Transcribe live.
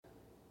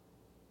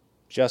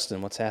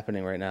Justin, what's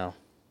happening right now?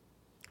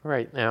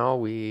 Right now,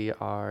 we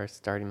are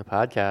starting the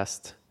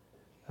podcast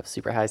of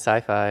Super High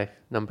Sci-Fi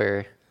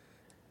number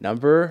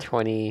Number?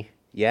 24,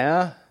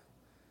 Yeah?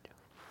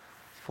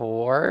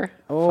 5.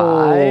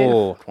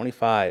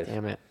 25.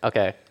 Damn it.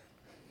 Okay.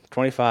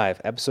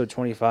 25. Episode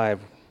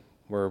 25.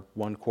 We're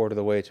 1/4 of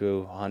the way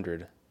to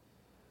 100.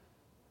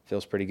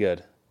 Feels pretty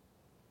good.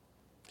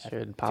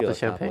 Should pop Feel the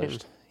champagne.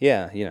 accomplished.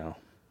 Yeah,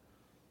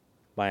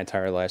 my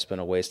entire life's been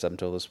a waste up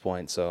until this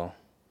point, so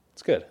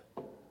it's good.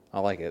 I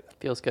like it.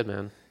 Feels good,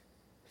 man.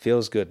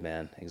 Feels good,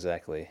 man.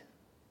 Exactly.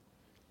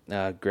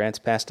 Grant's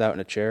passed out in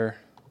a chair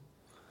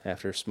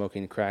after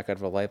smoking crack out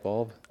of a light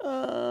bulb.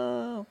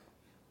 But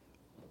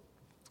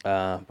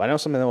I know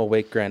something that will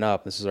wake Grant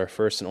up. This is our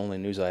first and only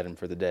news item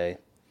for the day.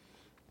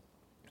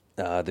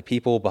 The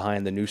people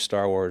behind the new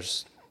Star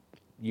Wars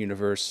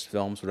universe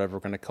films, whatever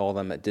we're going to call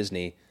them at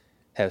Disney,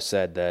 have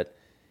said that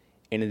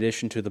in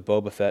addition to the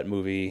Boba Fett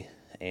movie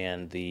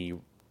and the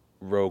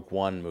Rogue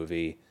One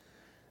movie,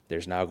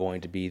 there's now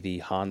going to be the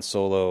Han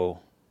Solo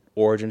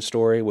origin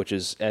story, which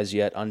is as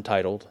yet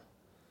untitled,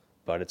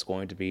 but it's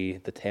going to be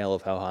the tale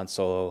of how Han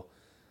Solo,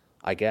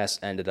 I guess,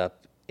 ended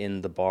up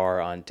in the bar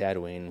on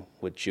Tatooine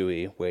with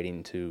Chewie,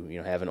 waiting to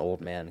have an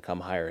old man come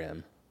hire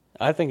him.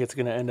 I think it's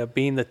going to end up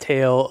being the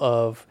tale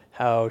of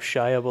how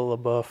Shia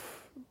LaBeouf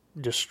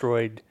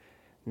destroyed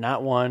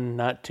not one,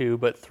 not two,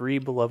 but 3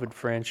 beloved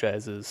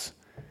franchises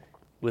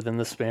within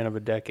the span of a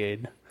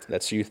decade.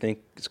 That's who you think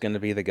is going to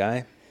be the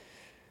guy?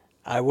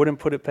 I wouldn't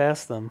put it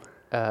past them.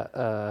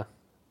 That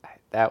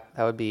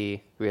would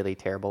be really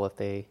terrible if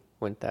they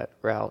went that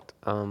route.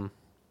 I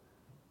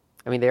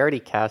mean, they already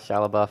cast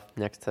Shia LaBeouf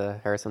next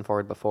to Harrison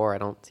Ford before. I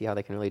don't see how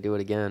they can really do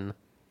it again.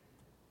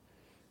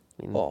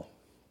 I mean,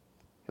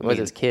 it was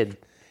his kid,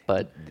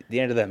 but The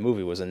end of that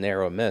movie was a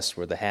narrow miss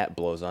where the hat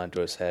blows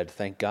onto his head.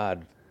 Thank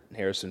God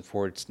Harrison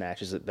Ford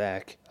snatches it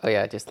back. oh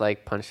yeah, just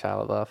like punch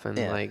Shia LaBeouf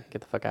and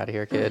get the fuck out of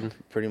here, kid.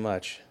 Pretty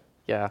much.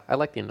 Yeah, I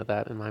like the end of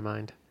that in my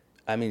mind.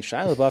 I mean,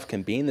 Shia LaBeouf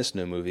can be in this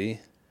new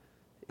movie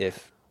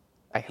if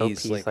I hope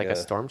he's like a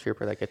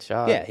stormtrooper that gets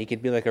shot. Yeah, he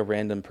could be like a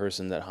random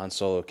person that Han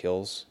Solo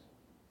kills.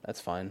 That's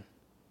fine.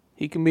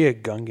 He can be a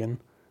Gungan.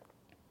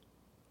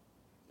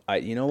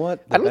 You know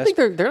what? I don't think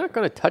they're not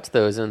going to touch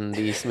those in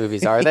these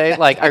movies, are they?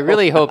 Like, I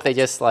really hope they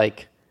just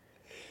like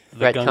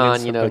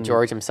retcon,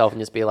 George himself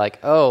and just be like,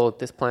 oh,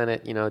 this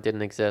planet,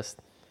 didn't exist.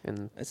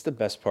 And it's the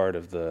best part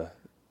of the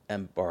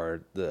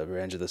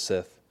Revenge of the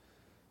Sith.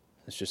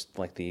 It's just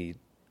like the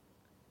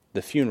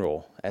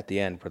funeral at the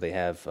end where they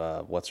have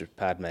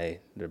Padme,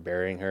 they're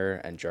burying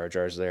her, and Jar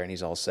Jar's there, and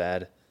he's all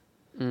sad.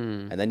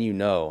 And then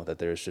that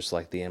there's just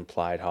like the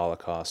implied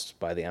Holocaust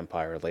by the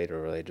Empire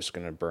later, where they're just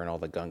going to burn all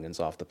the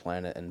Gungans off the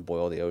planet and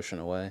boil the ocean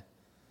away.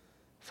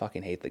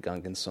 Fucking hate the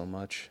Gungans so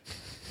much.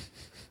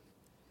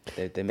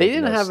 They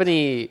didn't have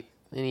any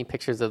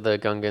pictures of the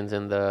Gungans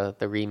in the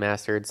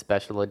remastered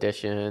special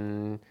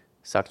edition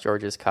Suck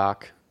George's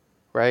Cock,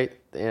 right?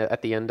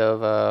 At the end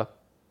of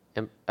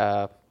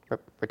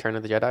Return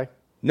of the Jedi?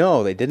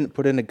 No, they didn't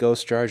put in a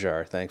Ghost Jar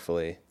Jar,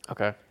 thankfully.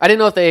 Okay. I didn't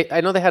know if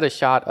I know they had a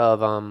shot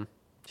of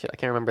I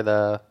can't remember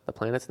the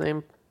planet's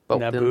name. But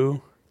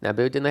Naboo.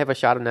 Didn't they have a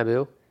shot of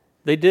Naboo?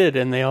 They did,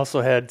 and they also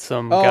had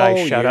some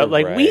guy shout out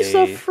like, "We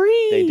so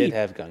free!" They did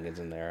have Gungans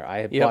in there. I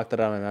had blocked that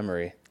out of my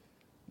memory.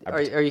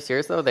 Are you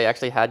serious, though? They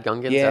actually had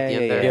Gungans at the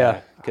end there?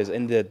 Yeah. Because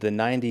in the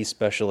 90s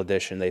special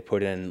edition, they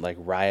put in like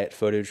riot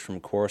footage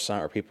from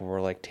Coruscant where people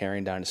were like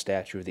tearing down a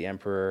statue of the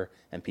Emperor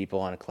and people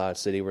on Cloud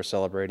City were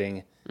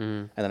celebrating.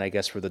 And then I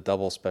guess for the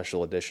double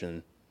special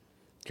edition,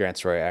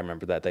 Grant's right, I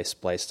remember that they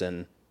spliced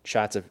in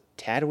shots of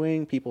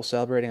Tatooine, people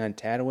celebrating on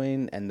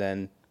Tatooine, and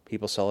then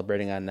people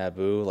celebrating on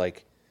Naboo,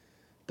 like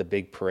the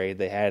big parade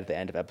they had at the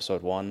end of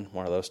episode 1,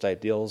 one of those type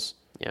deals.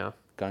 Yeah.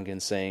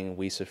 Gungan saying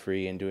 "We so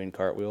free" and doing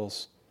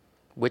cartwheels.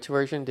 Which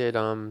version did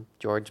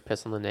George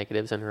piss on the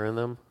negatives and ruin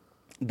them?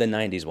 The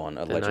 90s one,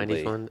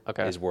 allegedly, 90s one?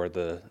 Okay. is where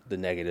the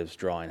negatives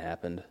drawing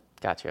happened.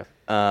 Gotcha.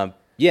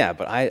 Yeah,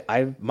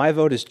 but my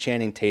vote is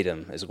Channing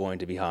Tatum is going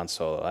to be Han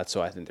Solo. That's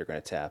who I think they're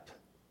going to tap.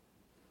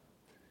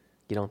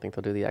 You don't think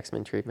they'll do the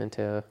X-Men treatment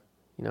to,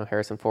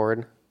 Harrison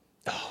Ford?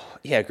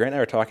 Yeah, Grant and I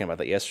were talking about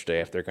that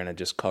yesterday, if they're going to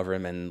just cover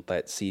him in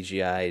that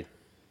CGI,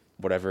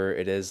 whatever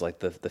it is, like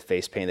the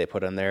face paint they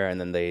put on there, and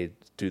then they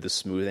do the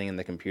smoothing in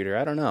the computer.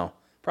 I don't know.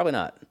 Probably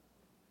not.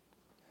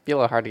 Be a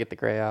little hard to get the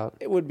gray out.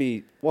 It would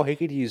be, well, he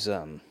could use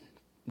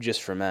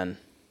Just for Men.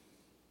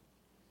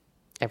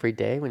 Every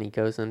day when he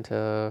goes into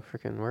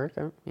freaking work?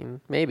 I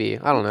mean, maybe.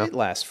 I don't know. It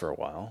lasts for a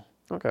while.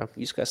 Okay.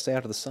 You just got to stay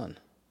out of the sun.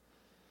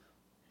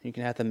 You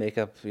can have the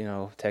makeup,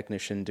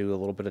 technician do a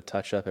little bit of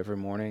touch-up every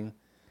morning.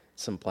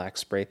 Some black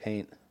spray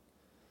paint.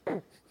 I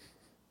think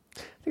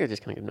they're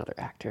just going to get another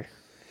actor.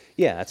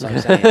 Yeah, that's what I'm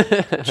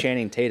saying.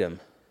 Channing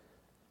Tatum.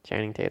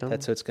 Channing Tatum?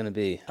 That's who it's going to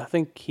be. I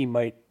think he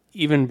might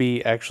even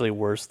be actually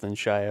worse than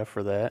Shia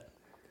for that.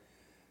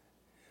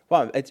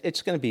 Well,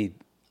 it's going to be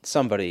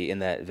somebody in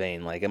that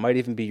vein. Like, it might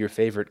even be your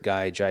favorite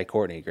guy, Jai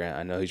Courtney. Grant,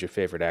 I know he's your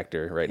favorite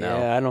actor right now.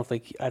 Yeah, I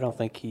don't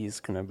think he's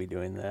going to be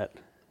doing that.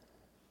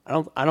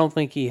 I don't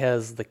think he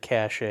has the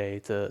cachet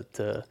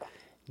to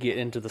get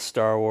into the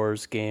Star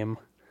Wars game.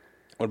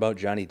 What about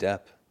Johnny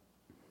Depp?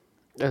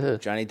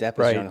 Johnny Depp is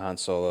Right. young Han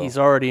Solo. He's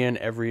already in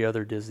every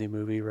other Disney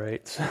movie,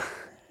 right? So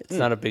it's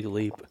not a big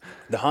leap.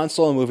 The Han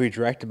Solo movie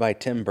directed by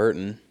Tim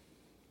Burton,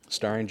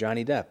 starring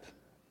Johnny Depp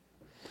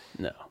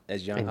No.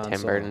 as young And Han Tim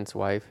Solo. Burton's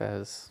wife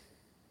as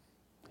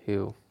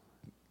who?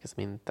 Because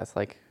I mean, that's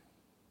like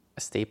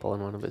a staple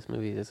in one of his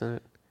movies, isn't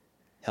it?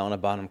 Helena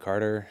Bonham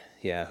Carter.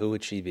 Yeah, who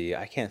would she be?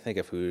 I can't think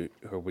of who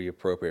would be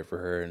appropriate for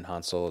her in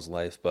Han Solo's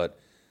life, but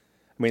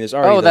I mean, there's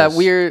already Oh, that those-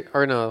 weird,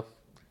 or no, I was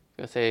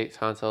gonna say it's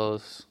Han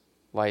Solo's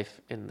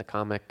wife in the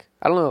comic.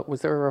 I don't know.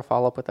 Was there ever a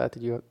follow up with that?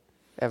 Did you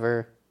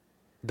ever?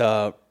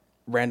 the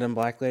random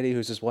black lady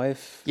who's his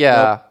wife.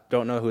 Yeah. Nope,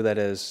 don't know who that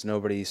is.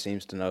 Nobody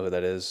seems to know who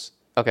that is.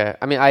 Okay,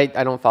 I mean, I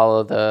don't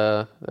follow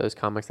those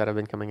comics that have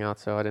been coming out,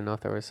 so I didn't know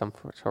if there was some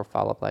sort of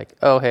follow up, like,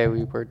 oh, hey,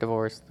 we were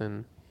divorced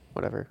and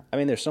whatever. I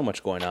mean, there's so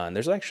much going on.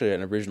 There's actually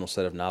an original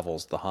set of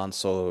novels, the Han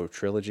Solo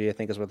trilogy, I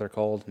think is what they're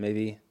called.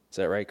 Maybe is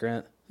that right,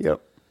 Grant?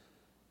 Yep.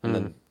 And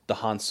then the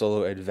Han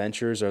Solo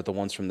adventures are the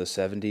ones from the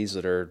 70s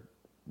that are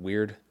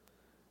weird.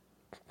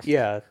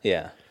 Yeah.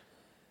 Yeah.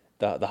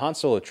 The Han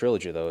Solo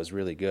trilogy, though, is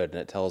really good, and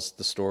it tells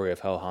the story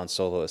of how Han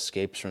Solo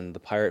escapes from the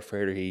pirate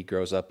freighter he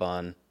grows up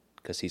on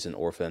because he's an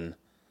orphan,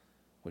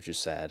 which is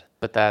sad.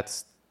 But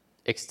that's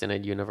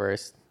extended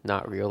universe,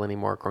 not real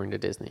anymore, according to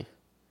Disney,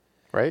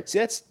 right? See,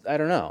 I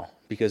don't know,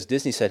 because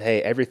Disney said,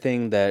 hey,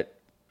 everything that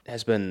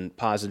has been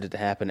posited to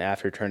happen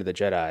after Return of the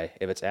Jedi,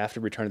 if it's after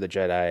Return of the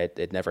Jedi,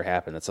 it never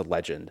happened. That's a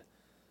legend.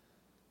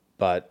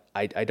 But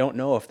I don't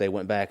know if they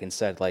went back and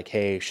said, like,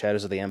 hey,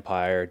 Shadows of the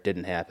Empire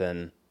didn't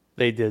happen.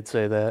 They did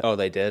say that. Oh,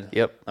 they did?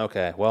 Yep.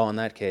 Okay, well, in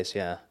that case,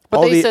 yeah. But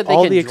all they the, said they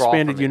all can the draw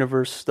expanded from it.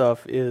 universe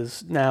stuff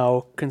is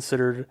now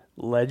considered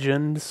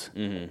legends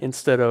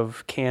instead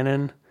of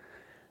canon.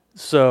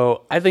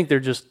 So I think they're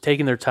just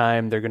taking their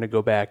time. They're going to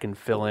go back and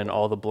fill in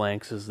all the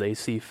blanks as they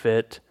see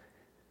fit.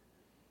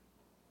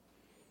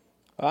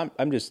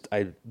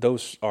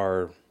 Those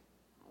are,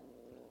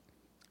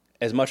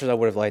 as much as I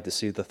would have liked to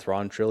see the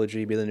Thrawn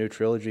trilogy be the new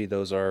trilogy,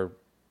 those are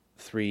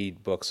 3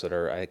 books that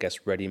are, I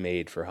guess,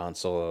 ready-made for Han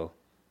Solo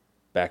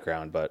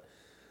background, but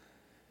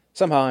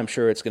somehow I'm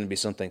sure it's going to be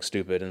something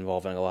stupid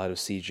involving a lot of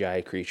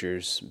CGI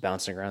creatures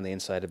bouncing around the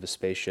inside of a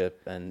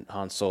spaceship and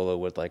Han Solo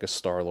with like a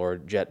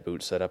Star-Lord jet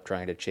boot set up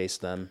trying to chase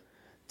them.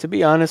 To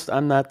be honest,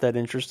 I'm not that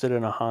interested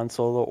in a Han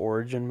Solo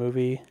origin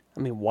movie. I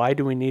mean, why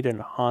do we need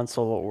a Han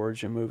Solo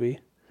origin movie?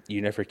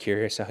 You never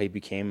curious how he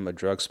became a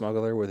drug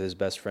smuggler with his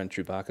best friend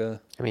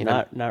Chewbacca? I mean,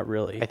 Not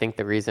really. I think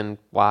the reason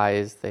why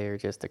is they're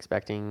just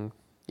expecting,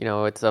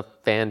 it's a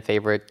fan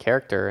favorite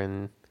character,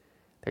 and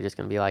they're just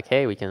going to be like,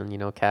 hey, we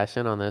can, cash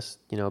in on this,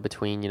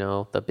 between,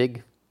 the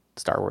big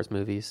Star Wars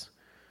movies.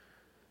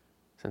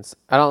 Since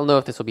I don't know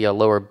if this will be a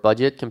lower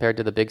budget compared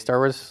to the big Star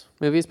Wars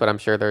movies, but I'm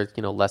sure there's,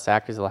 less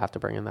actors they'll have to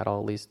bring in that all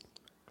at least,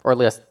 or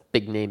less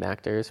big name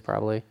actors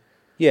probably.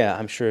 Yeah,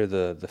 I'm sure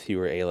the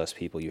fewer A-list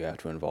people you have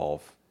to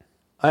involve.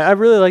 I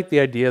really like the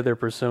idea they're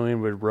pursuing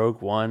with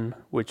Rogue One,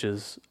 which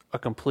is a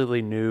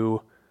completely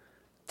new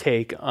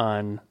take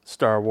on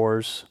Star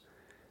Wars,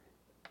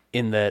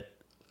 in that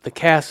the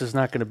cast is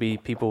not going to be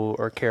people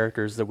or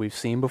characters that we've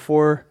seen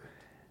before.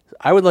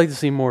 I would like to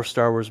see more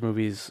Star Wars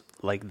movies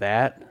like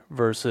that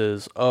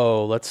versus,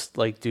 let's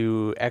like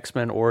do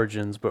X-Men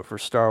Origins, but for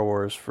Star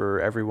Wars for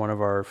every one of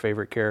our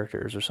favorite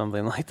characters or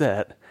something like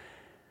that.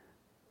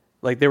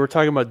 Like they were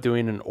talking about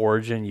doing an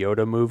origin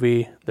Yoda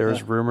movie. There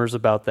was rumors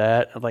about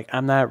that. Like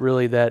I'm not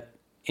really that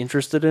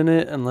interested in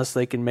it unless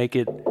they can make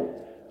it,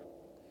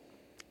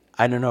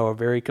 I don't know, a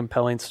very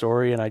compelling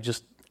story. And I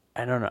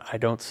don't know. I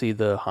don't see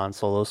the Han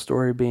Solo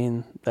story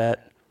being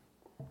that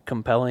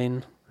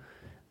compelling.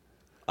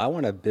 I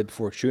want a Bib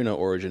Fortuna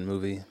origin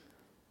movie.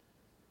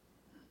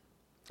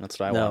 That's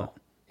what I No. want.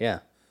 Yeah.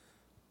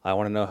 I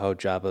want to know how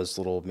Jabba's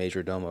little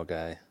Major Domo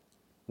guy,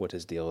 what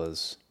his deal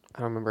is. I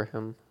don't remember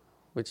him.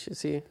 Which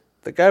is he?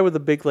 The guy with the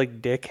big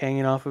like dick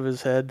hanging off of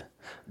his head.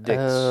 Dicks.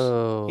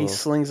 Oh, He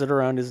slings it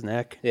around his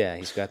neck. Yeah,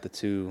 he's got the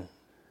 2.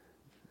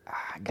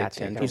 I gotcha.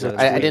 tendrils out of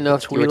I his didn't know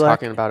if you were Twi'lek.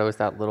 talking about it was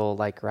that little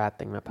like rat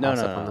thing that No,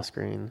 pops no, up on no. the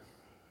screen.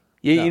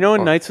 Yeah, No. you know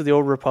in Oh. Knights of the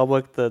Old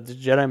Republic, the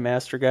Jedi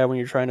Master guy, when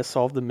you're trying to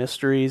solve the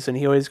mysteries, and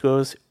he always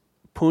goes,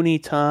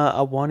 Punita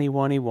Awani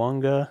Wani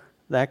Wonga,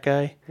 that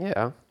guy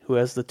Yeah. who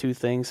has the 2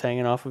 things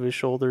hanging off of his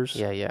shoulders.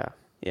 Yeah.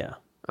 Yeah.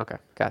 Okay,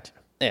 gotcha.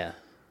 Yeah.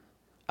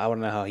 I want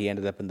to know how he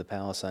ended up in the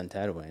palace on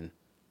Tatooine.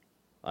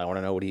 I want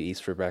to know what he eats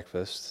for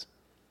breakfast.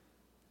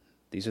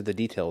 These are the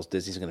details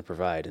Disney's going to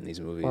provide in these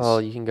movies. Well,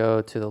 you can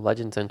go to the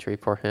Legends entry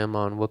for him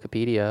on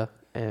Wikipedia,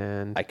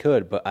 and I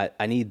could, but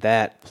I need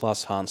that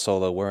plus Han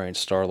Solo wearing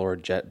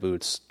Star-Lord jet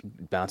boots,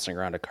 bouncing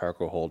around a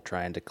cargo hold,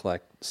 trying to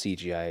collect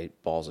CGI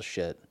balls of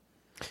shit.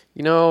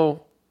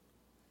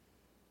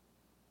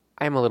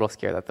 I'm a little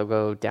scared that they'll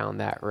go down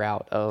that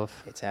route of,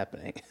 It's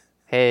happening.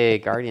 hey,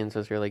 Guardians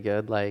was really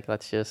good. Like,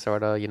 let's just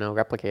sort of,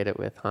 replicate it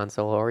with Han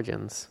Solo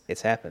Origins.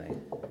 It's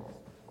happening.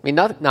 I mean,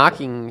 not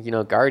knocking,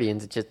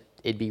 Guardians.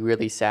 It'd be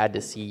really sad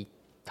to see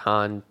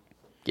Han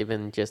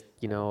given just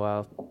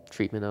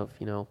treatment of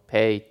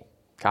hey,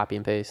 copy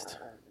and paste.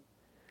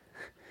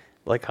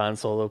 Like Han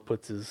Solo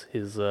puts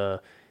his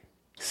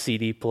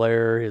CD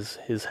player,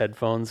 his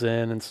headphones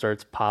in, and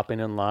starts popping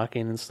and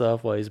locking and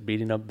stuff while he's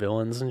beating up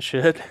villains and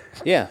shit.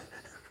 Yeah.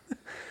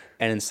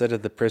 And instead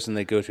of the prison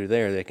they go to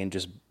there, they can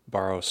just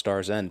borrow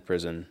Star's End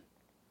prison.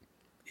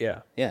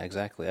 Yeah. Yeah,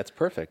 exactly. That's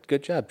perfect.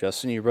 Good job,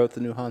 Justin. You wrote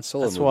the new Han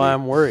Solo That's movie. why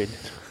I'm worried.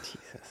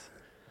 Jesus.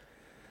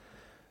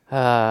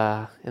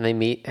 And they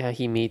meet.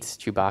 He meets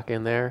Chewbacca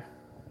in there,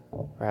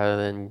 rather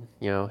than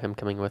him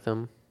coming with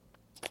him.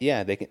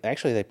 Yeah, they can.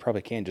 Actually, they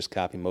probably can just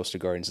copy most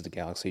of Guardians of the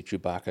Galaxy.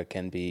 Chewbacca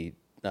can be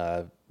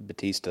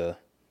Batista.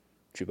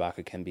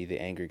 Chewbacca can be the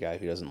angry guy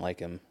who doesn't like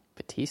him.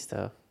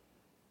 Batista.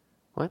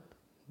 What?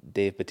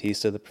 Dave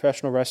Batista, the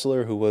professional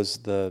wrestler who was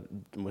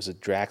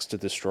it Drax the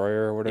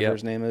Destroyer or whatever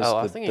his name is? Oh,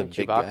 I was the thinking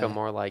big Chewbacca guy.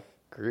 more like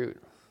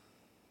Groot.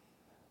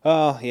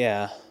 Oh,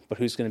 yeah. But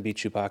who's going to be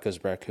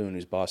Chewbacca's raccoon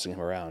who's bossing him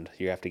around?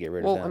 You have to get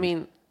rid of him. Well, I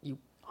mean, you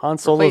Han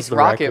Solo's replace the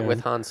Rocket raccoon.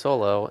 with Han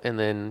Solo, and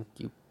then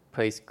you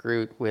place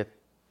Groot with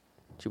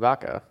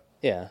Chewbacca.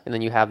 Yeah. And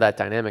then you have that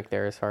dynamic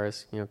there as far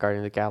as, Guardian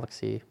of the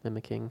Galaxy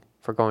mimicking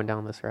for going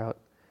down this route.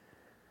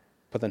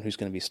 But then who's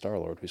going to be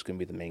Star-Lord? Who's going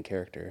to be the main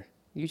character?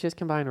 You just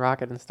combine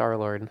Rocket and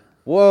Star-Lord.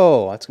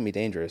 Whoa, that's going to be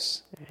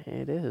dangerous.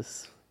 It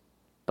is.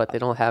 But they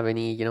don't have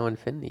any,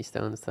 Infinity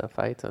Stones to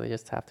fight, so they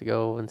just have to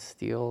go and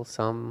steal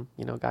some,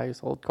 guy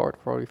who's old Court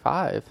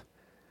 45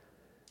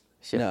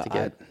 ship No, to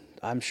get.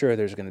 I'm sure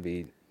there's going to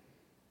be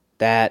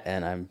that,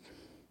 and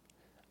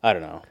I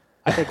don't know.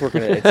 I think we're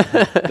going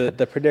to,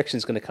 the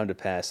prediction's going to come to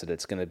pass that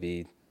it's going to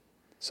be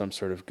some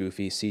sort of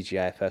goofy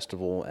CGI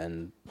festival,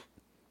 and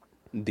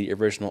the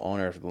original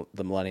owner of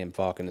the Millennium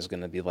Falcon is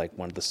going to be like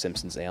one of the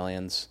Simpsons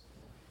aliens.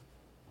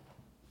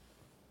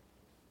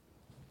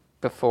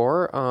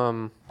 Before,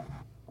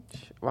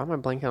 why am I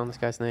blanking on this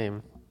guy's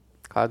name?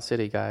 Cloud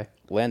City guy.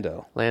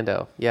 Lando,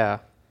 yeah.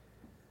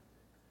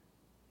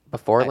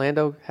 Before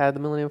Lando had the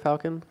Millennium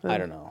Falcon? I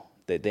don't know.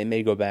 They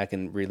may go back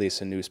and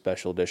release a new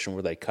special edition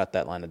where they cut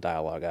that line of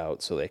dialogue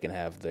out so they can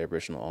have the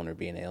original owner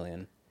be an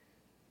alien.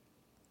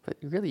 But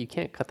really, you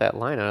can't cut that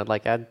line out.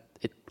 Like,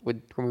 it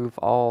would remove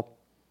all...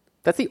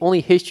 That's the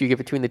only history you get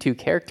between the two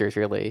characters,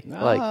 really.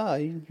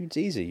 It's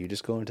easy. You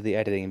just go into the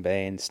editing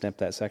bay and snip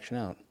that section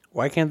out.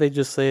 Why can't they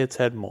just say it's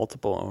had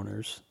multiple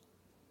owners?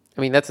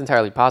 I mean, that's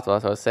entirely possible.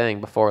 That's what I was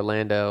saying. Before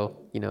Lando,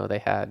 they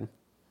had,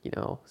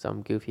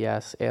 some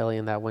goofy-ass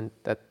alien that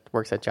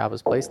works at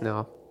Jabba's place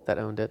now that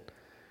owned it.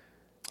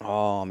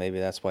 Oh, maybe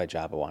that's why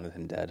Jabba wanted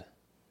him dead.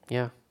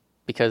 Yeah,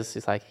 because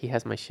it's like, he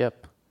has my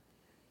ship.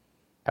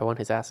 I want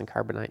his ass in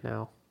carbonite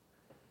now.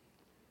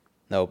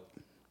 Nope.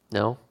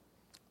 No?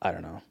 I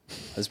don't know.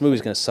 This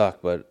movie's going to suck,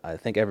 but I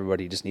think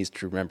everybody just needs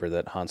to remember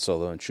that Han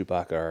Solo and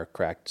Chewbacca are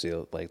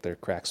they're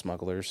crack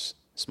smugglers,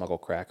 smuggle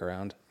crack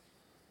around.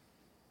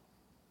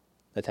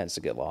 That tends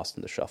to get lost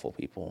in the shuffle.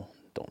 People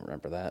don't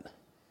remember that.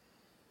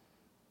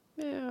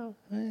 Yeah.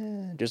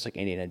 Just like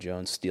Indiana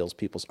Jones steals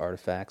people's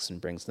artifacts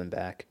and brings them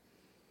back.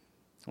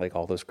 Like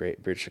all those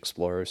great British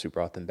explorers who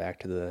brought them back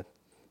to the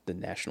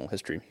National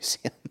History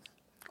Museum.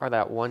 Or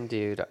that one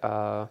dude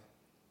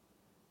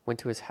went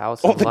to his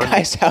house Oh, in the London.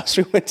 guy's house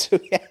we went to,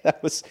 yeah,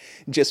 that was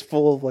just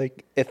full of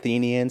like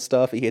Athenian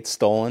stuff he had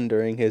stolen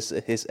during his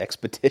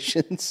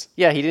expeditions.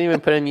 Yeah, he didn't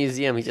even put it in a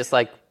museum. He just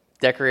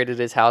decorated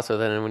his house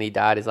with it, and when he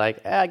died, he's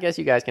like, I guess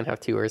you guys can have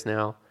tours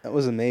now. That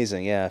was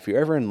amazing, yeah. If you're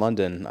ever in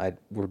London,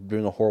 we're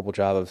doing a horrible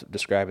job of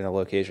describing the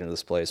location of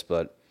this place,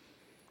 but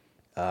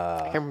I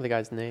can't remember the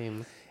guy's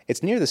name.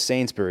 it's near the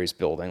Sainsbury's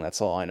building.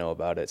 That's all I know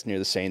about it. It's near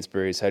the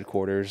Sainsbury's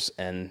headquarters,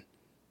 and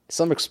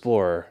some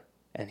explorer,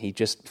 and he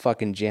just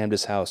fucking jammed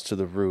his house to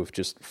the roof,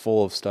 just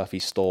full of stuff he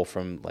stole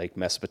from like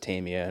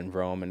Mesopotamia and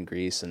Rome and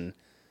Greece, and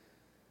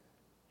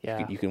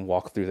Yeah. you can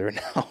walk through there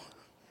now.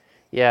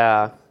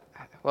 Yeah.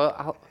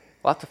 Well,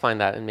 we'll have to find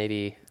that and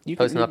maybe You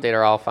post can- an update,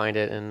 or I'll find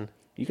it. And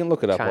You can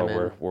look it up Chime while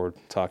in. we're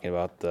talking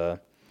about the...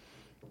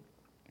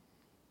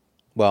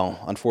 Well,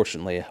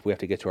 unfortunately, we have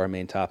to get to our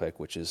main topic,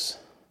 which is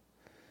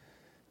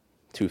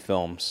 2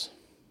 films.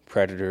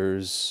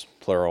 Predators,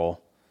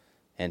 plural,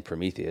 and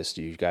Prometheus.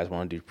 Do you guys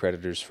want to do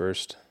Predators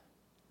first?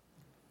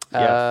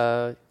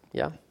 yeah,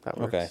 that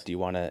works. Okay. Do you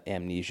want to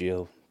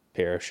amnesia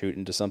parachute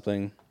into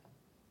something?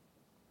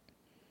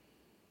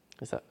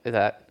 Is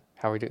that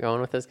how we're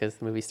going with this? Because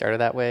the movie started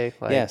that way.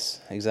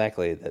 Yes,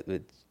 exactly.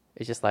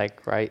 It's just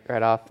like right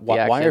off. The Why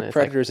action, are it's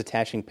predators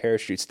attaching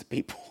parachutes to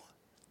people?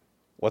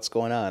 What's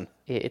going on?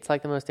 It's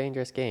like the most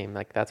dangerous game.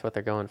 Like that's what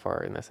they're going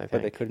for in this. I But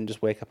they think. couldn't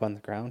just wake up on the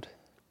ground?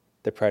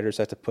 The predators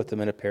have to put them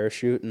in a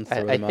parachute and throw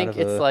I them out think of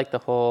it's a... like the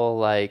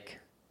whole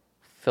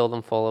fill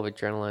them full of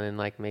adrenaline and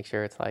make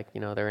sure it's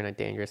they're in a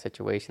dangerous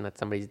situation that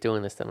somebody's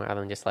doing this to them, rather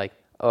than just I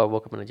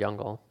woke up in a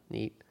jungle.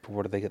 Neat. But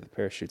where do they get the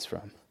parachutes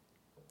from?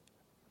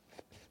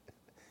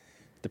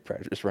 The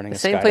Predators running The a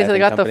same place they skydiving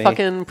got company? the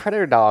fucking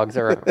predator dogs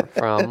are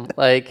from.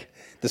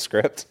 The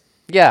script?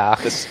 Yeah.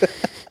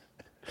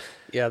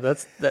 Yeah,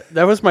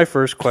 that was my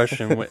first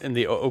question in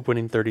the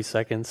opening 30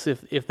 seconds.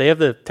 If they have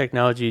the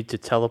technology to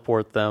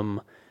teleport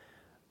them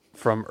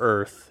from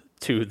Earth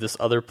to this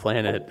other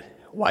planet,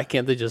 why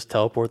can't they just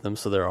teleport them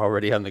so they're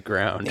already on the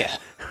ground? Yeah.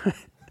 I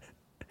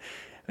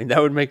mean,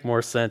 that would make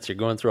more sense. You're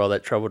going through all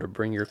that trouble to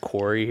bring your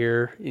quarry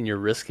here, and you're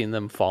risking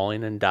them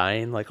falling and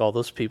dying like all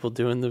those people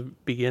do in the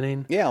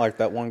beginning. Yeah, like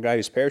that one guy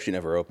whose parachute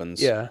never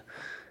opens. Yeah.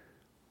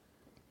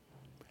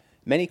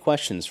 Many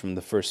questions from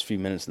the first few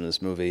minutes in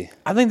this movie.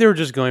 I think they were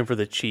just going for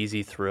the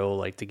cheesy thrill,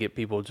 like to get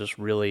people just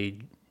really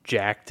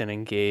jacked and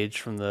engaged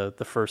from the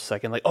first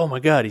second. Like, oh my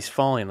God, he's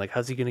falling. Like,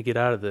 how's he going to get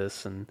out of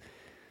this? And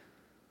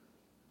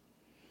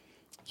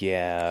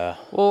Yeah.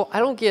 Well, I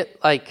don't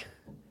get, like,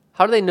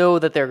 how do they know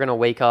that they're going to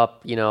wake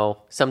up,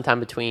 sometime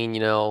between,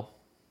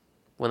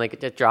 when they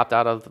get dropped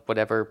out of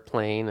whatever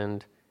plane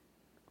and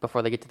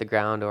before they get to the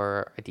ground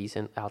or a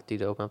decent altitude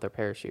to open up their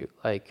parachute?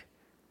 Like,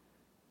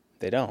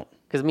 They don't.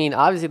 because,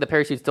 obviously the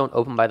parachutes don't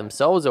open by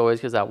themselves always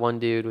because that one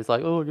dude was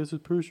like, oh, I guess his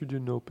parachute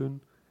didn't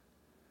open.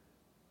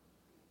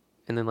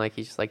 And then, like,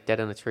 he's just, like, dead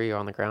in a tree or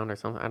on the ground or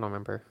something. I don't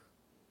remember.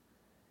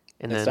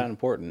 And It's then not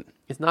important.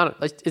 it's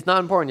not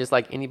important, just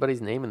like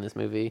anybody's name in this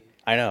movie.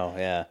 I know,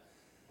 yeah.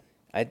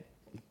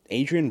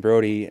 Adrian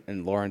Brody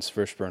and Lawrence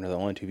Fishburne are the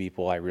only two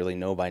people I really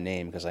know by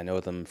name because I know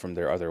them from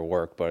their other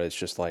work, but it's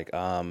just like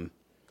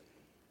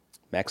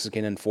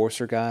Mexican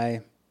enforcer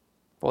guy,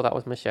 Well, that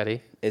was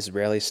Machete.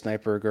 Israeli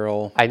sniper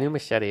girl, I knew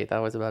Machete. That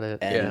was about it.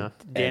 And-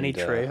 Danny and,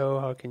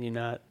 Trejo, how can you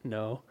not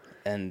know?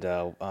 and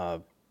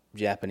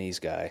Japanese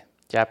guy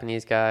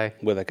Japanese guy.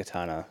 with a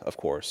katana, of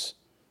course.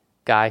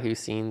 Guy who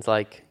seems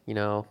like,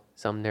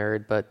 some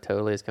nerd, but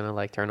totally is going to,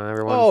 like, turn on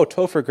everyone. Oh,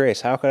 Topher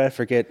Grace. How could I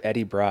forget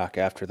Eddie Brock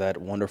after that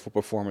wonderful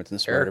performance in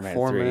Eric Spider-Man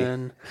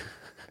 3?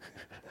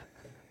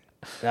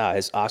 Foreman.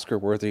 His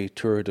Oscar-worthy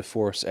tour de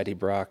force, Eddie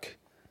Brock.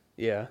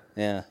 Yeah.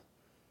 Yeah.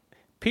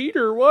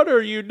 Peter, what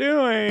are you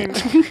doing?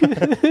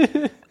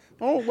 I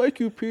don't like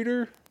you,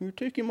 Peter. You're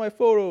taking my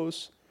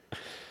photos.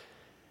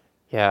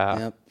 Yeah.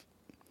 Yep.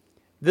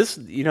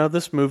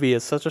 This movie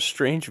is such a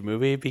strange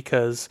movie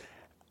because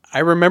I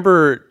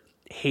remember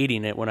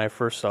hating it when I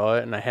first saw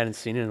it, and I hadn't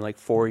seen it in like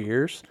 4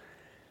 years.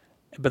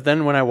 But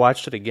then when I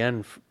watched it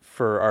again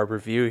for our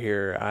review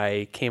here,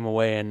 I came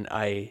away and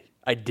I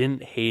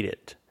didn't hate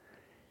it.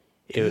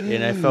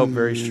 And I felt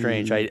very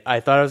strange. I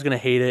thought I was going to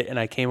hate it, and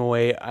I came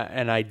away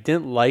and I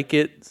didn't like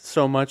it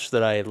so much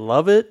that I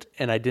love it,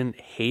 and I didn't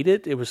hate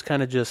it. It was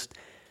kind of just,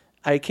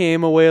 I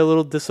came away a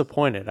little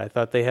disappointed. I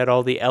thought they had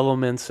all the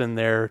elements in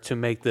there to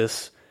make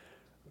this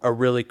a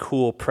really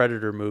cool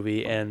Predator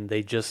movie, and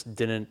they just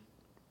didn't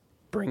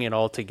bring it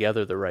all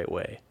together the right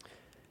way.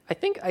 I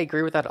think I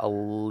agree with that a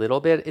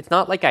little bit. It's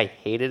not like I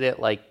hated it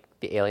like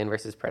the Alien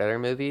versus Predator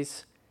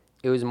movies.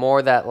 It was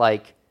more that,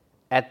 like,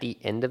 at the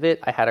end of it,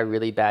 I had a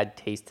really bad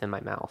taste in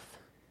my mouth.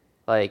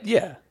 Like,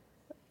 Yeah,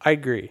 I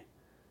agree.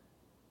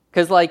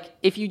 because, like,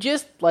 if you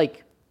just,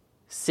 like,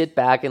 sit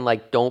back and,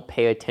 like, don't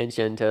pay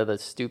attention to the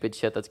stupid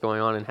shit that's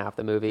going on in half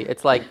the movie,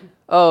 it's like,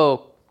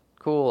 oh,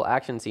 cool,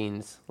 action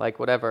scenes, like,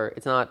 whatever.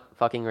 It's not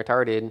fucking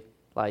retarded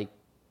like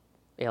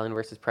Alien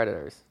versus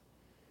Predators.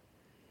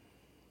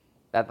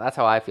 That's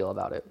how I feel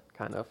about it,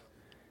 kind of.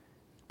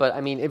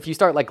 But, if you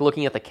start, like,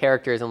 looking at the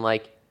characters and,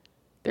 like,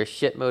 their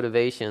shit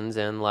motivations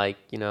and, like,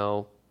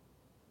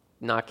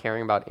 not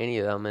caring about any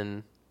of them,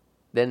 and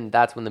then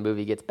that's when the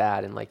movie gets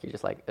bad and, like, you're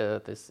just like,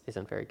 this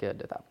isn't very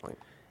good at that point.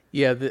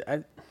 Yeah,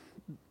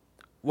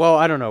 well,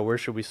 I don't know. Where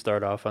should we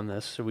start off on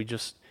this? Should we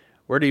just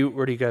where do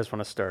you guys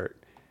want to start?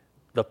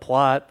 The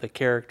plot, the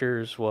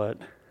characters, what?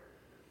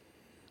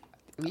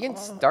 We can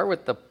start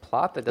with the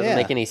plot that doesn't Yeah.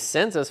 make any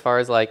sense as far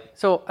as, like,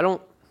 so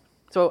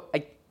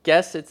I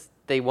guess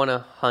they want to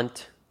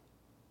hunt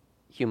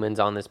humans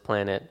on this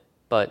planet,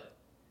 but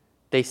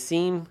they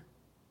seem,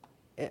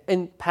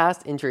 in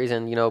past entries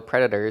and,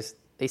 Predators,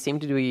 they seem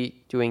to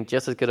be doing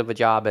just as good of a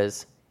job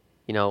as,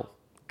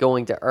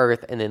 going to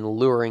Earth and then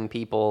luring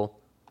people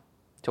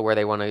to where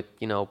they want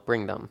to,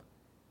 bring them.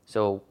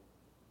 So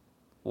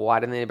why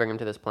didn't they bring them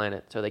to this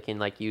planet? So they can,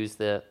 like, use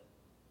the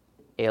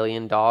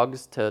alien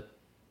dogs to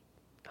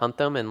hunt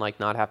them and, like,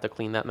 not have to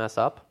clean that mess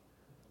up?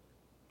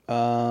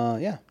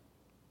 Yeah.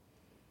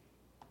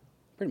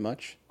 Pretty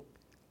much.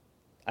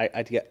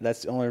 I get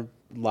that's the only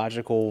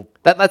logical.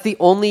 That's the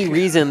only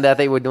reason that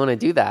they would want to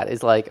do that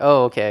is like,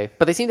 oh, okay.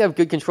 But they seem to have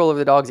good control over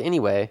the dogs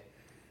anyway.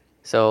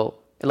 So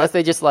unless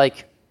they just,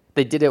 like,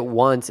 they did it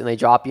once and they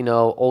drop,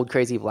 old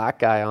crazy black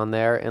guy on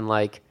there and,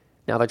 like,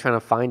 now they're trying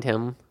to find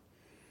him,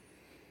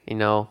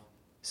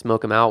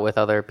 smoke him out with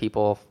other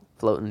people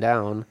floating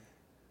down.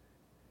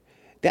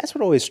 That's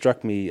what always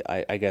struck me,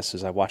 I guess,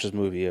 as I watched this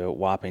movie a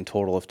whopping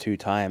total of 2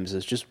 times.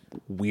 It's just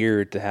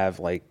weird to have,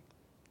 like,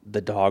 the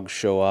dogs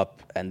show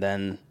up and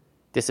then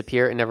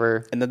Disappear and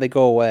never... and then they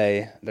go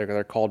away.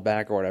 They're called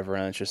back or whatever,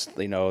 and it's just,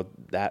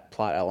 that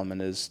plot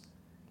element is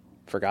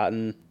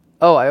forgotten.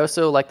 Oh, I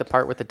also like the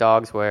part with the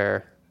dogs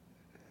where...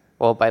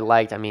 Well, by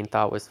liked, I mean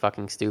thought was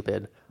fucking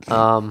stupid.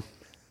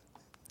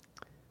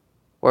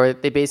 Where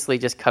they basically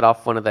just cut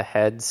off one of the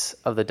heads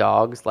of the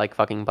dogs like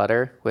fucking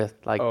butter with,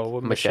 like,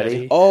 with machete.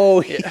 machete.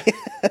 Oh,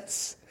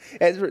 yes.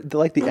 It's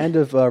like the end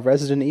of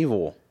Resident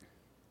Evil.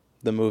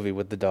 The movie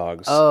with the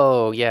dogs.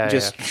 Oh, yeah.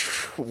 Just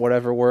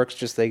whatever works,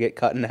 just they get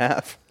cut in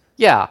half.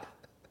 Yeah.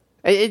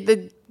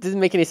 It doesn't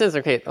make any sense.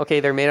 Okay,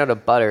 they're made out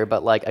of butter,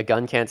 but like a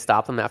gun can't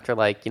stop them after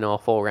like, a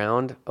full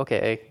round.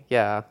 Okay,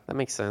 yeah, that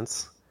makes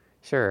sense.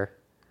 Sure.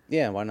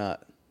 Yeah, why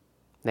not?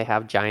 They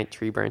have giant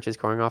tree branches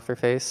growing off their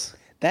face.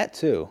 That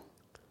too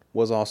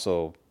was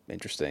also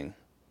interesting.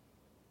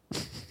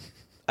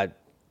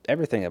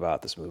 Everything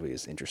about this movie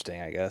is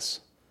interesting, I guess.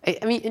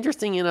 I mean,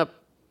 interesting in a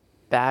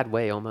bad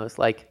way almost.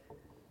 Like,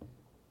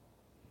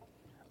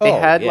 they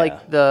had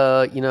like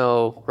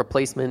the,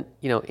 replacement,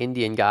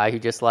 Indian guy who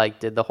just like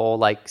did the whole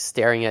like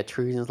staring at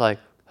trees and was like,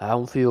 I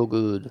don't feel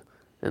good.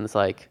 And it's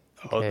like,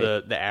 okay.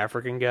 Oh, the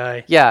African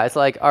guy? Yeah, it's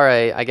like, all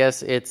right, I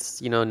guess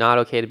it's, not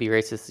okay to be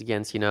racist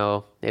against,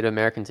 Native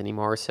Americans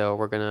anymore. So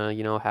we're going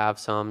to, have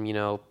some,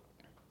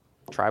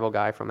 tribal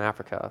guy from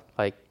Africa,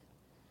 like,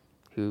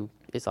 who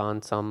is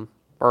on some,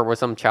 or was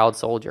some child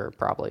soldier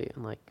probably.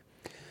 And like,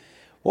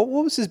 what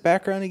was his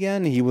background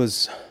again? He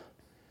was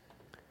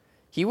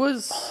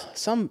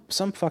some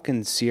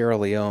fucking Sierra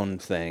Leone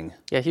thing.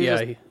 Yeah, he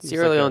was a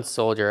Sierra Leone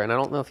soldier, and I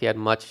don't know if he had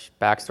much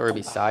backstory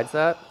besides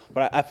that.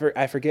 But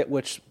I forget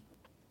which.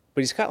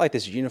 But he's got like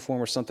this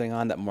uniform or something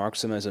on that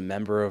marks him as a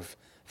member of.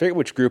 I forget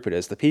which group it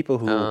is. The people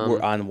who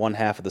were on one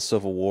half of the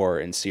Civil War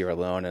in Sierra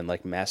Leone and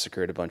like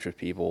massacred a bunch of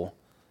people.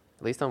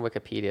 At least on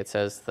Wikipedia, it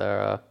says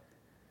the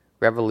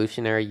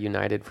Revolutionary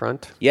United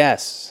Front.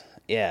 Yes.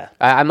 Yeah.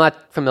 I'm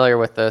not familiar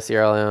with the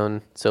Sierra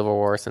Leone Civil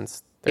War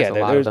since there's a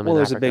lot of them in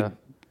Africa.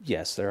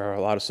 Yes, there are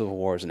a lot of civil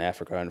wars in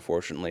Africa,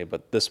 unfortunately,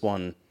 but this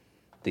one,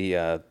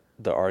 the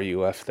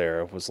RUF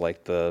there was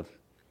like the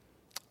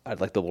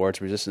Lord's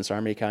Resistance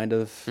Army kind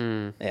of.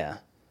 Yeah.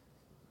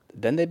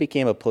 Then they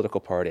became a political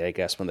party, I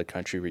guess, when the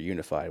country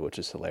reunified, which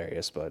is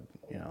hilarious, but,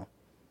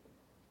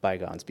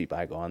 bygones be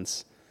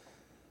bygones.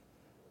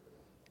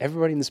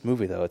 Everybody in this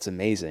movie, though, it's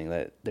amazing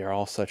that they're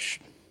all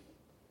such...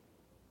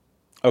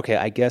 Okay,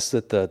 I guess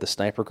that the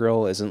sniper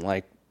girl isn't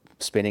like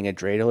spinning a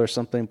dreidel or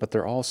something, but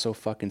they're all so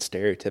fucking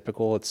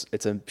stereotypical.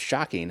 It's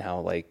shocking how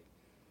like...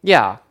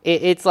 Yeah,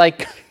 it's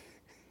like...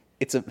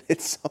 it's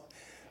so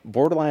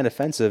borderline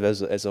offensive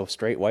as a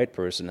straight white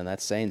person, and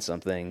that's saying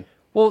something.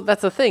 Well,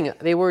 that's the thing.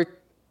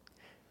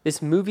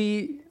 This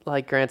movie,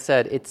 like Grant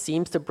said, it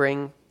seems to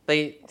bring...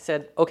 They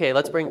said, okay,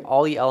 let's bring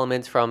all the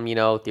elements from,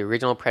 the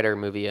original Predator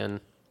movie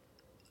in.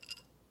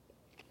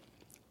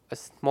 A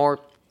more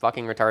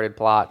fucking retarded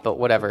plot, but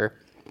whatever.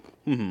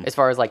 Mm-hmm. As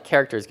far as like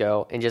characters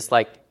go, and just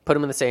like put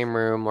them in the same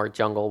room or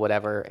jungle,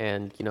 whatever,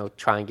 and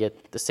try and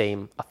get the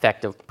same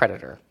effective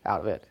Predator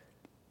out of it.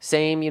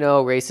 Same,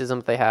 racism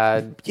that they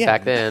had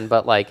back then,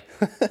 but like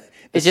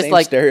it's just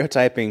like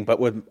stereotyping, but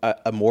with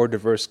a more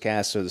diverse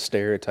cast, so the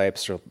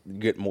stereotypes will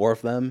get more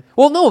of them.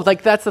 Well, no,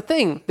 like that's the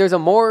thing. There's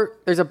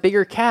a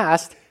bigger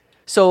cast,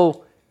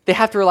 so they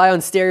have to rely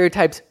on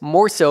stereotypes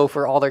more so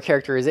for all their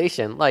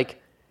characterization. Like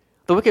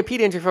the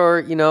Wikipedia entry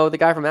for the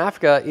guy from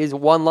Africa is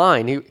one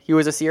line. He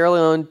was a Sierra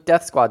Leone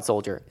Death Squad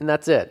soldier, and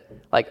that's it.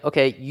 Like,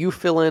 okay, you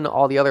fill in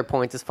all the other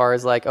points as far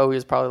as like, oh, he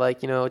was probably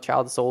like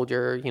child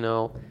soldier,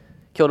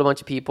 killed a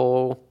bunch of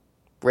people,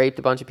 raped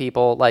a bunch of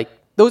people. Like,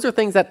 those are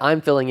things that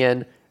I'm filling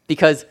in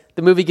because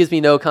the movie gives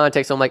me no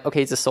context. So I'm like, okay,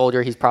 he's a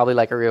soldier. He's probably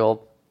like a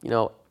real,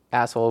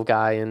 asshole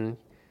guy. And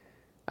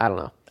I don't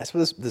know. That's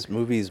what this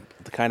movie's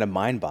kind of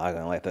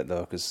mind-boggling like that,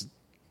 though, because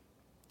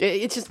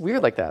it's just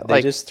weird like that.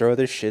 They just throw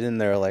this shit in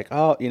there like,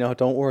 oh,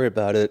 don't worry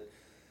about it.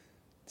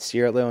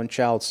 Sierra Leone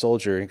child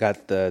soldier. You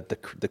got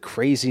the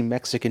crazy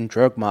Mexican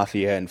drug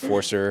mafia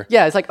enforcer.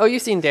 Yeah, it's like, oh,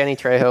 you've seen Danny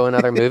Trejo in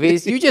other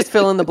movies. You just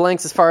fill in the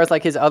blanks as far as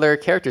like his other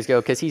characters go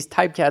because he's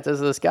typecast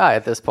as this guy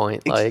at this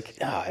point.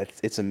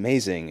 It's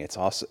amazing. It's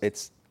also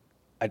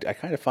I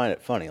kind of find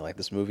it funny. Like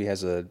this movie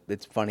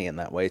it's funny in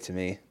that way to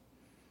me.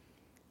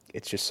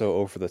 It's just so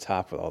over the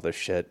top with all this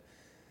shit.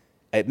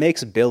 It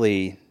makes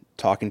Billy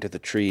talking to the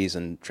trees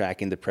and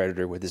tracking the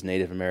predator with his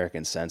Native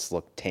American sense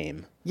look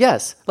tame.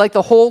 Yes, like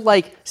the whole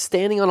like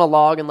standing on a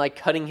log and like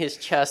cutting his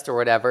chest or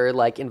whatever,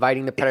 like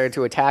inviting the predator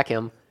to attack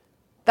him.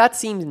 That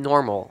seems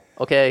normal,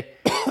 okay?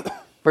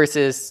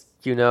 Versus,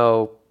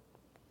 I'm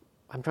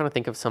trying to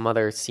think of some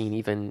other scene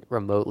even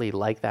remotely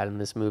like that in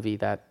this movie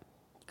that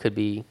could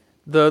be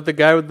the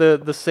guy with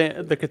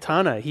the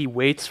katana. He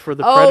waits for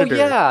the predator. Oh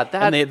yeah,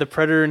 and the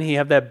predator and he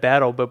have that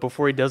battle. But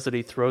before he does it,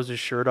 he throws his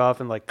shirt off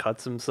and like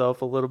cuts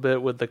himself a little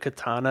bit with the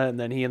katana, and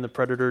then he and the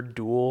predator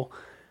duel.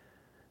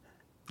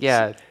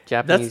 Yeah,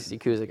 Japanese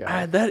Yakuza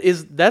guy. I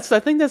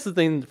think that's the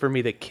thing for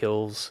me that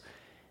kills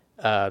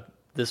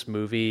this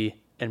movie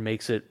and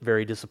makes it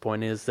very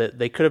disappointing is that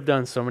they could have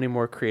done so many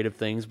more creative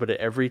things, but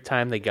every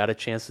time they got a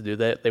chance to do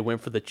that, they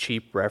went for the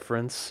cheap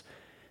reference.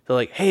 They're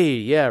like, hey,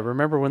 yeah,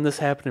 remember when this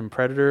happened in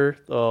Predator?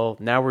 Well,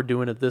 now we're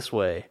doing it this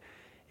way.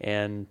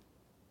 And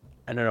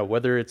I don't know,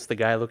 whether it's the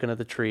guy looking at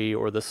the tree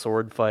or the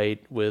sword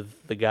fight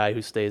with the guy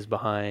who stays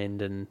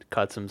behind and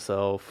cuts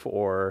himself,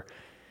 or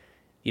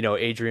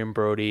Adrian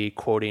Brody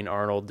quoting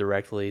Arnold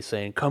directly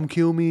saying, come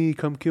kill me,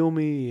 come kill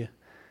me.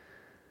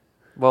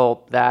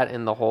 Well, that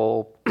and the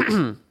whole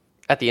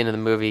at the end of the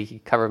movie, he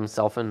covered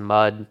himself in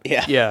mud.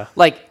 Yeah. Yeah.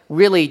 Like,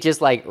 really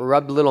just, like,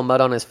 rubbed a little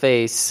mud on his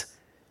face.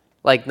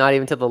 Like, not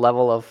even to the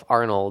level of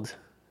Arnold.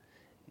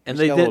 And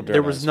He's got a little dirt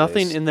there on was his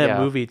nothing face. in that Yeah.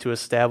 movie to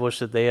establish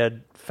that they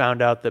had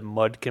found out that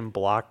mud can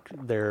block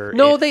their...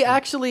 No, they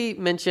actually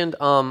mentioned,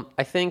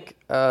 I think,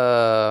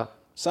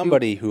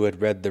 Somebody who had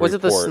read the was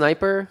report. it the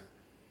sniper?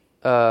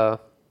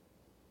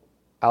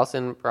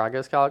 Alison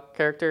Braga's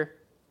character?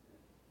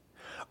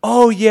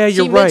 Oh, yeah,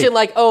 you're She right. mentioned,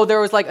 like, oh, there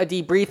was, like, a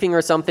debriefing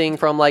or something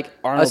from, like,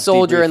 Arnold's a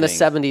soldier in the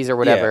debriefing. 70s or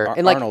whatever. Yeah,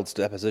 and, like, Arnold's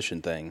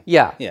deposition thing.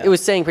 yeah, Yeah. it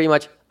was saying pretty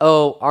much,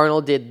 oh,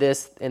 Arnold did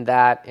this and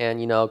that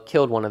and, you know,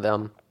 killed one of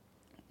them.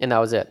 And that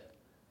was it.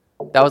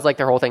 That was, like,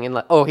 their whole thing. And,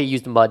 like, oh, he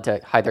used mud to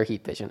hide their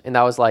heat vision. And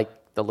that was, like,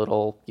 the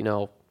little, you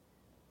know,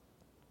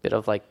 bit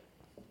of, like,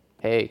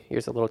 hey,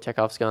 here's a little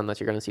Chekhov's gun that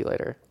you're going to see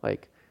later.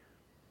 Like,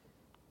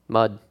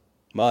 mud.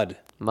 Mud.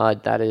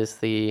 Mud, that is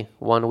the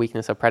one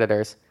weakness of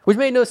Predators. Which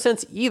made no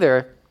sense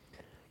either,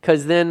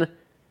 because then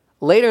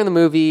later in the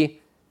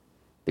movie,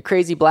 the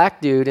crazy black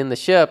dude in the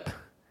ship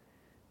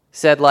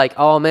said, like,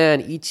 oh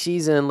man, each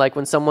season, like,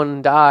 when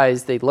someone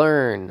dies, they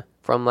learn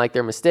from, like,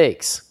 their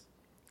mistakes.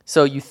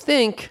 So you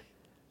think,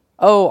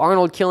 oh,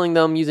 Arnold killing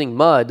them using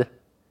mud,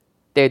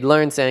 they'd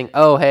learn saying,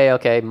 oh, hey,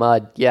 okay,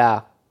 mud,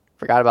 yeah,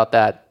 forgot about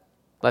that.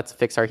 Let's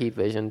fix our heat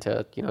vision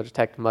to, you know,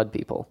 detect mud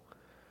people.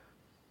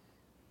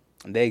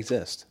 They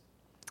exist.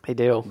 They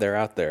do. They're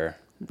out there.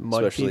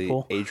 Mud Especially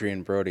people.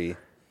 Adrian Brody.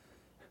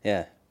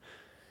 Yeah.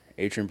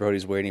 Adrian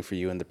Brody's waiting for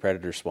you in the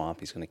Predator swamp.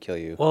 He's going to kill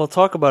you. Well,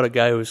 talk about a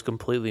guy who's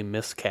completely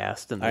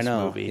miscast in this I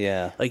know, movie.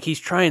 yeah. Like, he's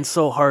trying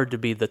so hard to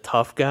be the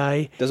tough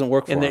guy. Doesn't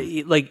work for and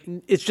him. Like,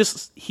 it's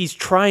just, he's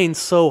trying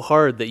so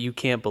hard that you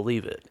can't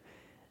believe it.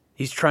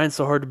 He's trying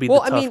so hard to be the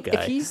tough Well, I mean,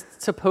 guy. if he's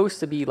supposed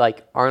to be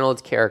like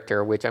Arnold's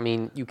character, which, I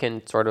mean, you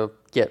can sort of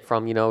get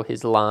from, you know,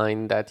 his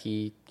line that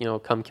he, you know,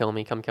 come kill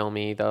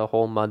me, the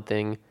whole mud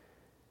thing.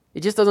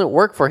 It just doesn't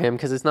work for him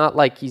because it's not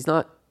like he's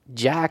not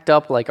jacked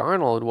up like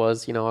Arnold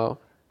was, you know,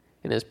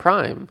 in his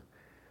prime.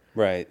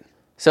 Right.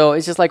 So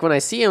it's just like when I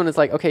see him, it's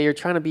like, okay, you're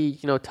trying to be,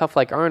 you know, tough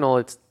like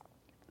Arnold. It's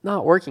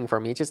not working for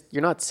me. It's just,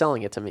 you're not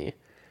selling it to me.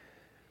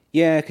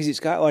 Yeah, because he's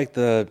got like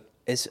the...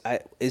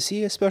 Is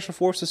he a Special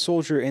Forces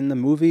soldier in the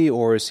movie,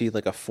 or is he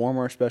like a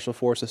former Special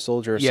Forces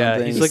soldier or Yeah,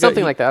 something? he's He's like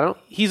something like that. I don't.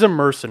 He's a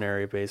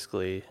mercenary,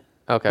 basically.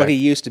 Okay. But he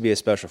used to be a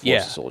Special Forces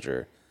Yeah.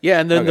 soldier. Yeah,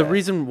 and then the Okay.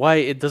 reason why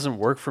it doesn't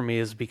work for me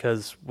is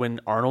because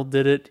when Arnold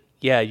did it,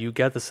 yeah, you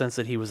got the sense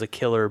that he was a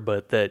killer,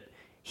 but that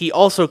he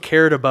also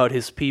cared about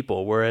his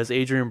people, whereas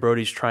Adrian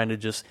Brody's trying to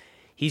just...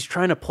 He's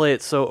trying to play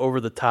it so over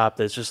the top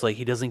that it's just like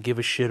he doesn't give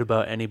a shit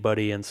about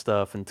anybody and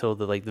stuff until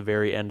the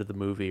very end of the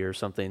movie or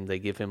something. They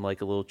give him like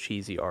a little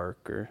cheesy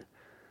arc or...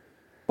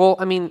 Well,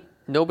 I mean,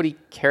 nobody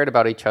cared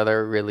about each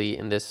other really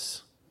in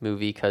this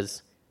movie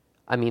because,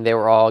 I mean, they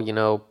were all, you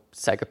know,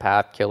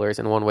 psychopath killers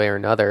in one way or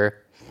another.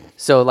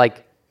 So,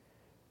 like,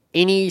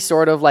 any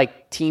sort of,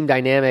 like, team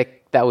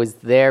dynamic that was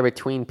there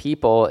between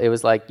people, it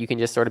was like you can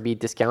just sort of be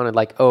discounted,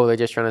 like, oh, they're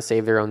just trying to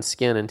save their own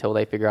skin until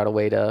they figure out a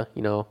way to,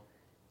 you know,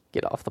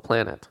 get off the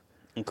planet.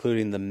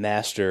 Including the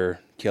master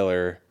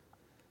killer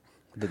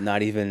that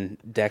not even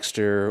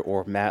Dexter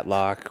or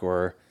Matlock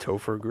or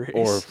Topher Grace.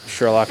 or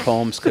Sherlock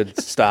Holmes could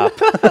stop.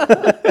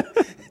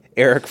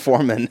 Eric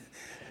Foreman,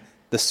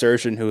 the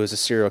surgeon who was a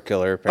serial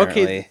killer,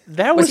 apparently. Okay,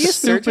 that Was was, he a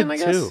stupid surgeon, I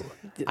guess? too.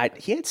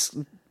 He had...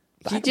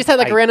 He just had,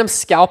 like, a random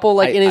scalpel,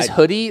 like, in his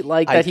hoodie,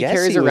 like, that he guess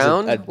carries was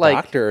around. A like,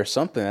 doctor or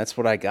something. That's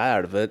what I got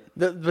out of it.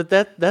 But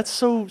that's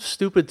so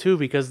stupid too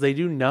because they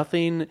do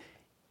nothing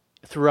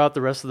throughout the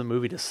rest of the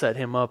movie to set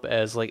him up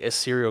as like a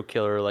serial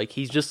killer. Like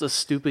he's just a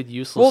stupid,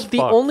 useless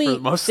well, fuck for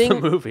most of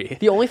the movie.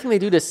 The only thing they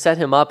do to set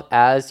him up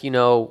as, you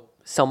know,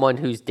 someone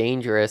who's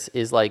dangerous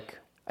is like,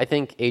 I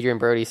think Adrian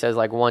Brody says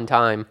like one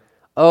time,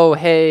 oh,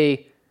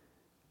 hey,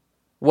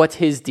 what's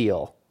his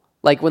deal?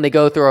 Like when they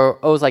go through,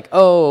 oh, it's like,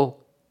 oh,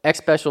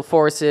 ex-special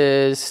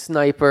forces,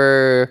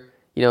 sniper,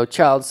 you know,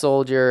 child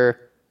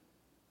soldier.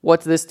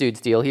 What's this dude's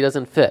deal? He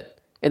doesn't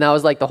fit. And that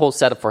was like the whole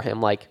setup for him.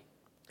 Like,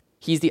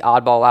 he's the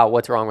oddball out.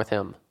 What's wrong with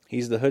him?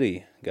 He's the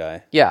hoodie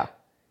guy, Yeah.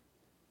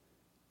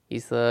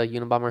 He's the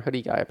Unabomber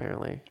hoodie guy,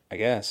 apparently. I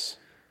guess.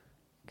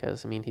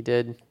 Because, I mean, he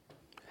did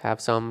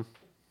have some,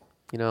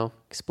 you know,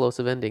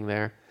 explosive ending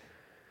there.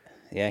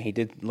 Yeah, he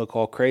did look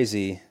all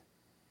crazy.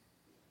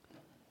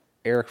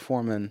 Eric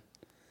Foreman.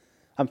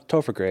 I'm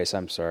Topher Grace.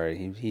 I'm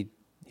sorry.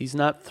 He's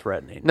not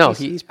threatening. No,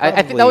 He's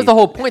I think that was the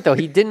whole point, though.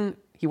 He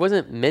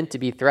wasn't meant to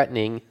be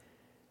threatening.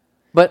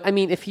 But, I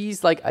mean, if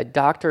he's, like, a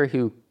doctor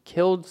who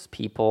kills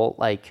people,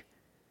 like,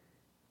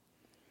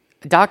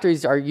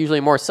 doctors are usually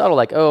more subtle.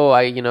 Like, oh,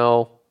 I, you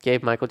know,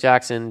 gave Michael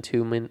Jackson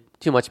too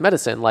much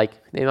medicine. Like,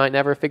 they might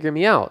never figure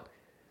me out.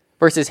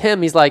 Versus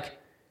him, he's like,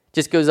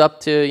 just goes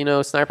up to, you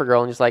know, Sniper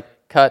Girl and just like,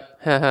 cut,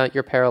 haha,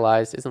 you're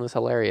paralyzed. Isn't this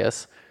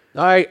hilarious?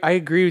 I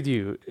agree with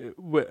you.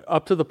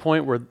 Up to the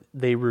point where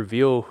they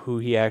reveal who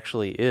he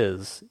actually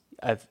is,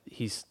 I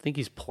think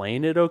he's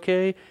playing it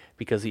okay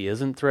because he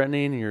isn't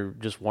threatening and you're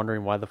just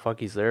wondering why the fuck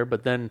he's there.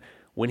 But then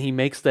when he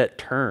makes that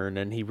turn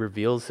and he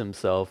reveals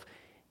himself,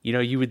 You know,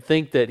 you would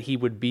think that he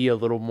would be a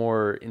little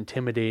more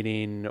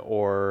intimidating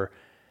or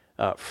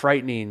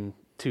frightening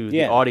to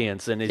the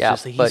audience, and it's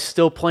just he's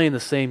still playing the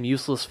same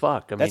useless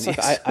fuck. I mean,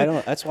 I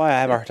don't. That's why I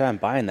have a hard time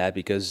buying that,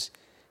 because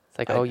it's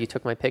like, oh, you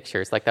took my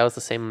pictures. Like that was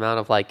the same amount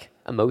of like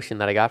emotion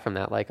that I got from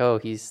that. Like, oh,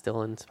 he's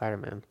still in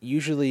Spider-Man.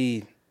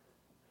 Usually,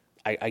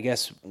 I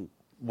guess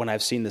when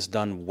I've seen this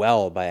done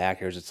well by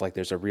actors, it's like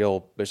there's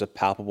a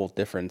palpable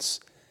difference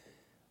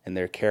in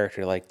their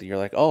character. Like you're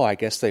like, oh, I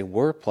guess they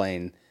were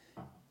playing,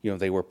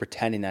 they were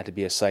pretending not to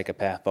be a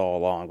psychopath all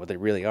along, but they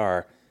really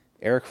are.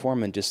 Eric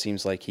Foreman just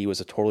seems like he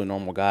was a totally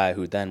normal guy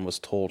who then was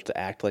told to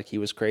act like he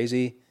was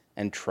crazy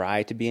and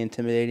try to be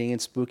intimidating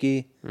and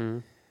spooky.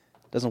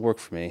 Doesn't work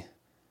for me.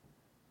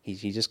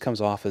 He just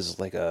comes off as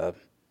like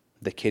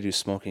the kid who's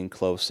smoking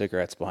clove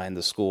cigarettes behind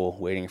the school,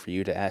 waiting for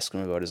you to ask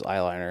him about his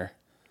eyeliner.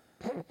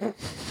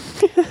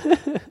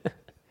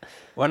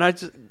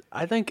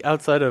 I think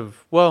outside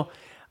of, well,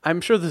 I'm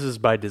sure this is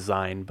by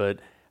design, but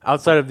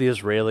outside of the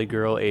Israeli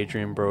girl,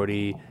 Adrian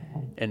Brody,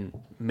 and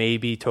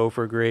maybe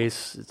Topher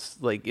Grace,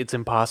 it's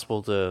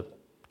impossible to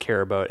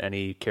care about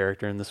any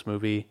character in this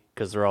movie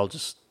because they're all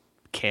just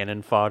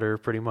cannon fodder,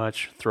 pretty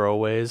much,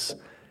 throwaways.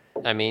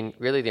 I mean,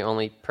 really the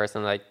only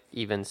person that I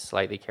even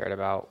slightly cared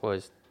about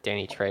was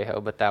Danny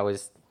Trejo, but that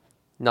was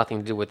nothing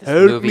to do with this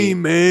movie. Help me,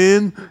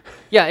 man!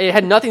 Yeah, it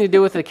had nothing to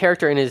do with the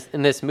character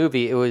in this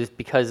movie. It was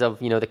because of,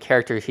 the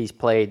characters he's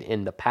played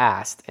in the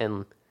past.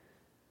 And,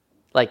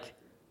 like,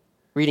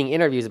 reading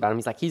interviews about him,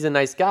 he's like, he's a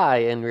nice guy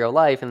in real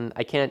life, and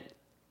I can't...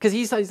 Because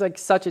he's like,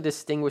 such a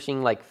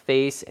distinguishing, like,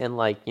 face and,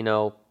 like,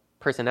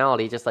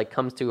 personality just, like,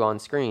 comes to on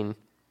screen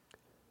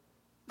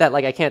that,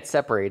 like, I can't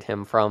separate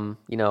him from,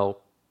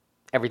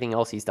 everything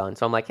else he's done.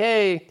 So I'm like,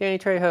 hey, Danny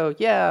Trejo,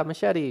 yeah,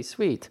 Machete,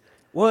 sweet.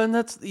 Well, and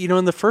that's,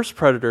 in the first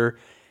Predator,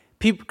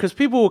 because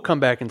people will come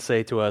back and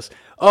say to us,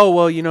 oh,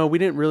 well, we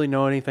didn't really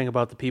know anything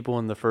about the people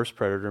in the first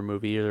Predator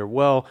movie either.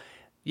 Well,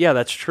 yeah,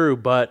 that's true,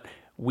 but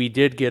we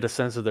did get a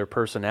sense of their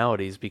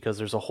personalities because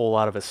there's a whole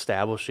lot of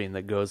establishing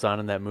that goes on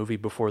in that movie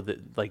before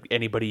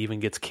anybody even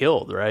gets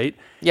killed, right?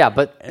 Yeah,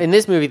 but in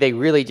this movie, they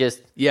really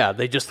just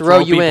they just throw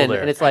you in,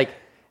 there. And it's like,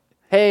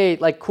 hey,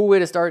 like, cool way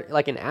to start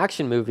like an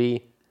action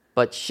movie,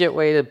 but shit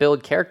way to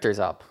build characters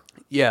up.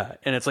 Yeah,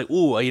 and it's like,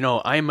 ooh,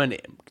 I'm a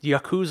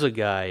Yakuza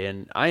guy,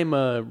 and I'm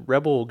a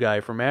rebel guy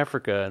from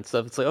Africa and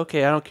stuff. It's like,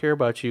 okay, I don't care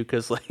about you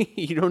because like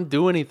you don't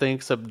do anything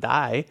except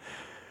die.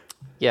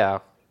 Yeah,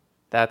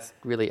 that's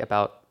really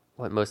about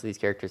what most of these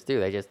characters do.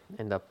 They just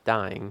end up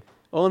dying.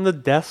 Well, and the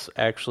deaths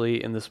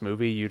actually in this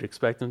movie, you'd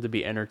expect them to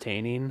be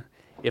entertaining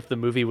if the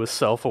movie was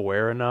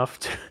self-aware enough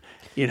to,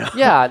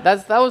 Yeah,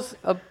 that was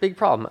a big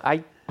problem.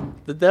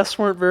 The deaths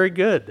weren't very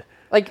good.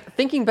 Like,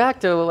 thinking back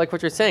to, like,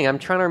 what you're saying, I'm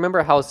trying to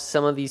remember how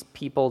some of these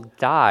people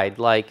died.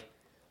 Like,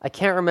 I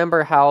can't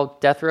remember how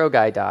Death Row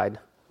guy died.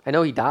 I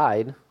know he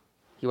died.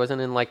 He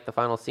wasn't in, like, the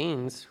final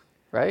scenes,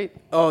 right?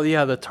 Oh,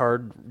 yeah, the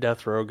tarred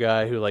Death Row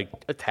guy who, like,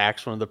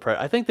 attacks one of the...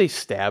 I think they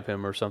stab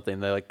him or something.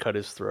 They, like, cut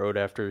his throat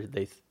after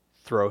they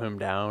throw him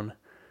down.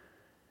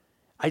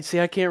 I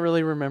can't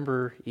really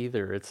remember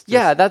either. It's just...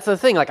 Yeah, that's the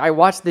thing. Like, I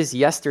watched this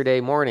yesterday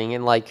morning,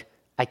 and, like,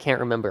 I can't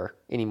remember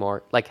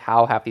anymore, like,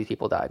 how half these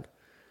people died.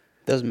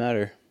 Doesn't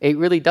matter. It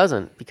really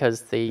doesn't,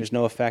 because there's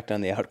no effect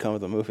on the outcome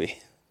of the movie.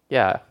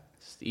 Yeah.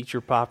 Just eat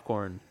your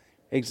popcorn.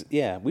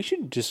 Yeah, we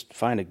should just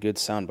find a good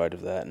soundbite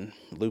of that and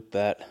loop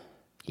that.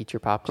 Eat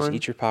your popcorn? Just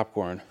eat your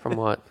popcorn. From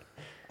what?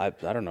 I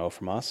don't know,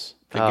 from us.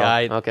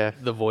 The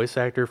the voice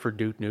actor for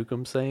Duke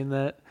Nukem saying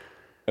that.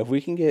 If we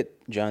can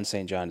get John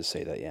St. John to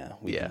say that,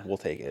 we'll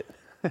take it.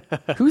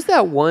 Who's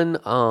that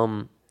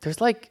one?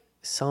 There's like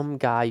some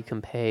guy you can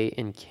pay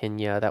in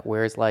Kenya that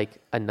wears like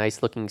a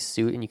nice looking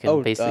suit, and you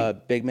can basically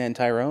Big Man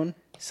Tyrone,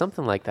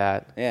 something like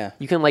that. Yeah,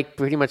 you can like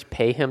pretty much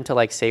pay him to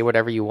like say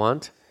whatever you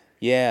want.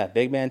 Yeah,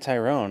 Big Man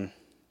Tyrone.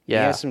 Yeah,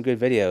 he has some good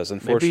videos.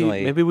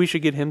 Unfortunately, maybe we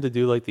should get him to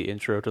do like the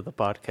intro to the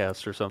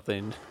podcast or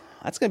something.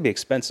 That's going to be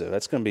expensive.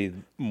 That's going to be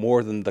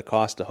more than the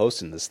cost of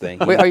hosting this thing.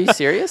 Wait, are you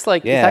serious?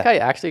 Like, yeah. Is that guy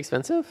actually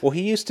expensive? Well,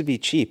 he used to be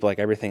cheap, like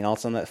everything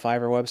else on that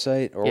Fiverr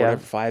website, or whatever,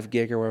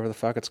 5gig or whatever the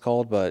fuck it's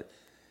called. But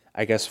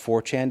I guess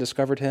 4chan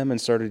discovered him and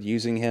started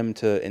using him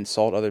to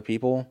insult other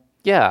people.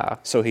 Yeah.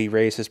 So he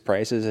raised his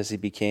prices as he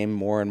became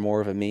more and more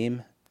of a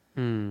meme.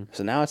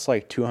 So now it's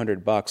like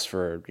 $200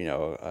 for,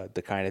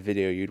 the kind of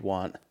video you'd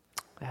want.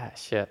 Ah,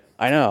 shit.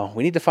 I know.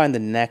 We need to find the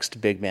next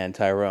Big Man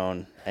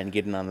Tyrone and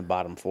get him on the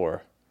bottom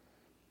floor.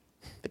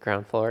 The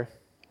ground floor?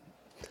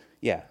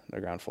 Yeah, the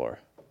ground floor.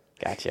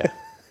 Gotcha.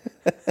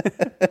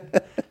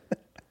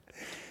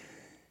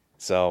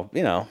 So,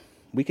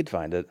 we could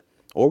find it.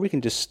 Or we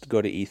can just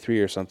go to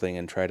E3 or something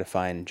and try to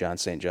find John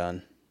St.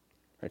 John.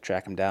 Or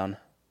track him down.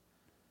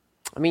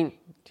 I mean,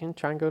 you can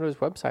try and go to his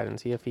website and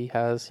see if he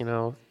has,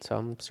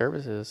 some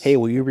services. Hey,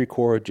 will you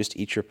record Just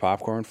Eat Your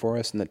Popcorn for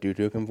us in the Duke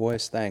Nukem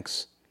voice?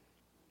 Thanks.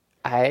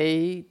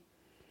 If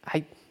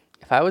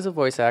I was a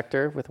voice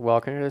actor with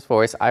Welker's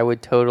voice, I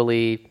would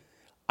totally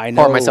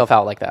whore myself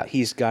out like that.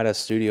 He's got a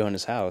studio in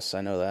his house.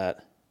 I know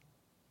that.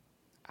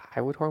 I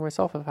would whore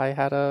myself if I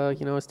had a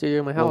studio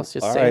in my house,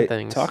 just saying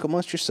things. Talk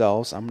amongst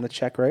yourselves. I'm going to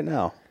check right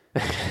now.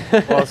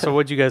 Well, so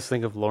what do you guys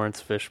think of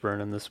Lawrence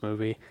Fishburne in this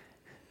movie?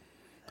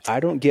 I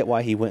don't get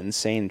why he went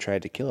insane and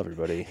tried to kill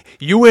everybody.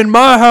 You in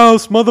my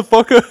house,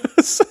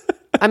 motherfuckers!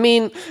 I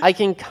mean, I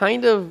can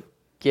kind of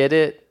get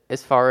it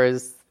as far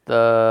as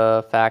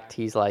the fact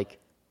he's like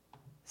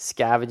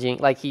scavenging,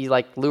 like he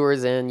like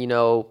lures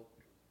in,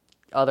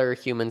 other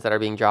humans that are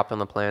being dropped on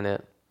the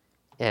planet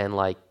and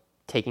like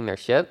taking their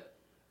ship.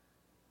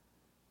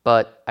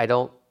 But I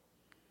don't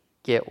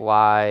get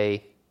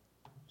why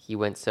he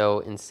went so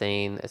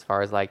insane as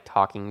far as like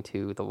talking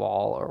to the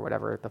wall or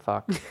whatever the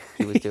fuck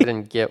he was doing.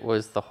 Didn't get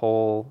was the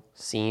whole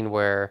scene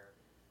where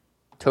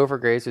Topher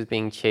Grace was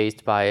being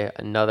chased by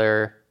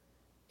another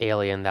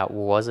alien that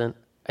wasn't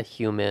a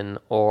human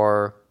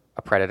or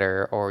a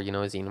predator or a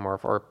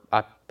xenomorph or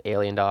a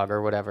alien dog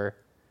or whatever,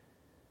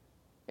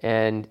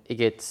 and it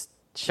gets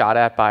shot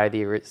at by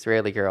the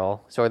Israeli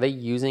girl. So are they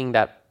using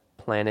that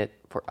planet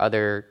for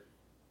other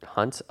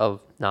hunts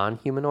of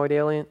non-humanoid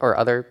alien or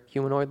other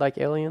humanoid-like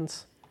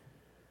aliens,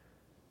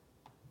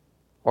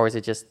 or is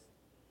it just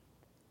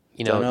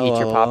eat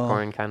your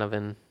popcorn kind of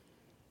and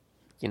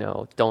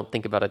don't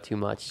think about it too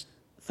much?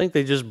 I think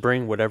they just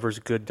bring whatever's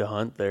good to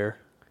hunt there.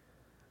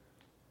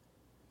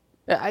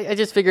 I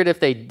just figured if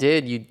they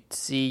did, you'd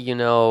see,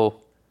 a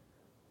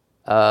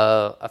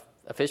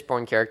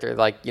Fishburne character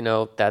like,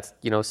 that's,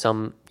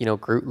 some,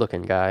 Groot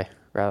looking guy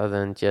rather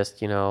than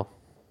just, Lawrence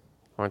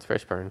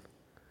Fishburne.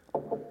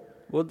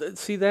 Well,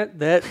 see,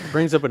 that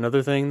brings up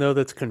another thing, though,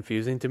 that's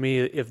confusing to me.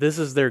 If this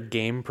is their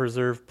game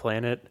preserve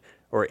planet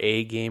or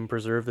a game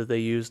preserve that they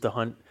use to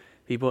hunt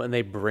people and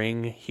they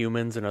bring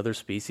humans and other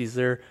species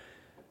there,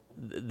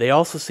 they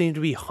also seem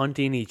to be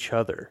hunting each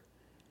other,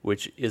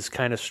 which is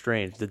kind of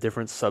strange. The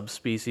different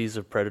subspecies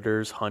of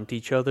predators hunt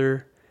each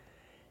other.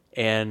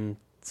 And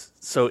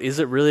so is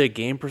it really a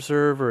game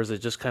preserve, or is it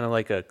just kind of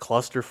like a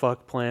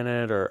clusterfuck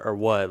planet, or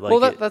what? Like,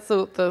 well, that's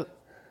the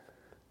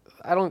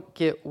I don't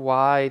get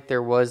why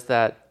there was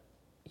that,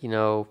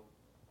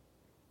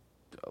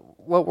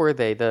 what were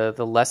they?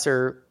 The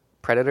lesser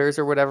predators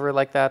or whatever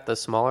like that, the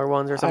smaller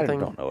ones or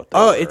something? I don't know what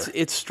those are.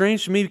 It's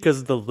strange to me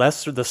because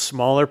the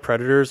smaller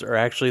predators are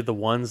actually the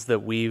ones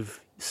that we've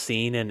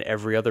seen in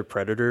every other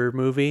Predator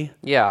movie.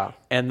 Yeah.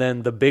 And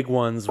then the big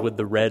ones with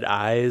the red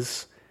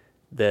eyes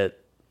that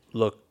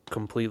look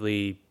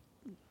completely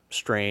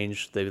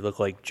strange. They look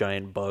like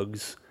giant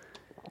bugs.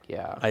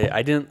 Yeah.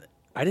 I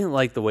didn't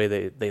like the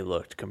way they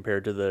looked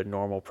compared to the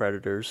normal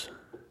predators.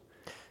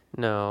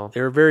 No.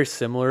 They were very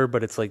similar,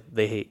 but it's like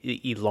they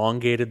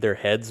elongated their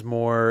heads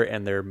more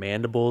and their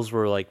mandibles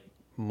were like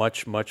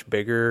much, much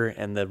bigger,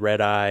 and the red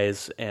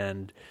eyes,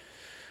 and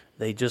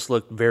they just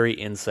looked very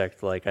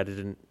insect-like. I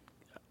didn't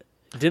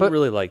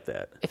really like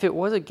that. If it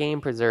was a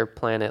game preserved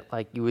planet,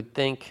 like you would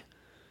think,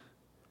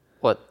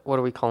 what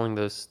are we calling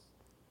those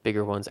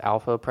bigger ones?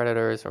 Alpha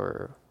predators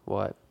or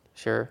what?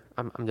 Sure,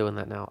 I'm doing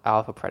that now.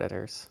 Alpha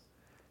predators.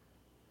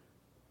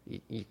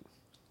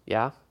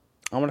 Yeah?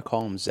 I'm going to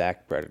call them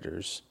Zach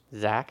Predators.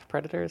 Zach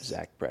predators?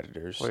 Zach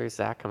Predators. Where's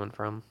Zach coming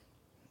from?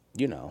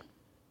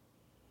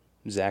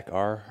 Zach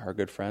R., our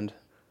good friend.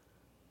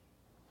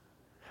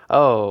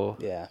 Oh.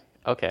 Yeah.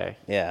 Okay.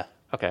 Yeah.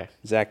 Okay.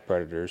 Zach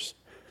Predators.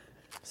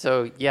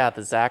 So, yeah,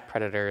 the Zach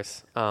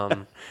predators.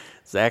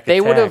 Zach They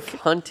would have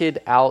Attack.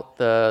 hunted out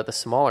the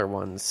smaller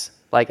ones,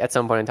 like, at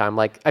some point in time.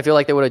 Like, I feel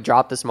like they would have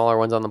dropped the smaller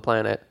ones on the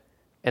planet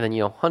and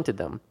then, hunted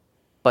them.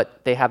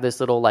 But they have this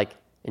little, like,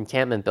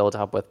 encampment built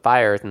up with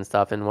fires and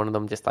stuff, and one of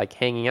them just, like,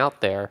 hanging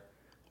out there.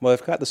 Well,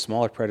 they've got the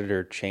smaller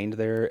predator chained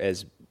there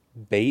as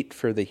bait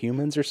for the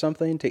humans or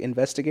something to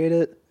investigate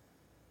it.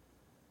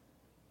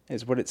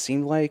 Is what it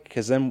seemed like.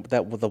 Because then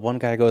the one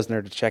guy goes in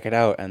there to check it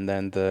out, and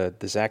then the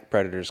Zach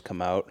Predators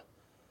come out.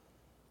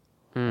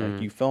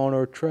 Like, you fell in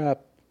our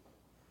trap.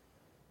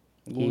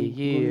 We'll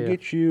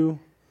get you.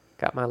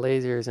 Got my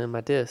lasers and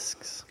my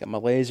discs. Got my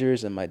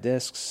lasers and my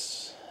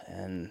discs,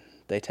 and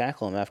they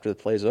tackle him after the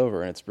play's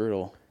over, and it's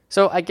brutal.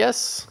 So I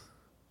guess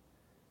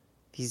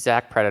these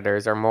Zach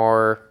predators are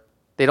more...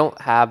 They don't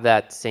have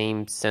that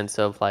same sense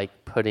of, like,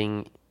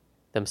 putting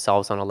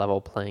themselves on a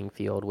level playing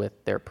field with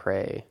their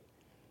prey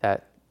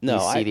that you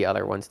see the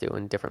other ones do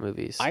in different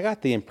movies. I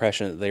got the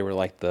impression that they were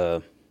like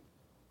the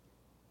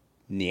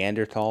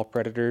Neanderthal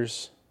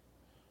predators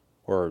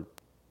or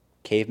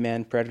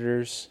caveman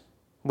predators.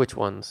 Which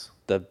ones?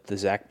 The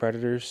Zach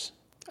Predators.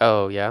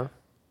 Oh, yeah?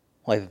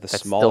 Like the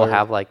That smaller... still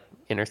have, like,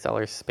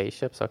 interstellar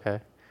spaceships?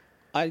 Okay.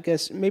 I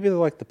guess maybe they're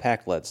like the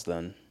Pakleds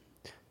then.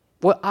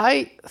 What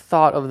I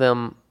thought of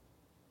them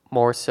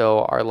more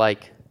so are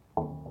like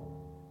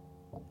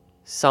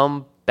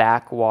some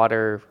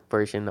backwater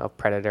version of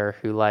Predator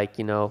who, like,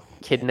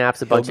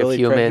 kidnaps a bunch of Hillbilly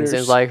humans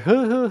and predators? is like,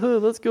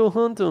 let's go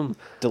hunt them.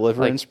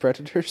 Deliverance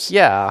Predators?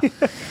 Yeah.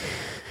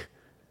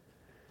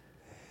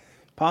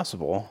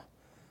 Possible.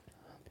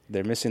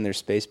 They're missing their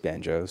space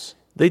banjos.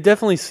 They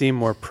definitely seem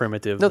more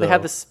primitive. No, they though.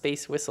 have the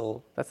space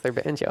whistle. That's their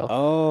banjo.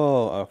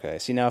 Oh, okay.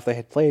 See, now if they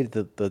had played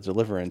the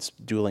Deliverance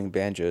dueling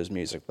banjos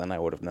music, then I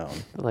would have known.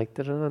 Like,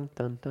 dun dun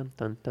dun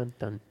dun dun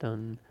dun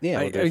dun.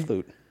 Yeah, with their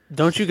flute.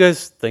 Don't you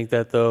guys think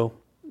that, though?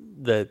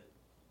 That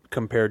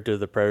compared to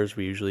the predators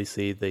we usually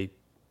see, they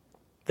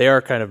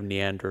are kind of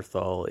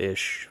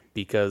Neanderthal-ish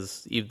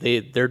because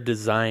their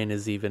design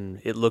is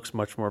it looks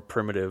much more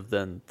primitive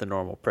than the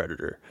normal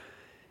predator.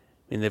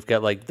 I mean, they've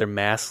got like their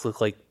masks look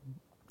like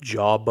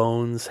jaw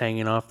bones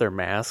hanging off their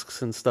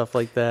masks and stuff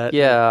like that.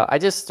 Yeah, I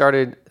just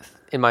started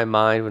in my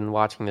mind when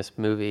watching this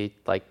movie,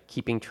 like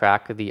keeping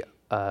track of the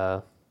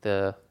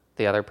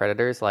other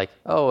predators. Like,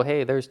 oh,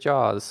 hey, there's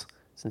Jaws.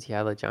 Since he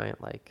had a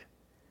giant, like,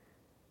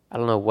 I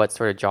don't know what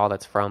sort of jaw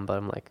that's from, but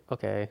I'm like,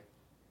 okay,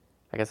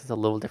 I guess it's a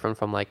little different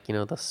from like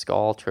the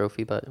skull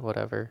trophy, but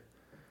whatever.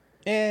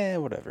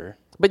 Whatever.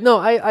 But no,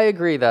 I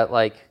agree that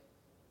like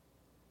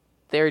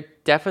they're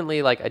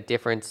definitely like a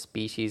different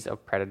species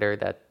of predator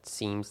that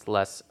seems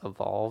less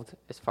evolved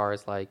as far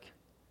as like,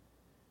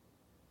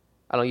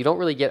 I don't know, you don't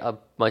really get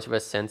much of a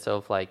sense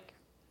of like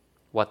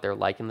what they're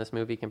like in this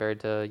movie compared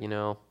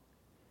to,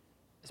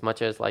 as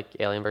much as like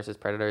Alien versus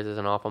Predators is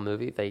an awful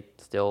movie, they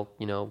still,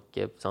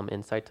 give some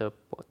insight to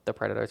what the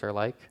predators are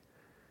like.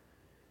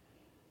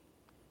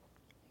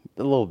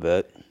 A little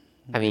bit.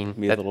 I mean,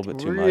 Maybe a little bit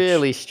too much.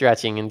 Really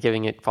stretching and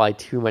giving it probably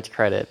too much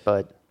credit,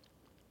 but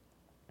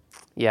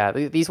yeah,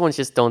 these ones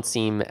just don't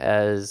seem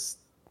as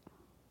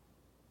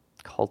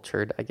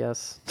cultured, I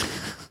guess.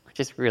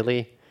 Just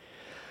really,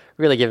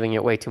 really giving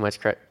it way too much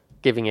credit,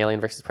 giving Alien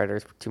versus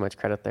Predators too much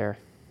credit there.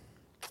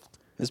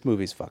 This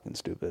movie's fucking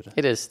stupid.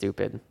 It is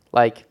stupid.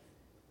 Like,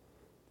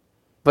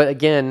 but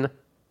again,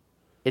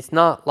 it's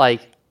not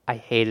like I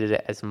hated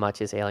it as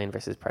much as Alien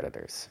versus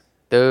Predators.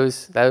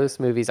 Those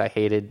movies I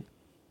hated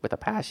with a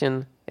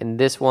passion, and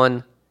this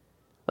one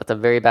left a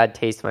very bad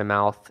taste in my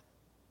mouth.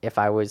 If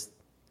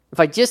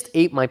I just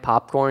ate my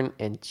popcorn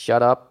and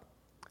shut up,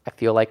 I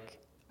feel like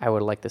I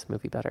would have liked this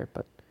movie better.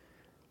 But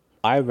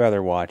I'd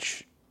rather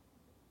watch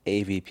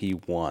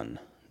AVP 1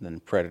 than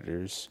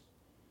Predators.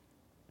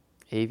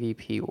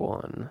 AVP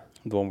 1.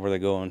 The one where they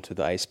go into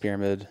the ice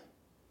pyramid.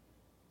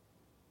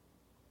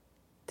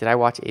 Did I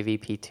watch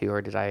AVP 2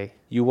 or did I?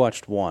 You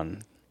watched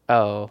 1.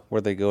 Oh.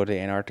 Where they go to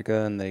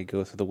Antarctica and they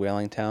go through the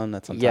whaling town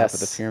that's on Yes.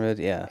 top of the pyramid?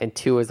 Yeah. And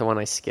 2 is the one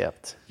I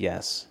skipped.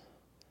 Yes.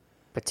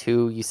 But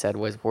 2 you said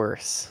was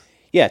worse.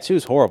 Yeah, 2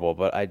 is horrible,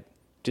 but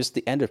just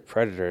the end of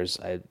Predators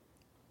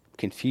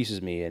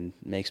confuses me and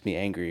makes me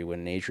angry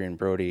when Adrian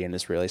Brody and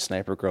Israeli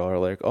Sniper Girl are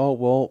like, oh,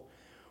 well,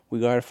 we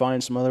got to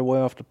find some other way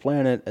off the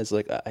planet as,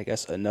 like, I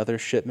guess another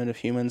shipment of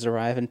humans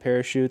arrive in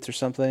parachutes or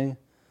something.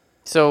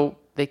 So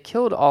they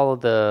killed all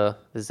of the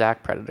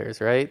Zach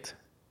Predators, right?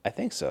 I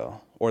think so.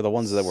 Or the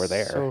ones that were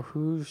there. So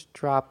who's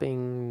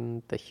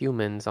dropping the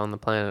humans on the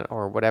planet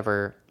or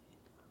whatever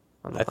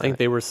on the I planet? think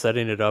they were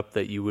setting it up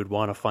that you would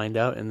want to find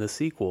out in the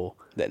sequel.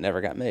 That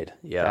never got made.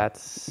 Yeah.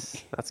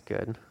 That's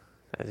good.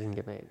 That didn't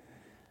get made.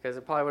 Because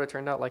it probably would have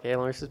turned out like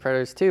Alien vs.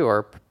 Predators 2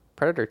 or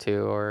Predator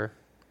 2 or...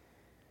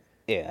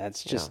 Yeah,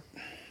 it's just...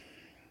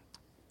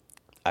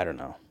 I don't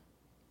know.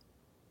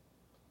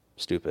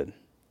 Stupid.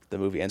 The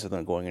movie ends with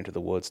them going into the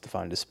woods to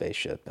find a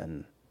spaceship,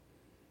 and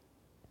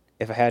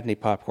if I had any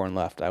popcorn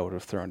left, I would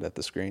have thrown it at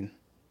the screen.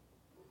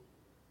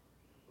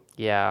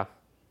 Yeah.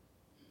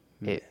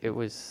 It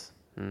was...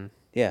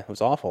 Yeah, it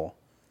was awful.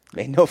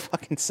 Made no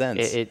fucking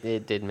sense.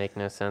 It did make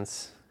no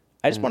sense.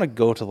 I just want to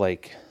go to,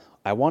 like...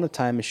 I want a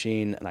time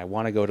machine, and I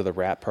want to go to the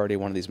wrap party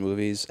of one of these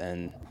movies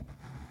and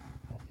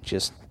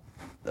just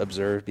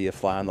observe, be a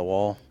fly on the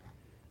wall.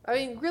 I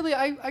mean, really,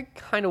 I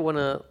kind of want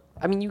to...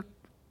 I mean, you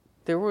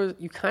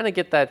kind of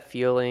get that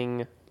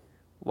feeling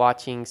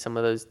watching some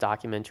of those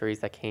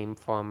documentaries that came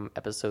from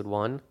episode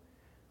 1,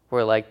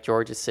 where, like,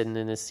 George is sitting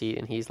in his seat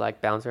and he's,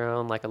 like, bouncing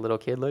around like a little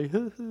kid, like,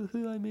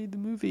 I made the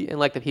movie. And,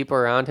 like, the people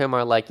around him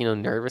are, like,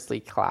 nervously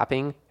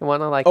clapping and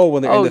whatnot. Like, Oh,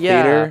 when they're in the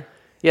theater?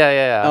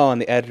 Yeah. Oh,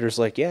 and the editor's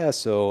like, yeah,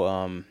 so,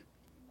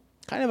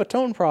 kind of a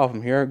tone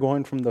problem here,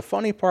 going from the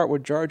funny part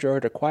with Jar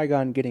Jar to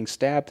Qui-Gon getting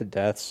stabbed to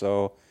death,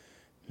 so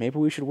maybe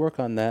we should work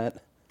on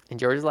that. And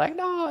George is like,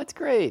 no, it's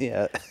great.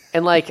 Yeah.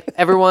 And, like,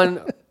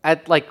 everyone,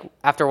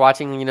 after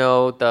watching,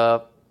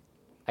 the,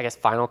 I guess,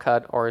 final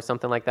cut or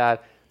something like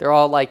that, they're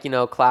all, like,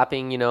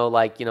 clapping,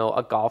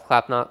 a golf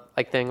clap, not,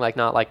 like, thing, like,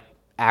 not, like,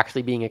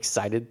 actually being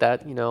excited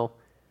that,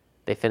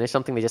 they finished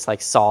something. They just,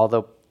 like, saw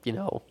the,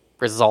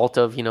 result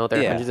of,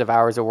 their hundreds of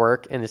hours of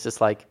work, and it's just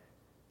like,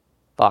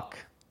 fuck,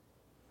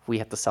 we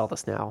have to sell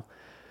this now.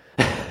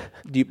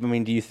 Do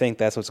you think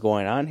that's what's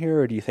going on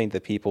here, or do you think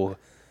that people...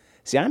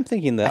 See, I'm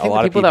thinking that I think a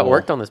lot the of people that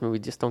worked on this movie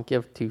just don't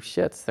give two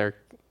shits. They're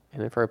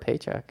in it for a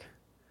paycheck.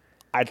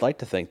 I'd like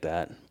to think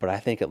that, but I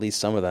think at least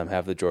some of them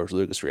have the George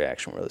Lucas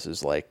reaction where this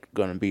is like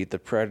going to be the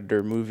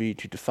Predator movie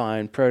to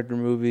define Predator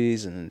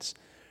movies, and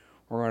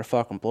we're going to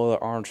fucking blow the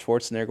Arnold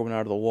Schwarzenegger going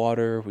out of the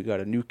water. We got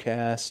a new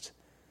cast,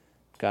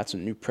 got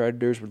some new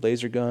Predators with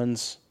laser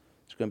guns.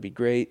 It's going to be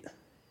great.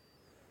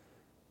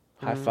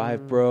 High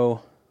five,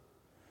 bro.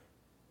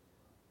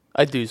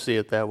 I do see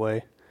it that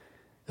way.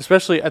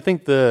 Especially, I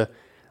think the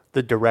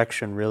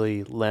direction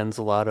really lends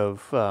a lot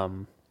of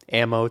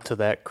ammo to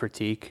that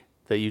critique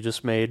that you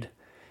just made,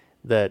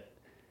 that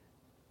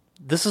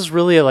this is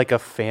really like a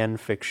fan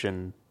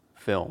fiction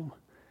film.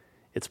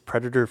 it's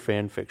Predator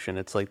fan fiction.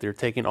 It's like they're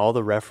taking all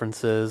the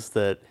references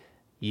that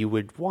you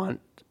would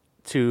want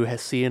to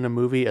see in a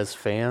movie as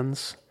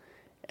fans,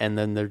 and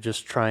then they're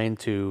just trying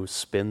to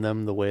spin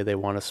them the way they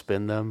want to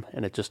spin them,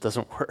 and it just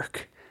doesn't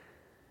work.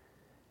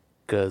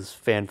 Because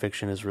fan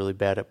fiction is really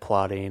bad at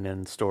plotting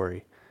and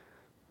story.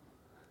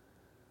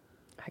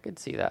 I could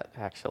see that,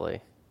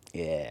 actually.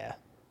 Yeah.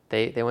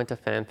 They went to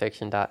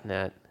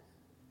fanfiction.net,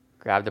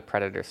 grabbed a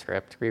Predator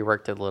script,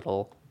 reworked it a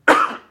little,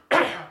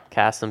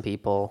 cast some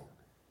people,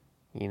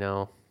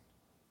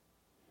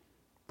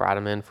 brought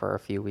them in for a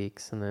few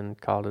weeks, and then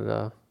called it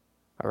a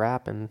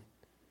wrap and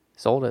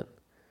sold it.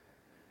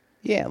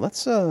 Yeah,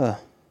 let's check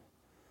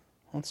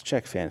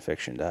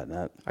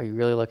fanfiction.net. Are you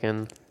really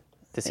looking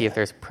to see if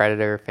there's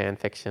Predator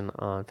fanfiction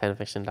on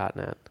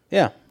fanfiction.net?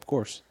 Yeah, of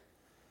course.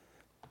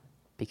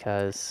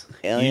 Because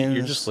Aliens.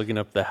 You're just looking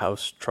up the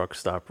house truck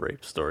stop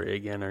rape story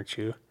again, aren't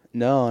you?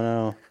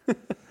 No.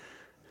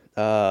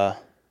 I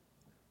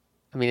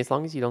mean, as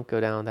long as you don't go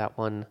down that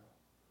one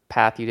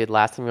path you did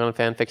last time you were on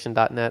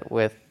fanfiction.net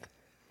with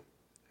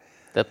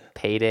the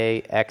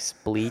Payday X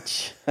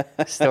Bleach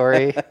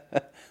story.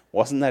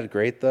 Wasn't that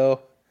great, though?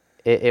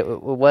 It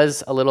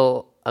was a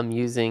little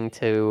amusing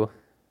to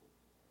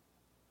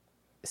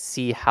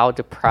see how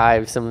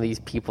deprived some of these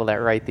people that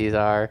write these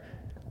are.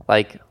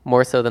 Like,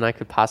 more so than I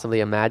could possibly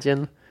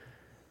imagine.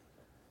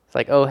 It's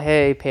like, oh,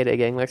 hey, Payday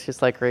Gang, let's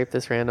just, like, rape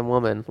this random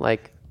woman.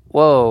 Like,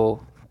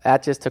 whoa,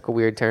 that just took a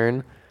weird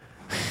turn.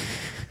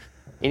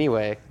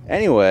 Anyway,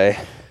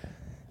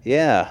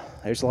 yeah,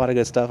 there's a lot of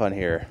good stuff on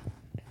here.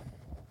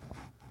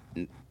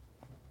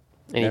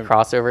 any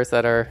crossovers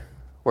that are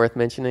worth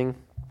mentioning?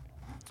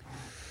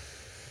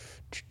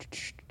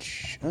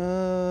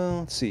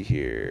 Let's see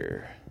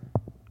here.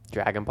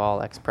 Dragon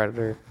Ball X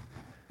Predator.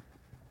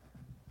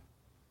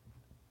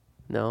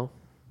 No?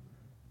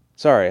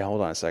 Sorry,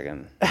 hold on a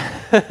second.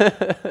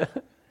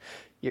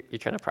 You're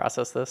trying to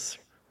process this?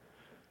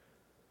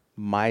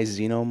 My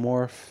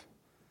Xenomorph.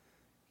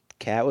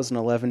 Kat was an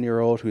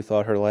 11-year-old who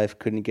thought her life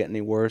couldn't get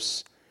any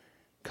worse.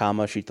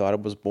 She thought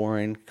it was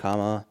boring.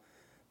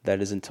 That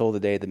is until the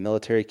day the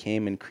military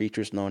came and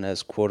creatures known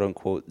as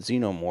quote-unquote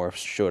xenomorphs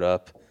showed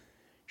up.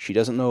 She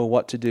doesn't know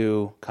what to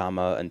do,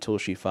 until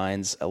she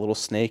finds a little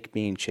snake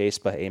being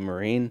chased by a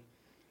Marine.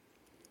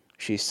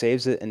 She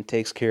saves it and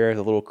takes care of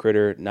the little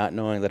critter, not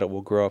knowing that it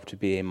will grow up to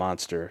be a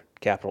monster,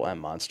 capital M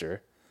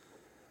monster.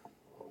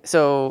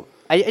 So,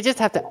 I just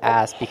have to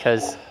ask,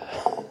 because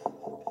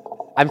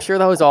I'm sure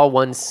that was all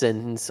one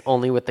sentence,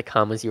 only with the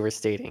commas you were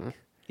stating.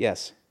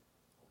 Yes.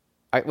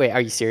 Wait,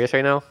 are you serious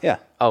right now? Yeah.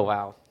 Oh,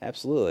 wow.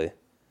 Absolutely.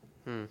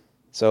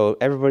 So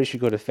everybody should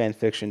go to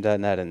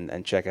fanfiction.net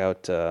and check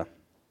out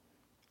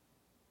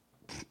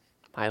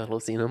My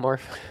Little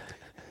Xenomorph.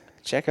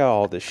 check out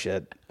all this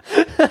shit.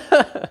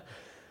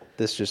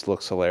 This just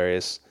looks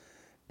hilarious.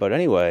 But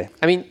anyway,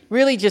 I mean,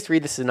 really just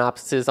read the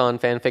synopsis on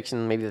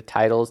fanfiction, maybe the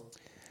titles.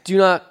 Do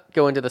not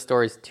go into the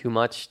stories too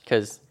much,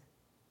 because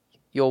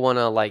you'll want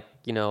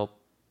to,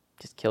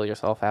 just kill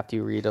yourself after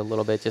you read a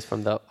little bit, just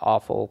from the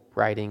awful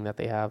writing that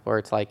they have. Or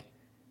it's like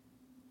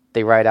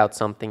they write out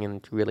something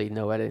and really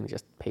no editing,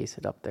 just paste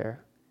it up there.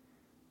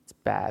 It's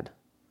bad.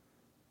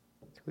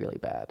 It's really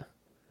bad.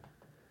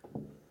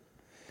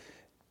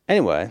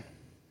 Anyway,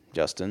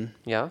 Justin.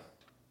 Yeah?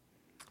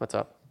 What's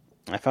up?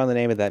 I found the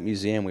name of that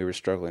museum we were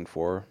struggling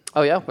for.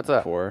 Oh, yeah? What's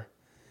up?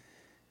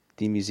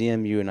 The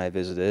museum you and I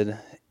visited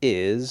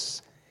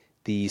is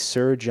the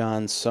Sir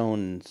John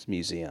Soane's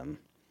Museum.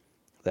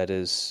 That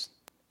is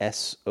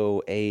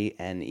Soane.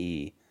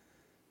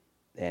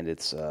 And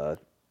it's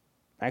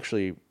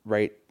actually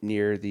right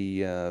near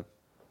the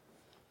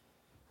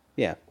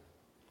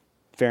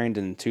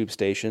Farringdon Tube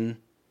Station.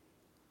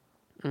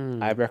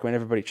 I recommend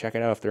everybody check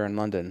it out if they're in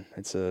London.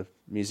 It's a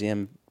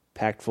museum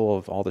packed full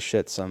of all the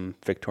shit some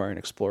Victorian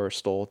explorer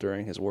stole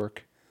during his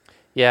work.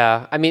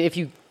 Yeah, I mean, if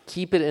you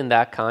keep it in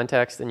that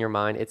context in your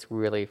mind, it's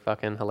really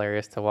fucking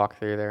hilarious to walk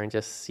through there and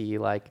just see,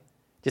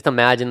 just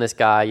imagine this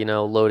guy,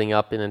 loading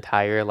up an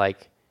entire,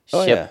 ship.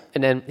 Oh, yeah.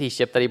 And then the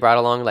ship that he brought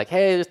along,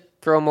 hey, just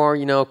throw more,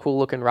 cool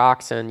looking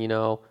rocks and,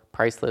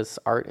 priceless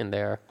art in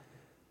there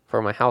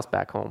for my house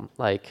back home.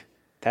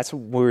 That's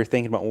what we were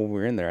thinking about when we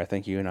were in there. I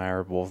think you and I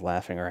were both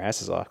laughing our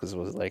asses off, because it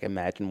was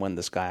imagine when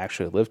this guy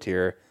actually lived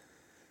here.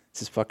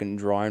 His fucking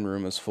drawing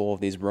room is full of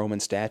these Roman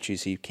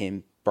statues he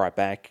brought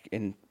back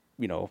in,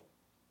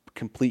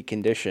 complete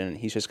condition.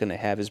 He's just going to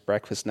have his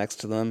breakfast next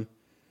to them.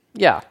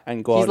 Yeah.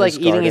 And go He's out in his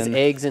eating his garden.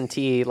 eggs and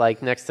tea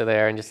next to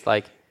there and just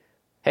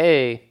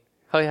hey,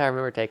 oh yeah, I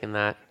remember taking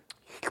that.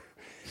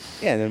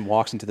 Yeah, and then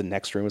walks into the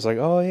next room. It's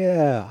oh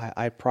yeah,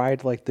 I pried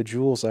the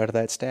jewels out of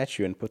that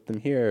statue and put them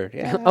here.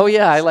 Yeah. Oh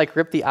yeah, I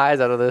ripped the eyes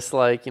out of this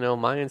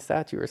Mayan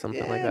statue or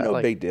something like that.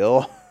 No big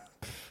deal.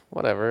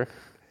 Whatever.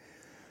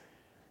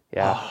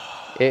 Yeah,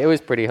 it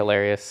was pretty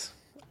hilarious.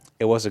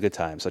 It was a good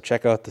time. So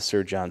check out the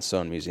Sir John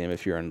Soane Museum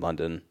if you're in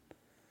London.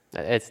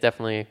 It's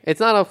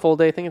not a full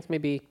day thing. It's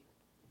maybe,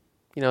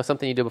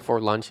 something you do before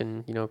lunch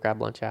and,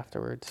 grab lunch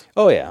afterwards.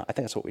 Oh yeah, I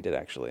think that's what we did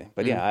actually.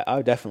 But yeah, I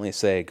would definitely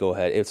say go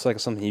ahead. It's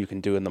something you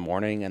can do in the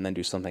morning and then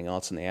do something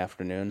else in the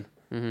afternoon.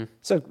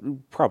 So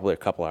probably a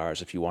couple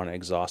hours if you want to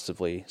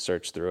exhaustively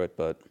search through it,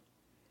 but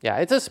Yeah,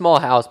 it's a small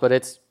house, but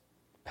it's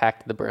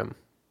packed to the brim.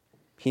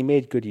 he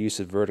made good use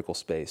of vertical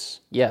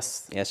space.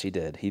 Yes. Yes, he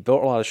did. He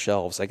built a lot of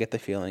shelves. I get the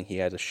feeling he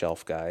had a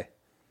shelf guy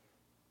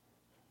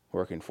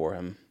working for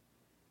him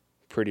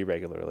pretty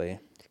regularly.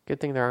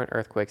 Good thing there aren't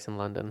earthquakes in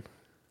London.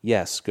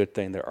 Yes, good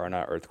thing there are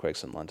not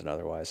earthquakes in London.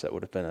 Otherwise, that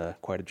would have been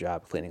quite a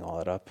job cleaning all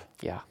that up.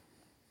 Yeah.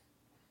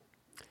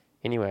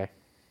 Anyway,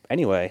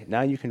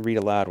 now you can read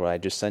aloud what I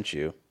just sent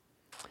you.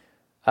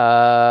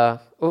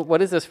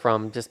 what is this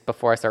from? Just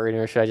before I start reading,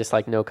 or should I just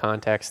no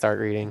context start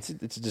reading?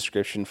 It's a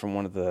description from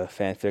one of the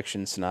fan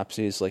fiction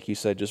synopses. Like you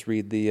said, just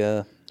read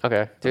the.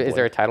 Okay. Is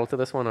there a title to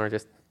this one, or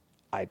just?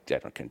 I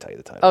couldn't tell you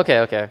the title.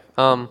 Okay.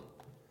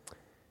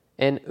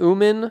 An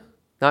Uman,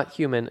 not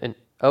human, an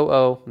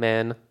OO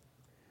man,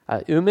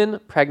 Uman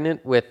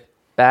pregnant with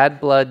bad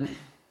blood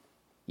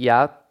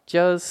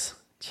Yacha's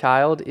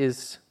child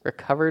is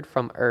recovered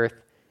from Earth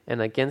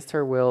and against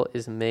her will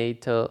is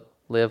made to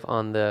live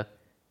on the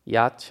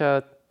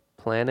Yacha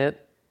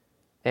planet,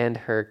 and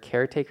her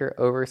caretaker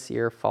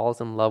overseer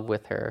falls in love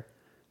with her.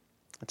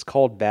 It's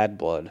called Bad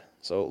Blood,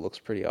 so it looks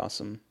pretty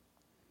awesome.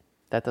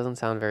 That doesn't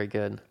sound very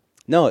good.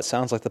 No, it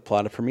sounds like the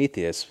plot of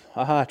Prometheus.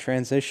 Haha,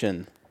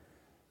 transition.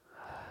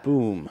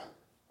 Boom.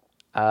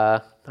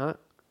 Not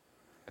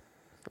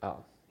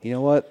You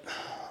know what?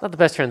 the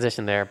best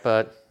transition there,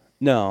 but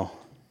No.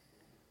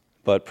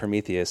 But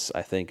Prometheus,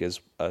 I think, is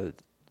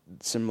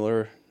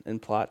similar in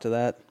plot to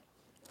that.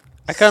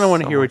 I kind of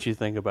want to hear what you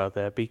think about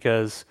that,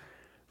 because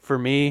for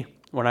me,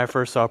 when I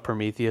first saw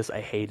Prometheus, I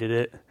hated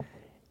it.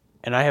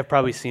 And I have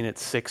probably seen it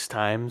 6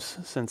 times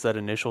since that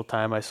initial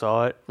time I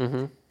saw it.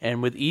 Mm-hmm.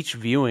 And with each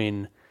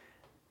viewing,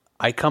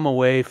 I come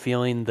away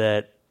feeling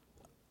that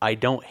I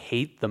don't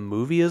hate the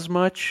movie as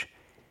much.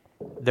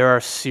 There are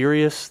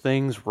serious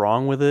things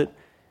wrong with it,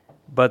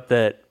 but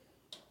that,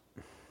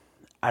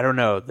 I don't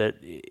know, that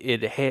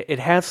it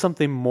has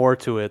something more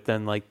to it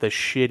than like the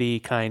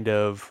shitty kind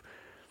of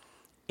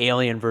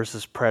Alien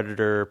versus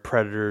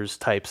Predators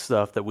type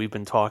stuff that we've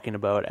been talking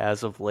about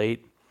as of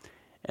late,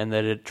 and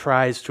that it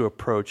tries to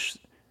approach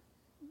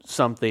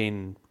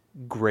something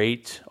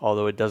great,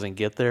 although it doesn't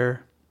get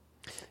there.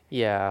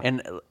 yeah.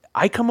 And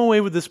I come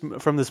away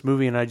with from this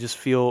movie, and I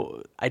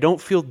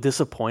don't feel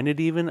disappointed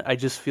even. I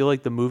just feel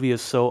like the movie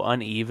is so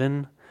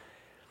uneven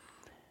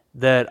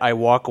that I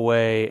walk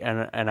away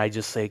and I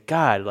just say,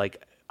 God,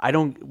 like,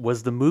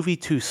 was the movie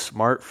too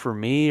smart for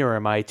me, or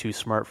am I too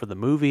smart for the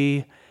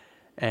movie?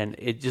 And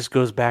it just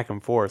goes back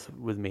and forth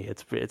with me.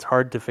 It's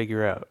hard to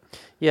figure out.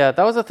 Yeah,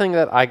 that was the thing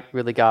that I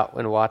really got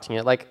when watching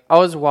it. Like, I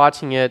was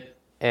watching it,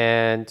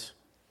 and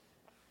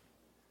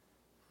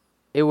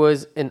it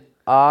was an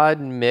odd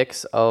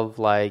mix of,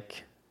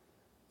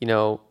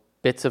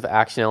 bits of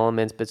action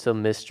elements, bits of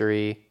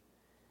mystery,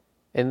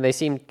 and they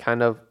seemed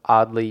kind of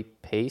oddly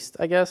paced,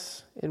 I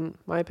guess, in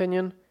my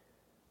opinion.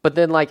 But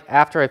then,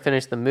 after I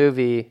finished the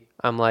movie,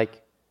 I'm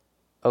like,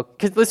 oh,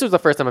 because this was the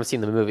first time I've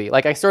seen the movie.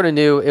 Like, I sort of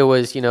knew it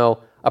was,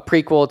 a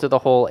prequel to the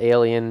whole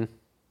Alien,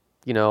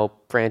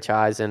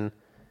 franchise, and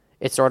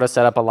it sort of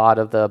set up a lot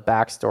of the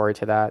backstory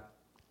to that.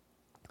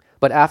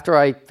 But after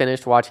I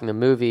finished watching the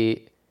movie,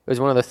 it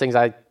was one of those things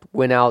I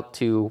went out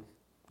to,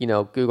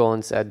 Google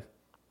and said,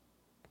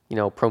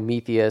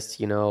 Prometheus,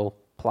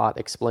 plot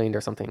explained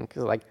or something.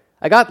 Because,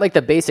 I got,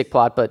 the basic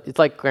plot, but it's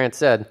like Grant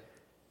said,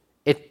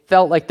 it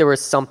felt like there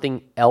was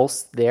something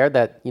else there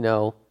that,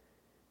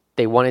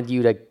 they wanted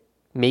you to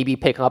maybe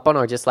pick up on,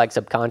 or just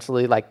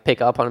subconsciously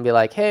pick up on and be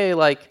like, hey,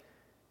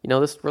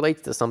 this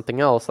relates to something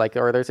else,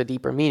 or there's a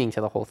deeper meaning to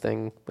the whole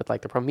thing with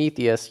the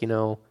Prometheus,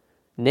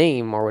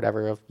 name or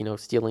whatever of,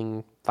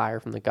 stealing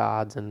fire from the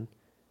gods and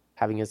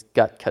having his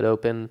gut cut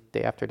open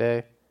day after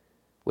day,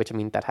 which, I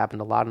mean, that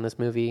happened a lot in this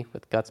movie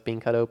with guts being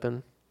cut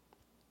open.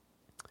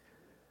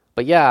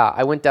 But yeah,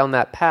 I went down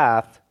that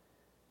path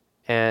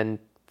and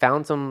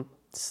found some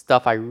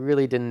stuff I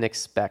really didn't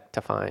expect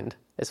to find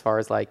as far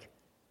as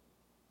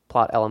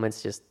plot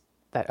elements just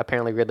that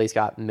apparently Ridley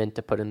Scott meant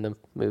to put in the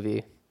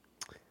movie.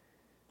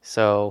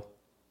 So,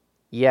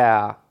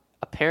 yeah,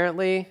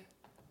 apparently,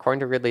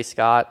 according to Ridley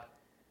Scott,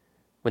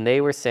 when they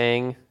were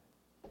saying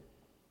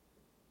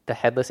the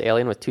headless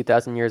alien was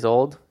 2,000 years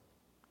old,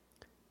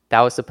 that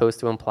was supposed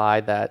to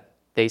imply that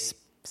they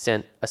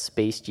sent a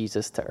space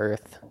Jesus to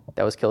Earth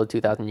that was killed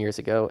 2,000 years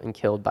ago and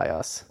killed by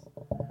us.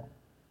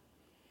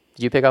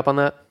 Did you pick up on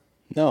that?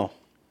 No.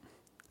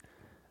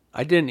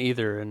 I didn't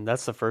either, and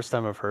that's the first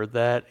time I've heard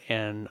that,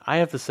 and I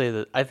have to say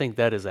that I think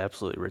that is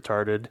absolutely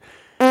retarded.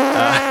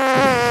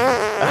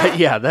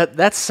 Yeah,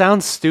 that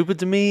sounds stupid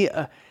to me.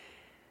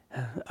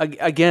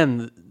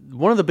 Again,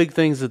 one of the big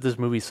things that this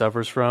movie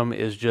suffers from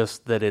is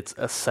just that it's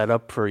a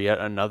setup for yet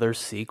another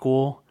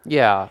sequel.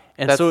 Yeah.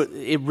 And so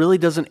it really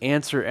doesn't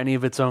answer any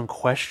of its own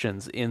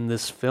questions in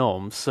this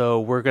film, so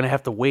we're going to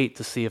have to wait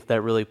to see if that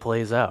really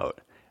plays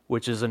out,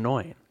 which is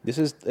annoying.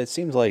 It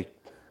seems like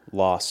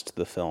Lost,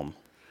 the film.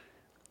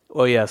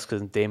 Oh, yes,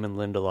 because Damon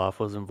Lindelof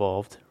was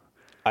involved.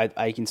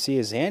 I can see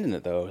his hand in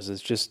it though.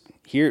 It's just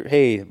here.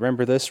 Hey,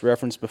 remember this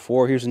reference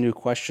before? Here's a new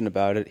question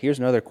about it. Here's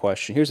another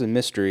question. Here's a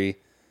mystery.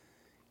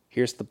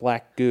 Here's the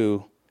black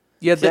goo.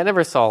 Yeah, See, I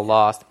never saw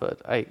Lost,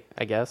 but I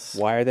guess.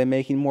 Why are they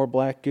making more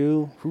black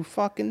goo? Who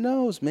fucking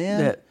knows,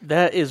 man?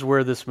 that is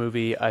where this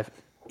movie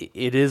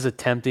it is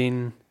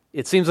attempting.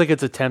 It seems like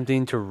it's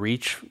attempting to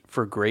reach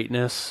for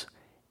greatness,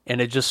 and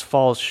it just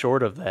falls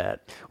short of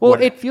that. Well,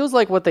 it feels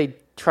like what they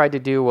tried to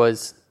do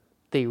was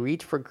they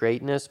reach for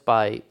greatness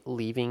by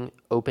leaving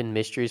open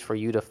mysteries for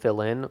you to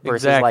fill in,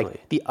 versus Exactly.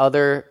 like the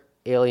other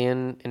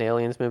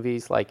Aliens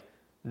movies, like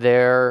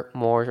they're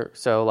more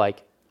so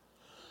like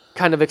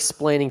kind of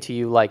explaining to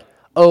you like,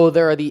 oh,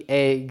 there are the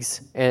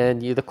eggs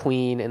and you're the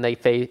queen and they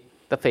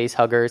the face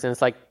huggers, and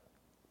it's like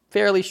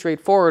fairly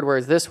straightforward,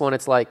 whereas this one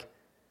it's like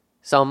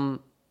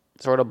some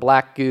sort of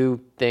black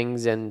goo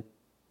things and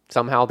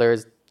somehow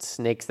there's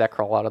snakes that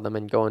crawl out of them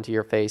and go into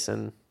your face,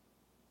 and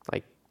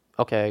like,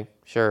 okay,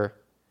 sure.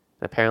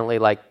 And apparently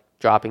like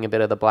dropping a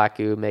bit of the black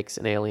goo makes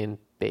an alien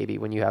baby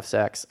when you have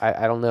sex.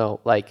 I don't know,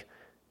 like,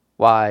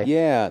 why?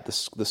 Yeah, the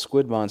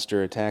squid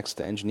monster attacks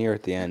the engineer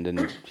at the end,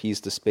 and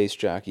he's the space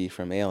jockey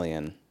from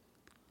Alien.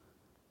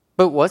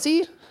 But was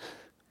he?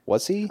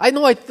 Was he? I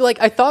know. I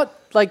thought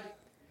like,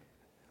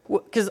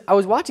 because I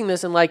was watching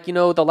this and like,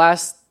 the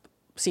last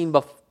scene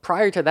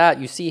prior to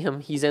that, you see him.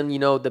 He's in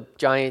the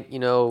giant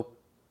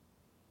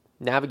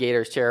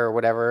navigator's chair or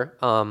whatever.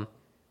 And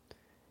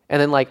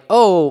then like,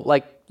 oh,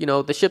 like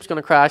the ship's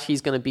gonna crash.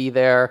 He's gonna be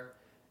there,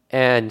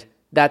 and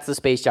that's the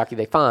space jockey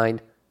they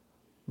find.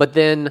 But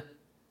then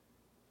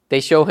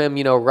they show him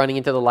running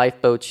into the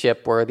lifeboat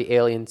ship where the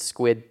alien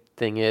squid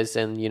thing is,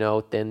 and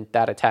then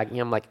that attacking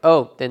him. Like,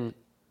 oh, then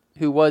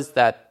who was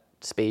that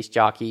space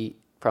jockey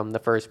from the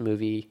first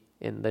movie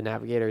in the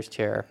navigator's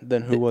chair?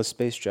 Then who was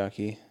space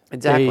jockey?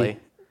 Exactly.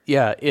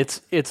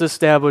 It's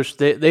established.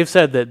 They've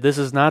said that this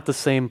is not the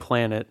same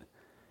planet.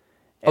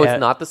 It's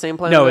not the same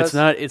planet? No, it's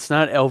not. It's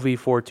not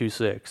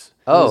LV-426.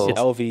 Oh. It's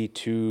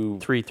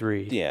LV-2...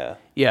 33. Yeah.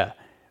 Yeah.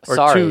 Or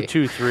Sorry.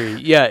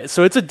 223. Yeah,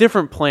 so it's a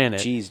different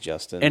planet. Jeez,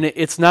 Justin. And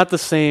it's not the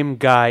same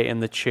guy in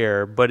the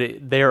chair, but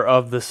they're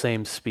of the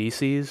same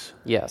species.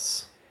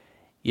 Yes.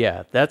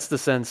 Yeah, that's the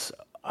sense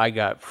I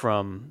got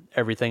from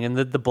everything. And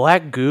the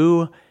black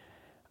goo,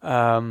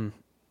 it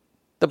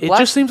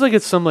just seems like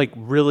it's some like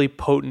really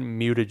potent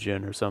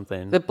mutagen or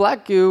something. The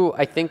black goo,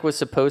 I think, was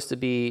supposed to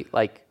be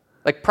like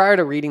prior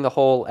to reading the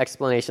whole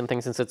explanation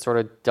thing, since it sort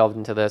of delved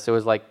into this, it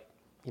was like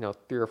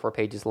 3 or 4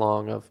 pages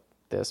long of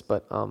this,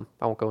 but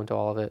I won't go into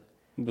all of it.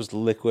 It was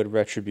liquid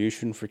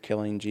retribution for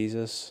killing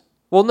Jesus.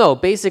 Well, no,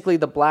 basically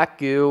the black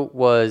goo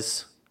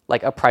was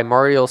like a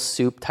primordial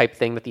soup type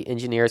thing that the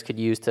engineers could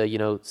use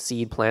to,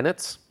 seed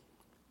planets.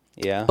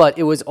 Yeah. But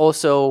it was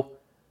also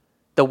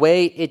the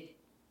way it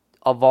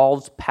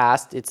evolves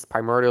past its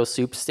primordial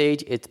soup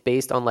stage. It's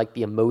based on like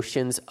the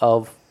emotions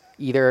of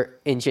either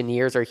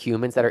engineers or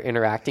humans that are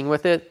interacting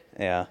with it.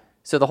 Yeah.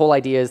 So the whole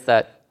idea is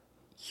that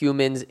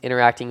humans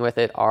interacting with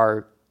it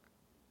are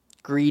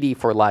greedy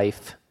for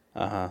life.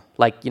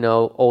 Like,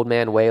 old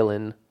man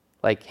Waylon,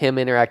 like him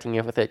interacting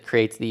with it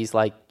creates these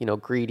like,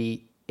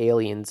 greedy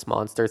aliens,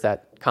 monsters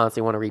that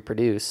constantly want to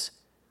reproduce,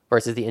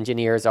 versus the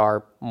engineers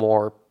are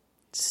more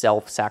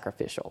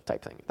self-sacrificial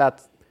type thing.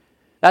 That's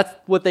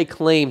what they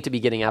claim to be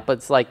getting at, but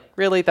it's like,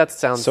 really, that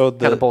sounds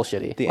kind of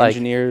bullshitty. The like,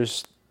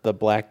 engineers, the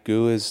black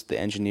goo is the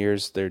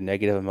engineers, their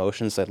negative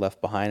emotions they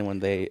left behind when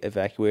they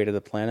evacuated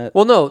the planet.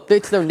 well, no,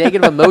 it's their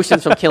negative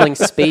emotions from killing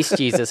Space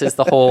Jesus is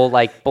the whole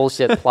like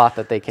bullshit plot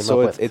that they came up So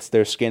with. it's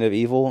their skin of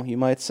evil, you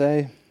might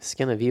say.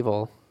 Skin of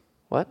Evil.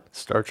 What?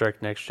 Star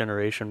Trek Next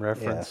Generation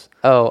reference.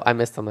 Oh, I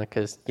missed on that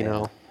because,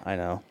 know. I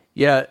know.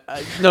 Yeah,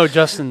 no,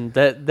 Justin,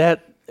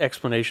 that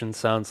explanation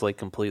sounds like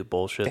complete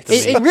bullshit to me.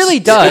 It really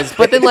does,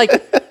 but then like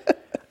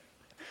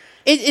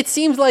it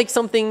seems like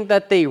something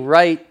that they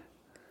write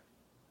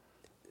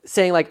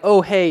saying like,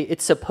 oh, hey,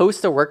 it's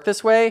supposed to work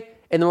this way,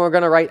 and then we're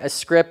going to write a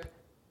script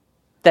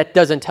that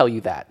doesn't tell you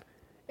that.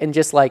 And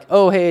just like,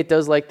 oh, hey, it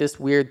does like this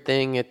weird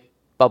thing, it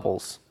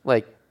bubbles.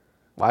 Like,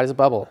 why does it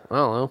bubble? I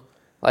don't know.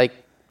 Like,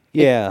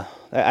 Yeah.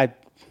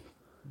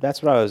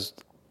 That's what I was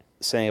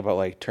saying about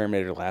like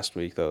Terminator last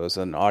week though. As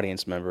an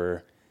audience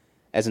member,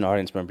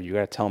 you got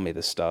to tell me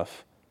this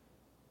stuff.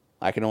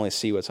 I can only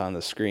see what's on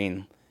the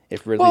screen.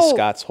 If Ridley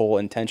Scott's whole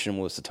intention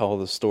was to tell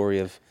the story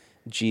of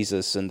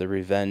Jesus and the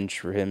revenge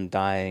for him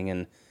dying,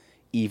 and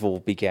evil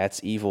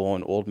begats evil,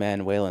 and old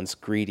man Waylon's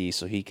greedy,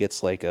 so he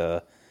gets like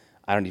a,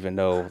 I don't even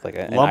know, like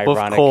an lump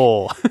ironic, of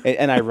coal.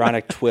 an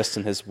ironic twist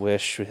in his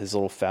wish, his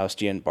little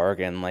Faustian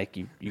bargain. Like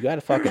you got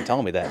to fucking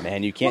tell me that,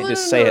 man. You can't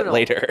just say it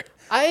later.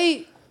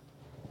 I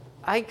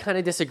kind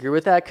of disagree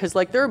with that because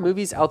like there are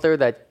movies out there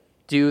that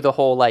do the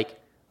whole like,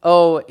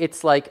 oh,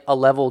 it's like a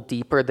level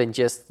deeper than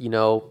just,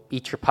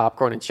 eat your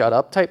popcorn and shut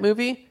up type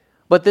movie.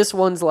 But this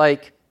one's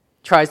like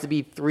tries to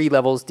be 3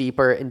 levels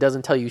deeper and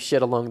doesn't tell you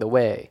shit along the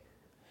way.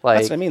 Like,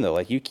 That's what I mean though.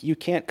 Like you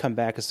can't come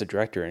back as the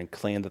director and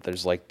claim that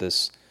there's like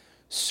this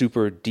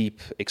super deep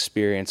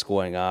experience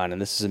going on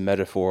and this is a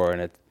metaphor,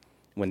 and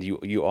when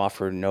you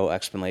offer no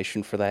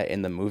explanation for that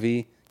in the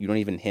movie, you don't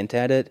even hint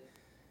at it.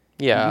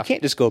 Yeah. You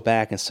can't just go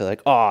back and say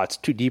like, "Oh, it's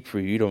too deep for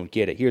you. You don't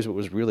get it. Here's what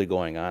was really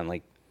going on."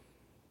 Like,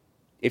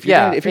 if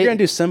you're gonna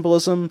do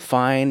symbolism,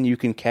 fine, you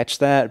can catch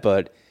that.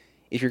 But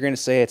if you're gonna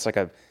say it's like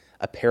a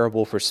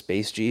parable for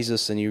space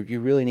Jesus, then you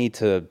really need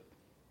to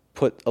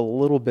put a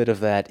little bit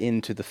of that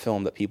into the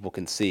film that people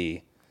can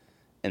see,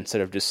 instead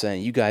of just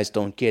saying, "You guys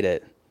don't get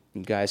it.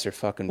 You guys are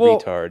fucking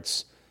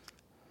retards."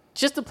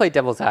 Just to play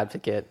devil's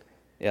advocate,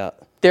 Yeah.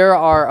 there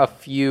are a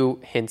few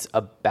hints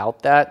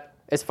about that,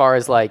 as far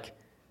as like,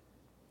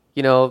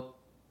 you know,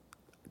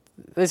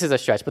 this is a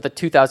stretch, but the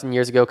 2,000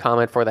 years ago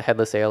comment for the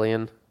headless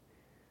alien,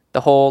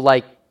 the whole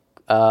like,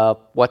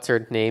 what's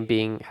her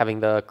name having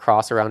the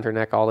cross around her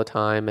neck all the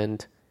time,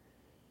 and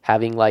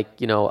having like,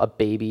 you know, a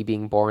baby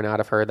being born out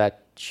of her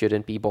that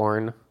shouldn't be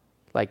born,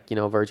 like, you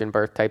know, virgin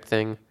birth type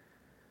thing.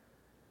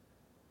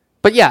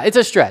 But yeah, it's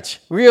a stretch,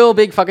 real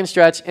big fucking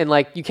stretch. And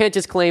like, you can't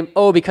just claim,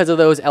 oh, because of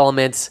those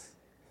elements,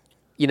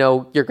 you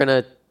know, you're going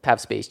to have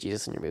space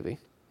Jesus in your movie.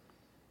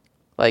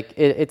 Like,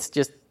 it's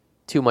just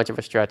too much of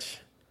a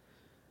stretch.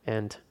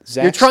 And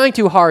you're trying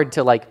too hard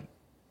to like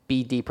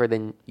be deeper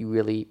than you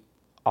really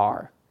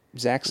are.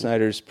 Zack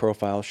Snyder's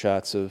profile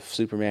shots of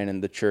Superman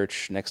in the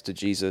church next to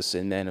Jesus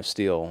in Man of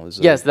Steel.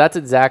 Yes, that's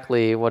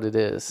exactly what it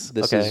is.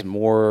 This is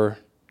more...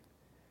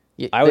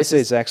 I would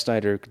say Zack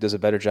Snyder does a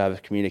better job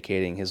of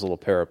communicating his little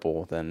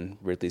parable than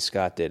Ridley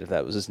Scott did, if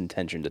that was his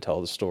intention, to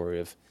tell the story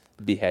of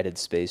beheaded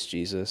space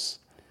Jesus.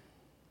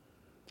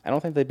 I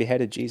don't think they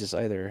beheaded Jesus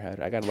either.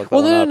 I gotta look that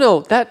one up. No.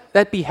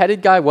 That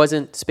beheaded guy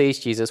wasn't space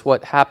Jesus.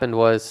 What happened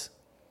was,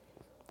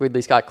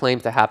 Ridley Scott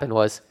claims to happen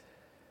was,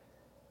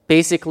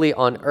 basically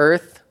on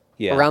Earth,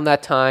 around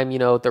that time, you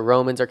know, the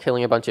Romans are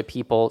killing a bunch of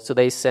people, so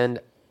they send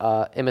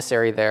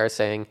emissary there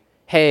saying,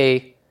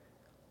 hey,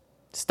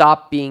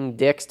 stop being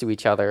dicks to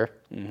each other.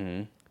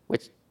 Mm-hmm.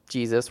 Which,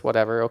 Jesus,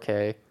 whatever,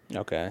 okay.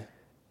 Okay.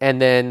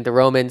 And then the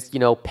Romans, you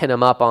know, pin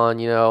him up on,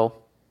 you know,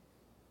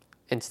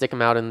 and stick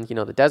him out in, you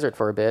know, the desert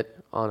for a bit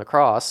on a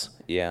cross.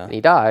 Yeah. And he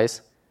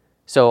dies.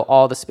 So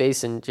all the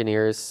space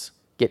engineers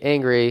get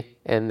angry,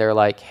 and they're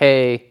like,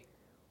 hey,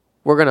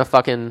 we're going to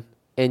fucking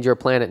end your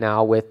planet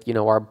now with, you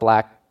know, our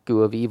black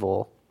goo of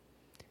evil.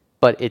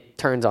 But it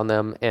turns on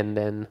them, and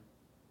then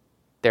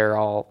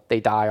they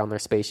die on their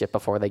spaceship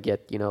before they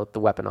get, you know, the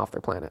weapon off their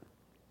planet.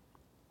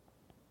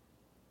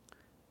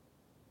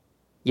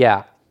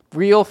 Yeah.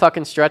 Real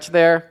fucking stretch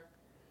there.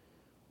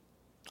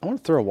 I want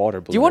to throw a water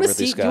balloon. Do you want to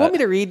see? Do you want me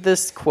to read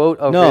this quote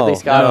of Ridley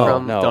Scott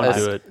from? No, don't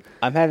do it.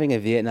 I'm having a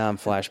Vietnam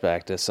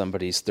flashback to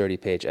somebody's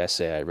 30-page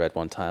essay I read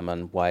one time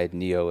on why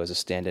Neo is a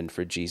stand-in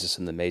for Jesus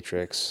in the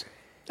Matrix.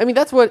 I mean,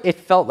 that's what it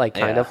felt like,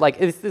 kind of.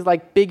 Like, it's this,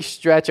 like, big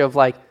stretch of,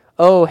 like,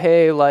 oh,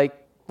 hey, like,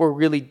 we're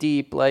really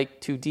deep,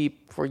 like, too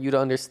deep for you to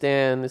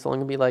understand. It's only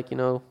going to be, like, you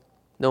know,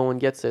 no one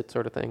gets it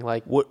sort of thing.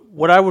 Like,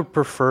 what I would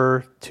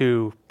prefer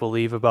to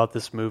believe about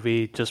this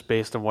movie, just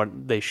based on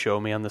what they show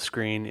me on the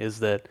screen, is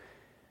that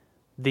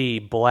the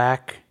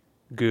black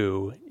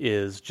goo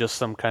is just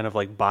some kind of,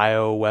 like,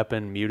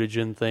 bioweapon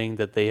mutagen thing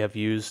that they have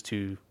used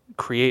to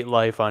create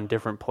life on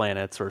different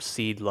planets or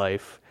seed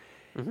life,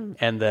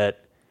 and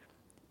that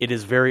it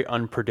is very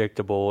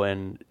unpredictable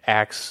and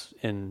acts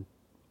in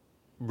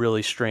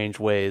really strange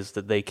ways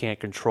that they can't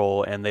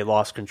control, and they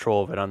lost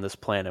control of it on this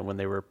planet when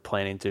they were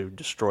planning to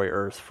destroy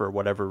Earth for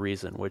whatever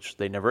reason, which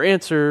they never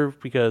answer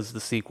because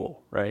the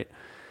sequel, right?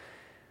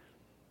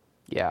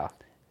 yeah.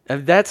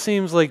 And that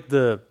seems like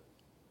the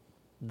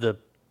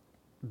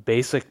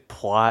basic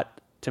plot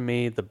to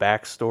me, the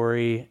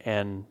backstory,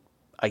 and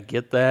I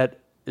get that.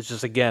 It's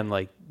just, again,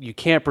 like, you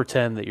can't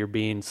pretend that you're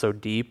being so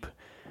deep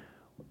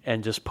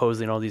and just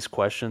posing all these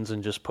questions,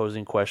 and just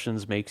posing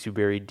questions makes you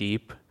very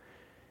deep,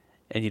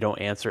 and you don't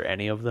answer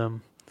any of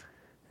them.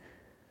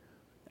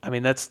 I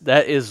mean,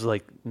 that is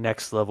like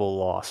next level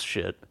Lost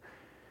shit.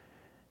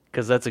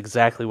 Because that's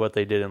exactly what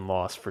they did in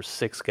Lost for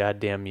 6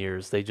 goddamn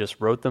years. They just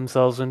wrote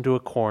themselves into a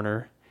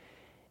corner,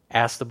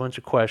 asked a bunch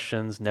of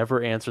questions,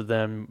 never answered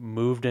them,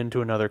 moved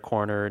into another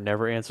corner,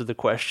 never answered the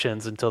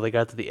questions until they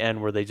got to the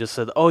end where they just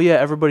said, oh yeah,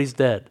 everybody's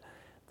dead.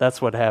 That's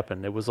what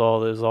happened. It was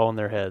all in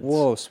their heads.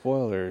 Whoa,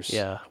 spoilers.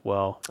 Yeah,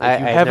 well,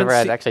 I've never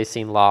actually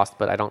seen Lost,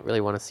 but I don't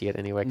really want to see it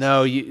anyway.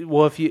 No,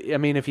 if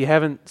you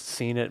haven't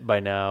seen it by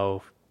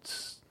now,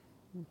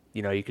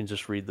 you know, you can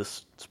just read the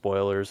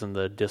spoilers and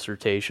the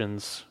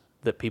dissertations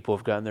that people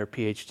have gotten their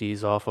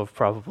PhDs off of,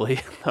 probably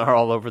are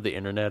all over the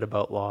internet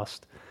about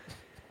Lost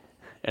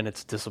and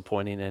its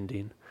disappointing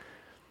ending.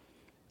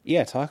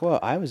 Yeah,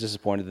 I was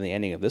disappointed in the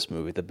ending of this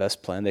movie. The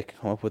best plan they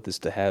could come up with is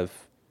to have,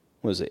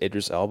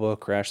 Idris Elba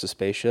crash the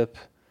spaceship?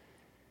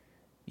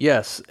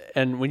 Yes,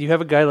 and when you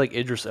have a guy like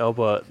Idris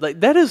Elba,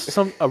 like, that is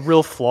a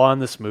real flaw in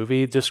this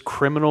movie, just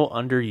criminal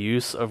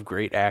underuse of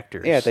great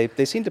actors. Yeah,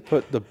 they seem to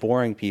put the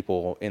boring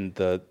people in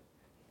the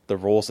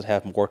roles that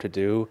have more to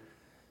do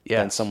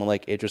than someone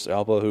like Idris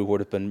Elba, who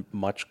would have been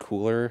much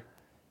cooler.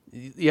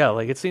 Yeah,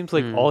 like, it seems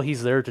like all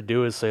he's there to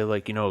do is say,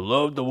 like, you know,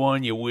 load the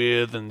one you're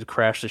with and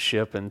crash the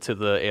ship into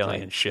the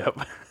alien ship.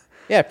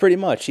 Yeah, pretty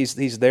much.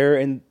 He's there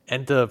and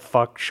to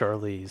fuck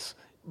Charlize.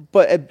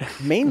 But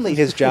mainly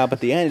his job at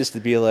the end is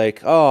to be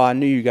like, oh, I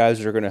knew you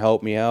guys were going to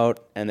help me out.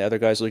 And the other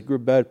guy's like, you're a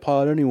bad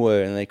pilot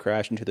anyway. And they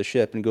crash into the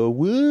ship and go,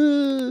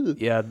 woo.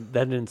 Yeah,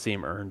 that didn't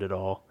seem earned at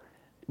all.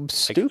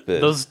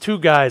 Stupid. Those two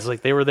guys,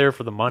 like, they were there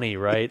for the money,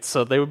 right?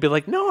 So they would be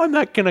like, no, I'm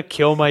not going to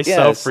kill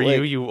myself it's for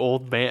like- you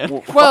old man.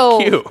 Well,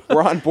 Fuck you.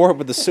 We're on board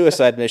with the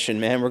suicide mission,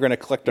 man. We're going to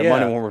collect our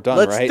money when we're done,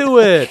 Let's right? do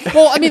it.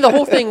 well, I mean, the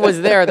whole thing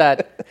was there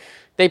that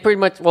they pretty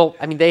much, well,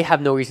 I mean, they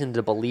have no reason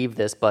to believe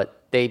this,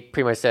 but they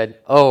pretty much said,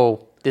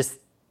 oh, this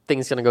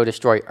thing's going to go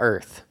destroy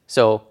Earth.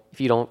 So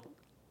if you don't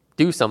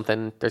do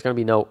something, there's going to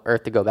be no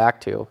Earth to go back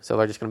to. So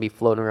they're just going to be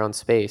floating around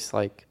space,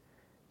 like,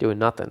 doing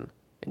nothing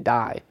and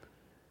die.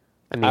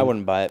 I mean, I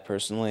wouldn't buy it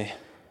personally.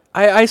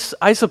 I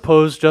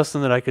suppose,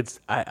 Justin, that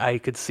I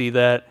could see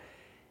that.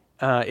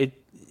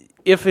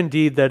 If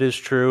indeed that is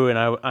true, and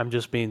I'm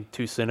just being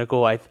too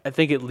cynical, I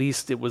think at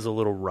least it was a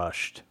little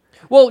rushed.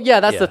 well, yeah,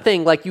 that's the Yeah.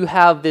 thing. Like, you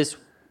have this,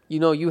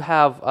 you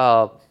have,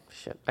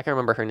 shit, I can't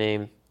remember her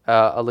name.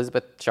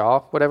 Elizabeth Shaw,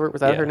 whatever.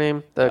 Was that Yeah. her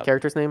name? The Yep.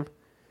 character's name?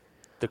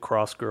 The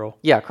Cross Girl.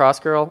 Yeah, Cross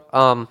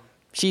Girl.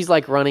 She's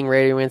like running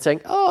radio and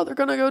saying, "Oh, they're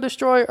gonna go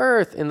destroy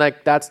Earth," and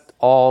like that's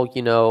all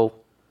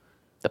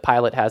the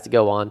pilot has to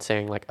go on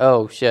saying like,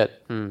 "Oh shit,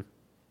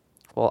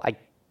 well, I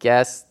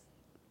guess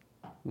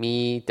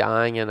me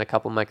dying and a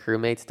couple of my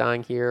crewmates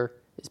dying here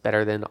is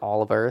better than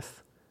all of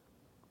Earth."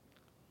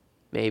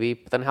 Maybe,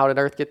 but then how did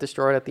Earth get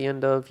destroyed at the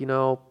end of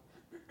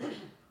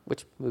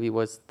which movie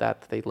was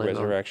that they landed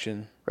on?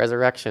 Resurrection.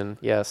 Resurrection.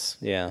 Yes.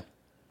 Yeah.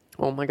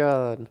 Oh my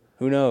god.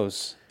 Who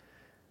knows?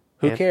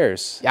 Who Man.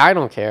 cares? Yeah, I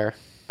don't care.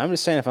 I'm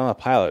just saying, if I'm a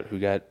pilot who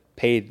got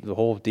paid, the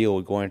whole deal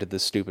with going to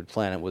this stupid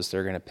planet was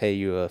they're going to pay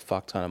you a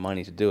fuck ton of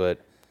money to do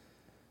it.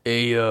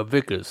 Hey,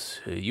 Vickers,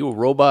 you a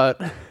robot?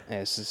 And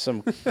it's just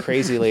some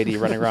crazy lady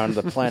running around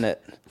the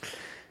planet.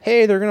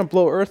 Hey, they're going to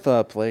blow Earth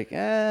up. Like,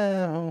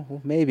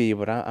 well, maybe,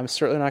 but I'm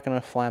certainly not going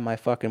to fly my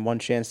fucking one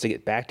chance to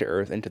get back to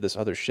Earth into this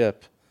other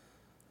ship.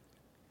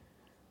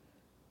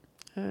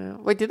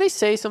 Wait, did they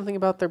say something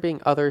about there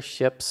being other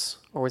ships,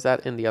 or was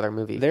that in the other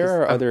movie? There 'Cause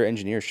are I'm- other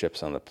engineer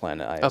ships on the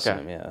planet, I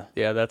assume, yeah.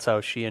 Yeah, that's how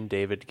she and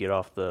David get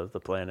off the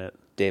planet.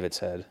 David's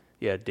head.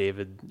 Yeah,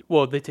 David.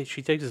 Well,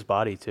 she takes his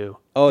body too.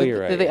 Oh, Did,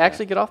 you're right. Did they yeah.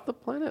 actually get off the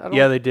planet? I don't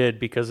Yeah, they did,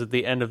 because at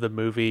the end of the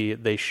movie,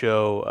 they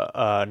show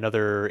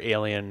another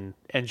alien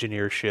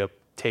engineer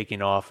ship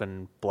taking off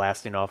and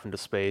blasting off into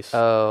space.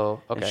 Oh,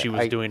 okay. And she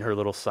was doing her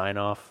little sign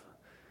off.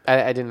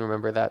 I didn't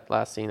remember that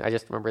last scene. I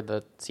just remembered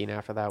the scene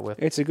after that with.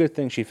 It's a good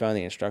thing she found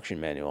the instruction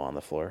manual on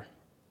the floor.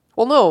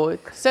 Well, no,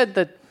 it said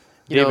that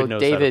David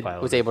knows how to David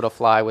pilot was it. able to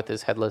fly with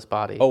his headless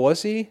body. Oh,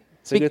 was he?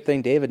 It's a Be- good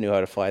thing David knew how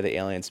to fly the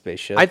alien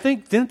spaceship. I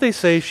think, didn't they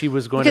say she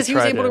was going because to he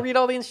was try able to read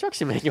all the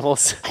instruction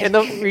manuals and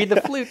read the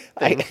flute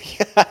thing.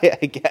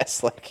 I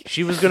guess, like,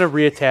 She was going to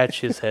reattach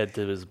his head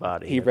to his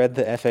body. he read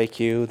the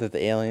FAQ that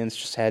the aliens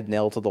just had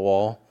nailed to the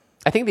wall.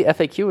 I think the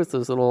FAQ is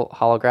those little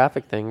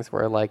holographic things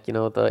where, like,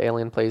 the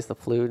alien plays the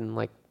flute and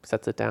like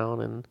sets it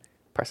down and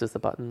presses the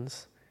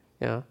buttons.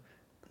 Yeah.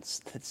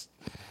 It's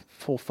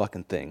full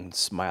fucking thing.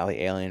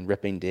 Smiley alien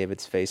ripping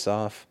David's face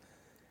off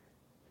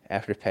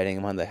after petting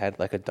him on the head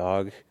like a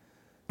dog.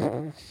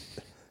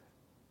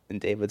 And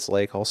David's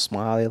like all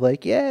smiley,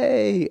 like,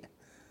 yay!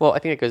 Well, I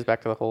think it goes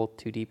back to the whole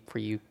too deep for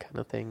you kind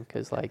of thing,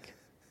 because like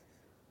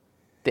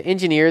the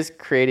engineers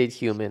created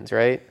humans,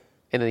 right?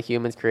 And then the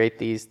humans create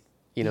these,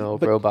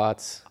 But-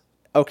 robots.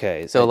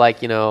 Okay, So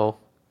like,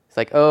 it's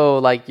like, oh,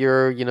 like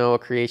you're, a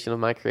creation of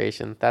my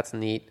creation. That's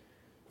neat.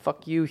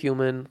 Fuck you,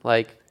 human.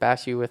 Like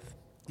bash your,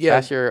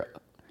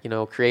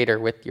 creator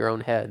with your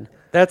own head.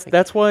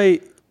 That's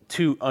why,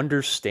 to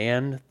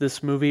understand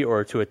this movie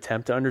or to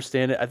attempt to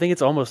understand it, I think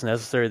it's almost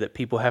necessary that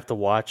people have to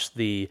watch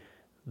the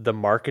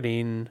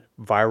marketing,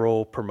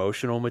 viral,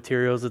 promotional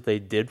materials that they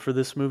did for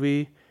this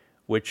movie,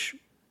 which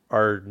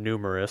are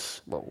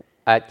numerous. Well,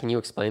 can you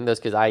explain those?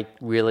 Because I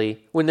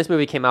really, when this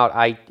movie came out,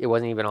 it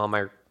wasn't even on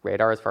my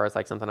radar as far as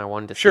like something I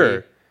wanted to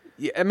Sure.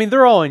 see. Yeah, I mean,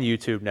 they're all on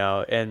YouTube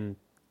now, and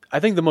I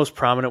think the most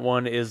prominent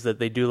one is that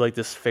they do like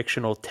this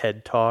fictional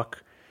TED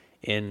Talk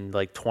in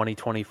like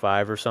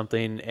 2025 or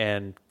something,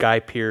 and Guy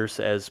Pearce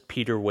as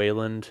Peter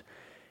Wayland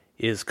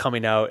is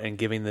coming out and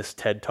giving this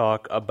TED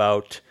Talk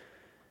about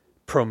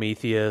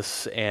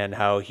Prometheus and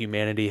how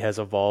humanity has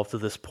evolved to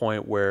this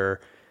point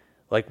where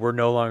like we're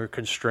no longer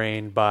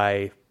constrained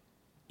by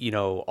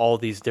all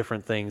these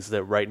different things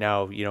that right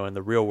now, in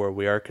the real world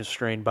we are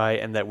constrained by,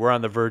 and that we're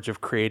on the verge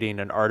of creating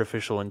an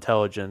artificial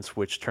intelligence,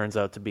 which turns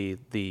out to be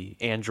the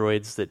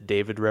androids that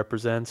David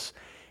represents,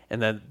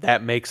 and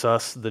that makes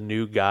us the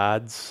new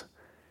gods.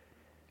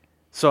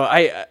 So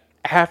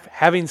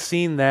having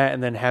seen that,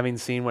 and then having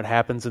seen what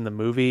happens in the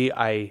movie,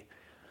 I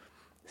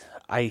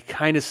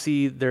kind of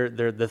see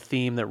the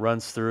theme that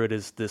runs through it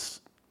is this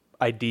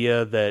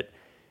idea that,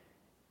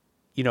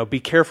 be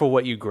careful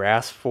what you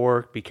grasp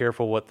for, be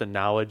careful what the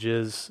knowledge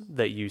is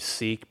that you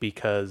seek,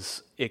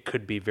 because it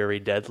could be very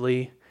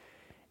deadly,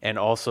 and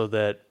also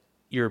that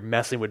you're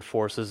messing with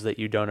forces that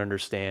you don't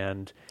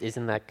understand.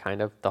 Isn't that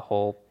kind of the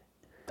whole?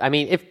 I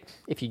mean,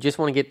 if you just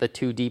want to get the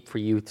too deep for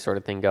you sort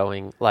of thing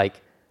going,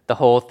 like the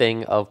whole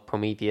thing of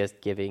Prometheus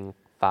giving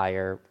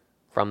fire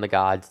from the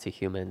gods to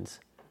humans.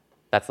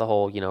 That's the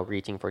whole,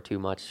 reaching for too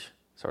much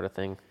sort of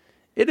thing.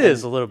 It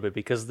is a little bit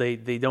because they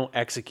don't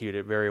execute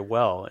it very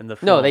well in the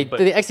film. No, but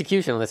the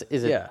execution on this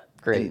isn't Yeah.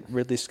 great. And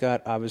Ridley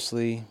Scott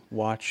obviously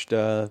watched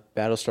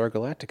Battlestar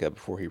Galactica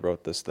before he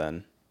wrote this.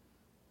 Then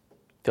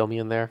Fill me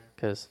in there,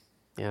 because,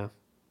 yeah.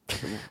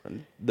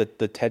 the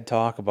TED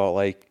Talk about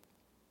like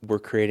we're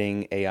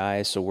creating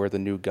AI, so we're the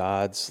new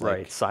gods. right,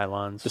 Like,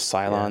 Cylons. the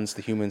Cylons,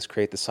 the humans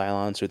create the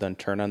Cylons who then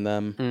turn on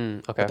them.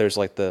 Okay. But there's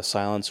like the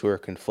Cylons who are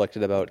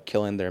conflicted about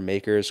killing their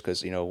makers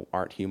because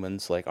aren't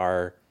humans like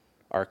our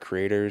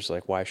creators?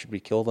 Like, why should we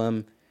kill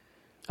them?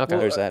 Okay.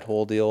 There's that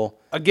whole deal.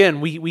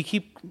 Again, we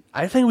keep.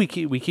 I think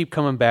we keep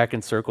coming back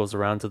in circles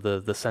around to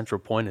the central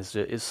point.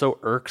 Is so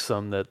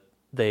irksome that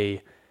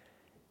they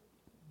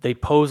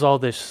pose all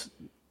this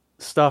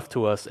stuff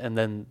to us and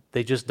then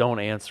they just don't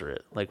answer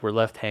it. Like, we're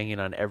left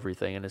hanging on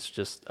everything, and it's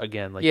just,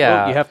 again, like,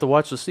 Yeah. you have to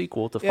watch the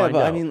sequel to Yeah, find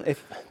but out. I mean,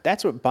 if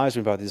that's what bothers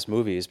me about these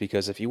movies,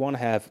 because if you want to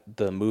have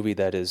the movie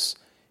that is,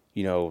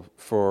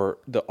 for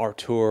the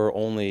auteur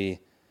only,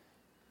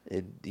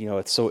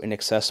 it's so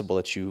inaccessible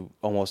that you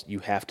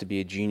have to be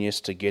a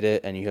genius to get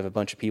it, and you have a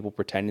bunch of people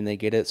pretending they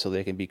get it so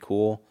they can be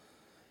cool.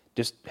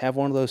 Just have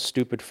one of those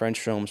stupid French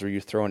films where you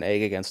throw an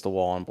egg against the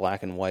wall in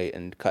black and white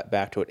and cut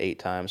back to it 8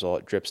 times while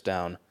it drips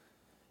down.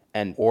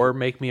 And or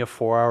make me a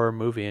 4-hour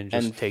movie and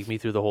just And- take me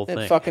through the whole and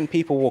thing. fucking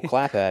people will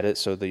clap at it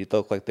so they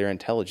look like they're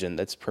intelligent.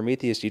 That's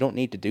Prometheus. You don't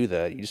need to do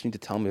that. You just need to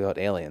tell me about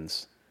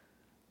aliens.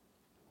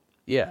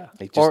 Yeah.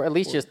 Like, Or at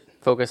least just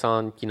focus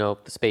on, the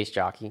space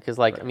jockey. Because,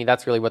 I mean,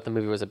 that's really what the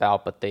movie was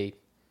about, but they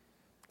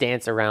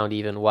dance around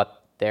even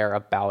what they're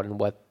about and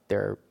what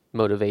their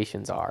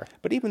motivations are.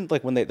 But even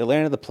like when they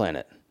land on the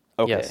planet,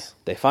 okay, Yes.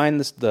 they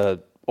find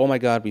oh my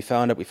god, we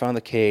found it. We found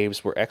the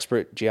caves. We're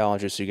expert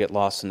geologists who get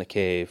lost in the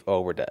cave.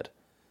 Oh, we're dead.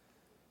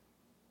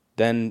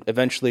 Then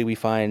eventually we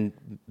find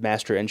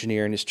Master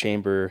Engineer in his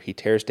chamber. He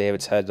tears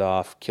David's head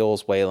off,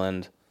 kills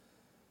Wayland,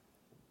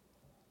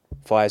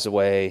 flies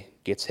away,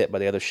 gets hit by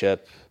the other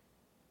ship.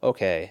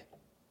 Okay,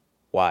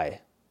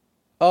 why?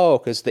 Oh,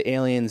 because the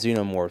alien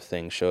xenomorph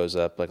thing shows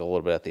up like a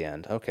little bit at the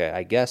end. Okay,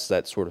 I guess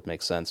that sort of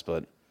makes sense,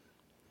 but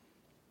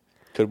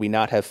could we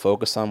not have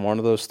focused on one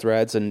of those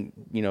threads and,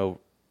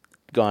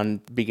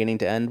 gone beginning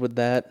to end with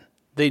that?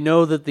 They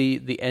know that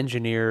the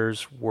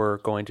engineers were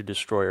going to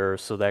destroy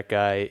Earth, so that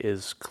guy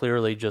is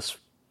clearly just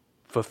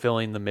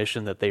fulfilling the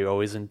mission that they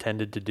always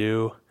intended to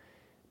do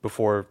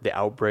before the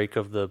outbreak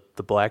of the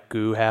black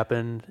goo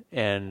happened.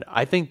 And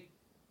I think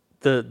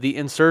the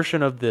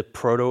insertion of the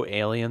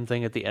proto-alien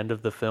thing at the end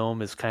of the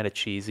film is kind of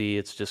cheesy.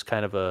 It's just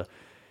kind of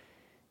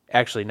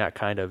actually not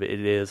kind of,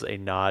 it is a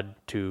nod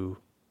to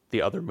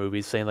the other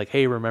movies saying like,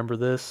 hey, remember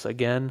this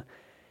again?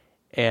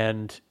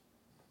 And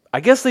I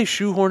guess they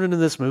shoehorned into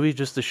this movie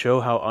just to show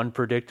how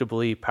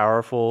unpredictably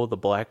powerful the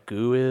black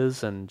goo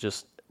is, and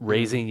just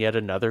raising yet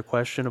another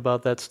question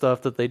about that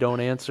stuff that they don't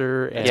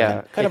answer. And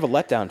Yeah. Kind of a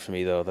letdown for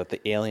me, though, that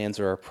the aliens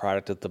are a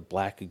product of the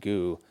black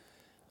goo.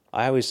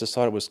 I always just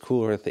thought it was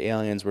cooler that the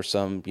aliens were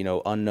some,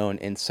 unknown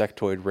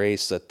insectoid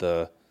race that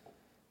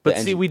But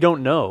see, we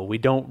don't know. We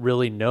don't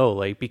really know,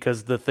 like,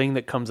 because the thing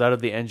that comes out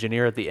of the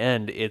engineer at the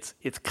end, it's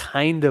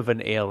kind of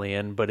an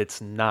alien, but it's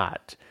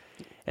not.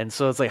 And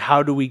so it's like,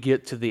 how do we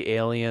get to the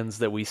aliens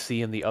that we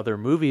see in the other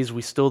movies?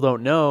 We still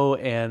don't know,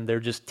 and they're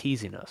just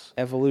teasing us.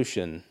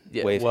 evolution,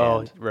 Yeah, wave well,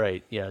 hand.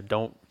 right, yeah.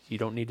 You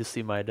don't need to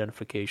see my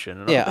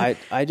identification. Yeah,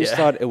 I just Yeah.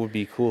 thought it would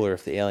be cooler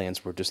if the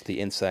aliens were just the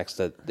insects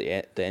that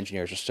the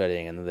engineers are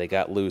studying, and then they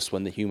got loose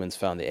when the humans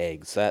found the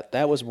eggs.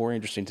 That was more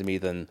interesting to me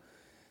than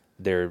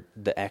they're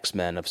the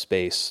X-Men of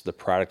space, the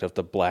product of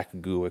the black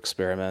goo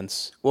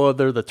experiments. Well,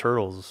 they're the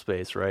turtles of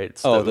space, right?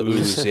 It's Oh, the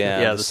ooze, yeah,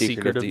 yeah, the the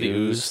secret of the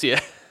ooze. Yeah,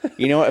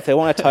 You know what? If they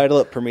want to title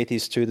it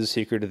Prometheus 2: The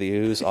Secret of the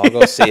Ooze, I'll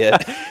go see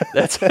it.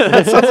 that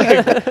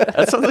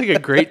sounds like a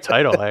great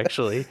title,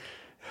 actually.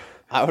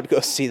 I would go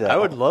see that. I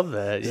would love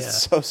that. Yeah.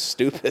 It's so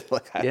stupid.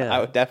 Like Yeah. I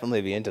would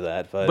definitely be into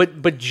that.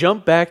 But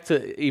Jump back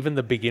to even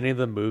the beginning of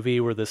the movie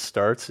where this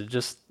starts. It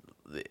just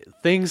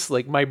things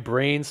like my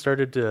brain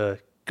started to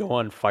go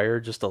on fire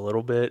just a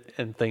little bit,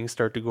 and things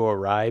start to go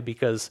awry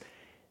because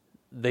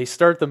they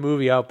start the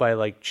movie out by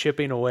like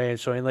chipping away and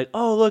showing like,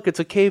 oh look, it's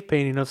a cave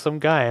painting of some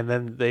guy, and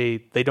then they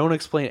don't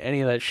explain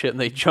any of that shit, and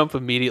they jump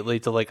immediately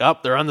to like, oh,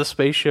 they're on the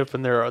spaceship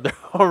and they're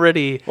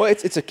already. well,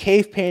 it's a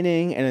cave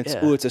painting, and it's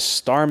Yeah. it's a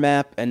star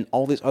map, and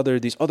all these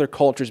other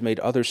cultures made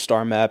other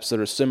star maps that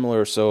are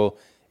similar. So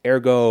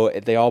ergo,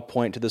 they all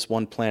point to this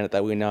one planet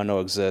that we now know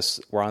exists.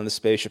 We're on the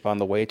spaceship on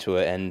the way to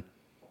it, and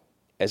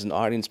as an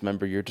audience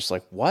member, you're just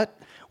like, what?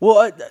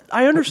 Well,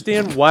 I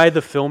understand why the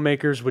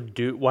filmmakers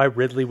why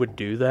Ridley would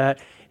do that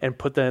and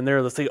put that in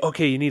there. Let's say,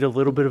 okay, you need a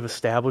little bit of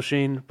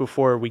establishing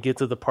before we get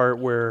to the part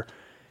where,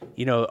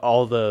 we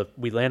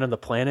land on the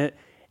planet.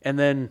 And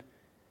then,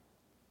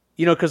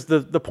 because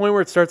the point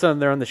where it starts on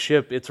there on the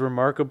ship, it's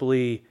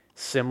remarkably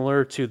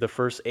similar to the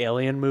first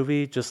Alien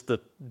movie, just the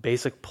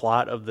basic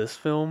plot of this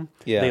film.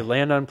 Yeah. They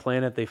land on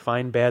planet, they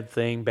find bad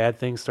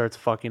thing starts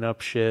fucking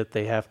up shit.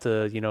 They have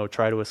to,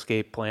 try to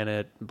escape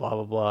planet, blah,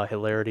 blah, blah.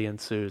 Hilarity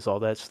ensues, all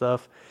that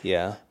stuff.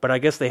 Yeah. But I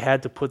guess they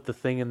had to put the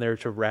thing in there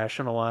to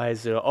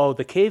rationalize,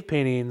 the cave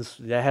paintings,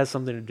 that has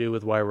something to do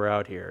with why we're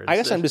out here. I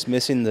guess I'm just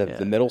missing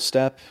the middle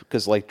step,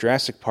 because like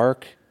Jurassic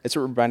Park, this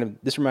reminded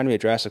me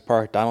of Jurassic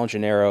Park. Donald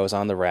Gennaro is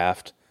on the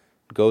raft,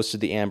 goes to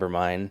the amber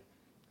mine,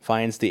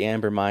 finds the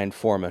amber mine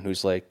foreman,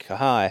 who's like,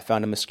 "Haha, I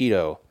found a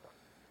mosquito.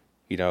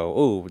 They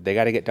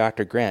got to get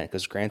Dr. Grant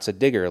because Grant's a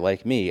digger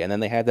like me." And then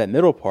they have that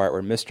middle part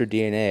where Mr.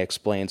 DNA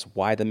explains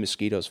why the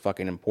mosquito's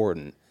fucking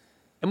important.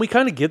 And we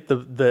kind of get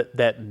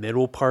that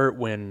middle part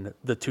when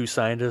the two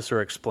scientists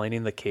are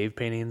explaining the cave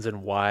paintings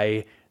and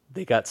why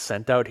they got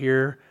sent out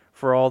here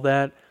for all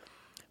that.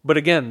 But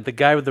again, the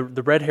guy with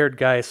the red-haired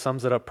guy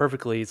sums it up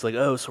perfectly. He's like,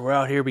 "Oh, so we're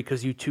out here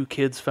because you two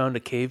kids found a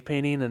cave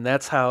painting," and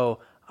that's how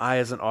I,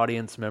 as an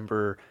audience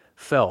member,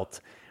 felt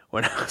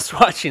when I was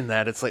watching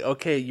that. It's like,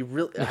 okay, you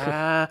really,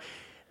 I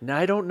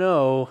don't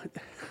know.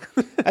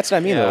 That's what I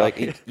mean, though.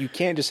 Like, you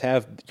can't just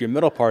have, your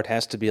middle part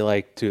has to be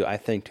like, to the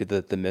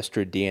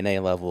Mr.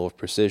 DNA level of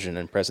precision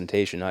and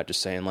presentation, not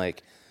just saying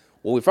like,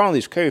 "Well, we found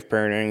these cave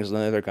paintings," and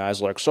the other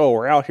guy's like, "So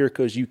we're out here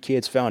because you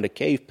kids found a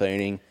cave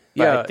painting."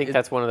 But I think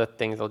that's one of the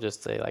things they'll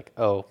just say, like,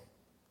 "Oh,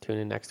 tune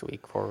in next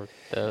week for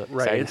the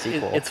exciting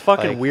sequel." It's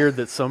fucking weird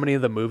that so many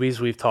of the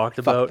movies we've talked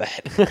about,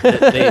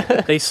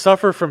 they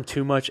suffer from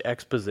too much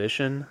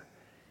exposition,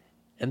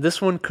 and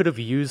this one could have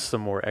used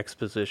some more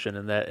exposition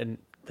in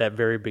that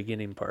very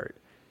beginning part.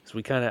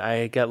 Because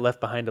I got left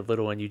behind a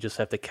little, and you just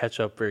have to catch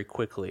up very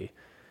quickly.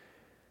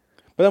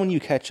 But then when you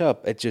catch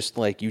up, it's just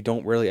like you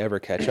don't really ever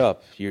catch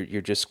up.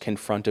 You're just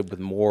confronted with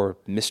more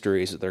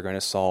mysteries that they're going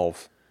to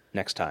solve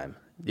next time.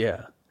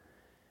 Yeah.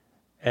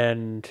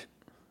 And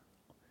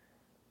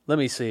let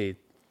me see.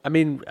 I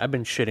mean, I've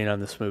been shitting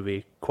on this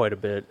movie quite a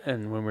bit,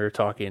 and when we were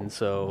talking,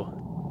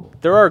 so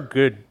there are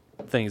good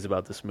things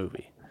about this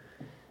movie.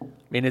 I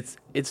mean,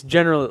 it's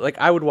generally, like,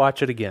 I would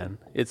watch it again.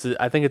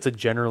 I think it's a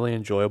generally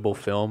enjoyable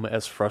film,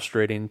 as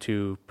frustrating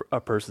to a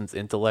person's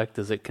intellect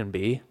as it can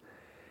be.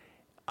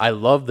 I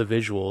love the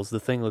visuals. The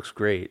thing looks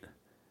great.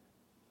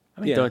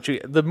 I mean, don't you?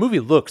 The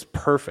movie looks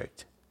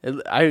perfect.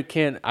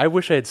 I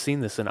wish I had seen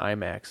this in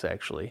IMAX,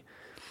 actually.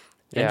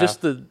 And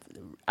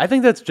I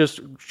think that's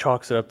just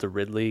chalks it up to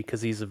Ridley,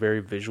 because he's a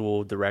very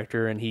visual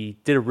director, and he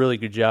did a really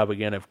good job,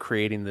 again, of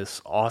creating this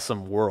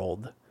awesome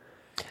world.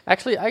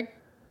 Actually, I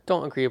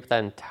don't agree with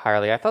that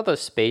entirely. I thought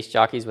those space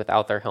jockeys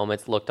without their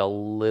helmets looked a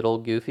little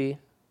goofy,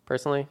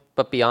 personally.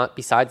 But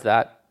besides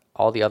that,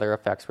 all the other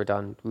effects were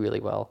done really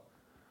well.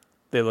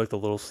 They looked a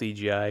little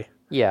CGI.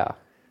 Yeah.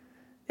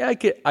 Yeah,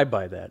 I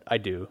buy that. I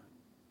do.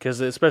 Because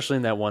especially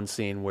in that one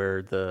scene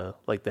where the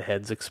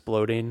head's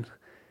exploding.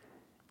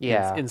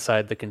 Yeah.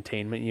 Inside the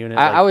containment unit.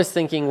 I was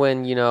thinking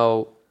when,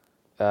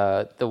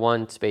 the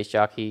one space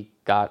jockey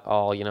got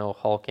all,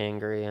 Hulk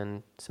angry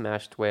and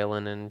smashed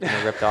Waylon and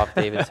ripped off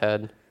David's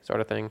head,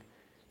 sort of thing.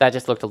 That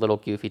just looked a little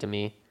goofy to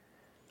me.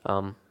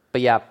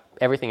 But yeah,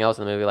 everything else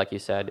in the movie, like you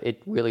said,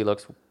 it really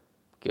looks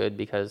good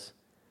because,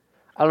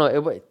 I don't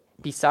know,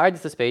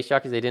 besides the space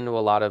jockeys, they didn't do a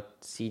lot of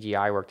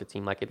CGI work, it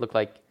seemed like. It looked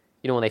like,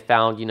 when they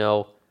found,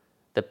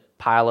 the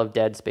pile of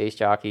dead space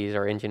jockeys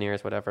or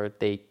engineers, whatever,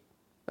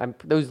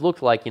 those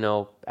looked like,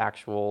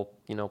 actual,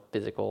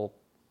 physical,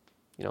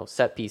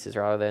 set pieces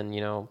rather than,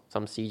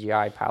 some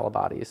CGI pile of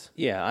bodies.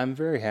 Yeah, I'm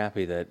very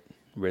happy that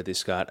Ridley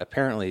Scott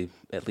apparently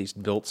at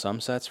least built some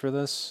sets for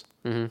this.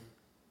 Mm-hmm.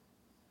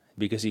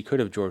 Because he could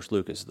have George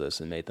Lucas this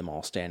and made them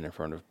all stand in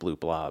front of blue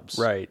blobs.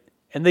 Right.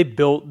 And they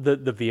built the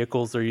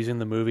vehicles they're using in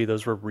the movie.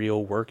 Those were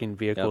real working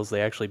vehicles. Yep.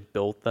 They actually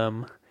built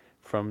them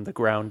from the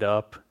ground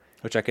up.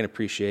 Which I can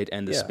appreciate.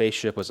 And the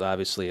spaceship was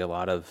obviously a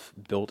lot of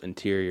built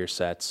interior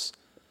sets.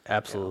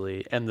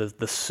 Absolutely. And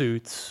the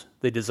suits,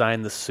 they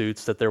designed the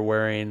suits that they're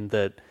wearing,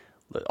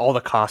 all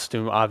the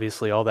costume,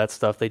 obviously, all that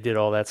stuff. They did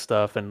all that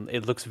stuff, and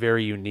it looks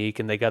very unique.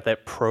 And they got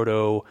that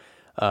proto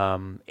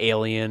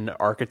alien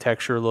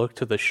architecture look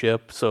to the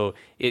ship. So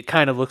it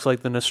kind of looks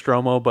like the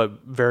Nostromo,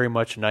 but very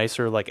much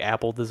nicer, like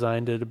Apple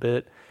designed it a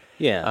bit.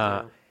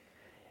 Yeah.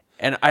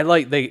 And I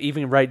like, they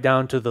even write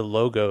down to the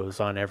logos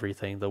on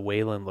everything, the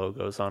Wayland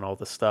logos on all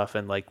the stuff,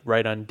 and like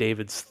right on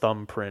David's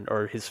thumbprint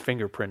or his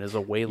fingerprint is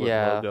a Wayland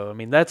logo. I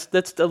mean, that's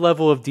the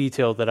level of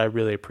detail that I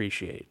really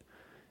appreciate.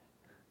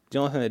 The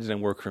only thing that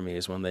didn't work for me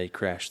is when they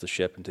crashed the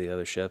ship into the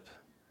other ship.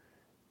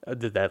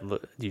 Did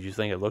you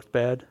think it looked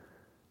bad?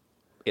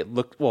 It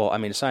looked, well, I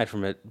mean, aside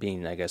from it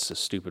being, I guess, a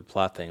stupid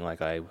plot thing,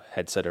 like I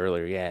had said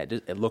earlier,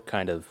 it looked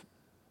kind of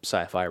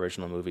sci-fi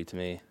original movie to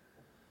me.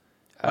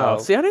 Oh,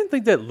 see, I didn't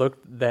think that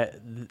looked that.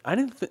 I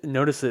didn't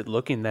notice it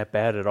looking that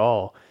bad at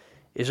all.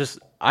 It's just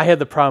I had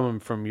the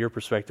problem from your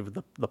perspective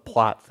with the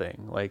plot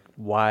thing, like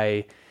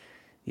why,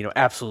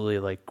 absolutely,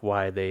 like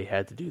why they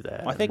had to do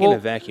that. Well, I think in a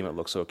vacuum it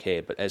looks okay,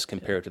 but as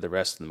compared to the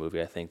rest of the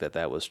movie, I think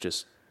that was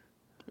just,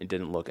 it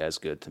didn't look as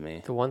good to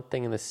me. The one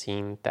thing in the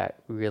scene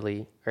that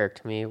really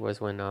irked me was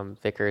when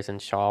Vickers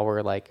and Shaw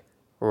were like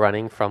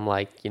running from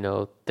like,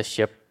 the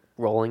ship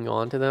rolling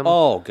onto them.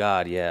 Oh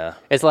God, yeah.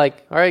 It's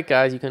like, all right,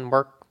 guys, you can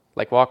walk,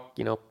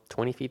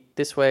 20 feet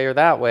this way or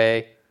that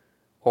way,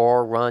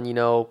 or run,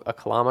 a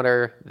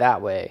kilometer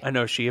that way. I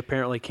know she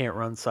apparently can't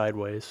run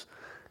sideways.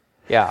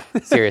 Yeah,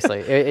 seriously.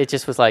 It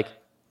just was like,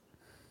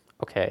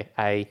 okay,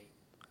 I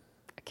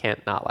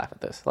can't not laugh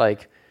at this.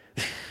 Like,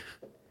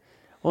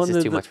 Well, this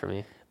is too much for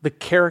me. The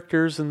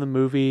characters in the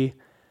movie,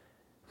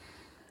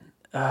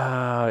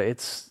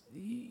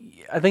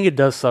 I think it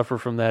does suffer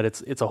from that.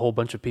 It's a whole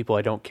bunch of people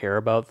I don't care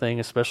about thing,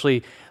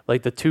 especially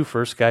like the two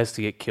first guys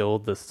to get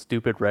killed, the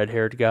stupid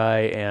red-haired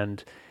guy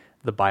and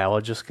the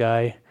biologist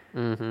guy,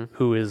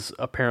 who is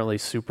apparently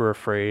super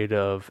afraid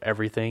of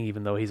everything,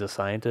 even though he's a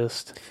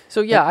scientist.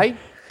 So yeah, I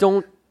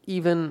don't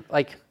even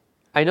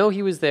I know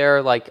he was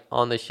there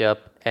on the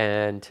ship,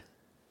 and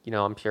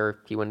I'm sure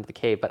he went into the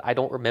cave, but I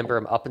don't remember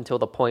him up until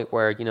the point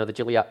where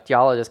the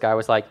geologist guy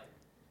was like,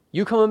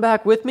 "You coming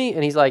back with me?"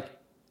 And he's like,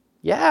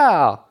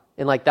 "Yeah."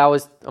 And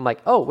I'm like,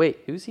 "Oh wait,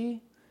 who's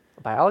he?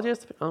 A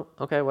biologist? Oh,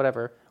 okay,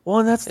 whatever." Well,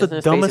 and that's His the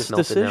face dumbest is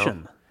melted now.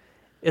 decision.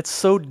 It's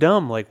so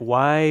dumb. Like,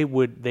 why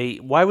would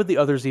the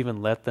others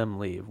even let them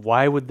leave?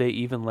 Why would they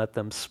even let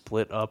them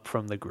split up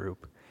from the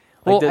group?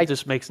 Like, that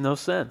just makes no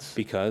sense.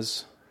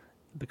 Because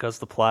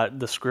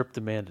The script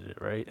demanded it,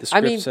 right? the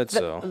script said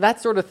so.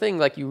 That sort of thing,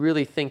 you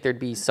really think there'd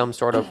be some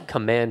sort of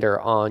commander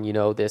on,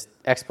 this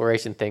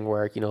exploration thing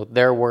where,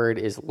 their word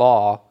is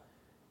law,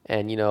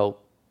 and,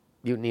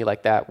 mutiny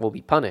like that will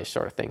be punished,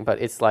 sort of thing. But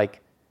it's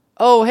like,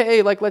 oh,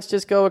 hey, let's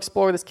just go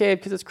explore this cave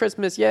because it's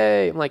Christmas,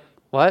 yay. I'm like,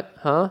 what?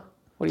 Huh?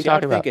 What are you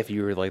talking I about? think if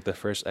you were the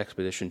first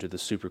expedition to the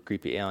super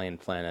creepy alien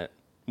planet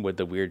with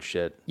the weird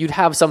shit, You'd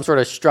have some sort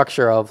of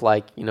structure of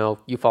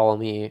you follow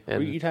me.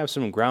 And you'd have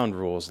some ground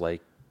rules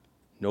like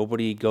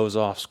nobody goes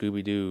off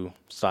Scooby-Doo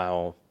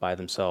style by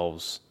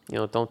themselves.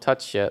 don't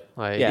touch shit.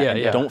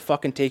 Yeah. Don't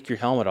fucking take your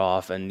helmet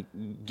off and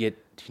get,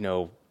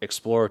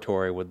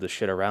 exploratory with the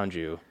shit around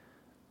you.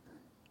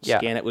 Yeah.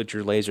 Scan it with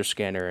your laser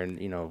scanner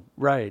and,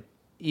 Right.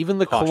 Even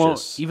the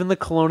Cautious. even the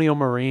Colonial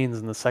Marines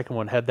in the second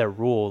one had that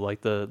rule.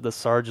 Like the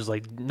Sarge is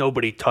like,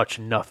 nobody touch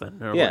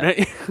nothing. Or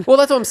Yeah. Well,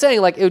 that's what I'm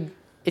saying.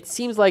 It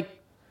seems like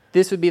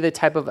this would be the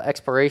type of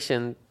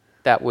exploration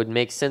that would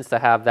make sense to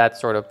have that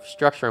sort of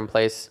structure in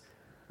place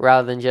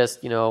rather than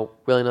just,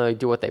 willy-nilly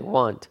do what they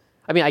want.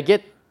 I mean, I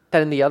get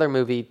that in the other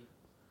movie,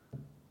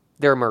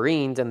 they're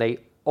Marines and they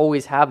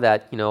always have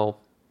that,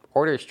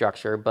 order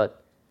structure,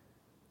 but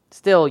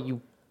still,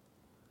 you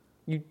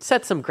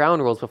set some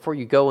ground rules before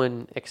you go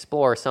and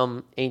explore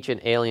some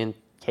ancient alien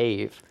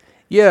cave.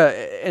 Yeah,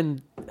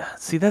 and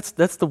see that's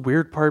the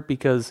weird part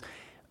because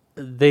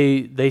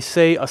they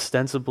say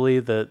ostensibly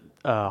that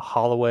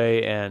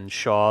Holloway and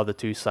Shaw, the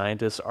two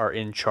scientists, are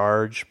in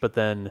charge, but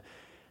then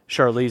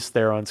Charlize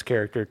Theron's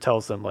character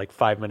tells them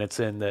 5 minutes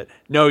in that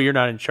no, you're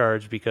not in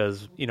charge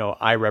because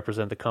I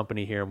represent the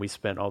company here and we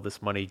spent all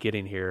this money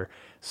getting here.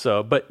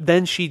 So, but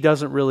then she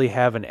doesn't really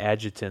have an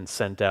adjutant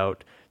sent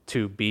out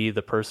to be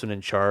the person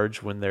in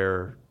charge when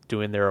they're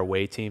doing their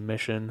away team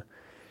mission.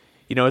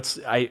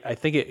 I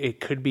think it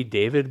could be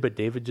David, but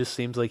David just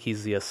seems like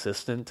he's the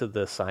assistant to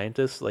the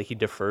scientists. Like he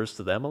defers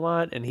to them a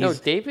lot, and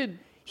David.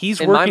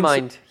 He's in working. My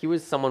mind, he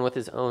was someone with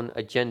his own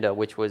agenda,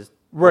 which was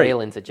Right,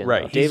 Wayland's agenda.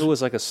 right. David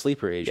was like a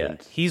sleeper Yeah,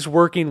 agent. he's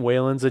working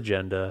Wayland's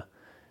agenda.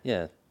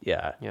 Yeah.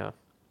 Yeah, Yeah.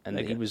 And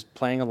he was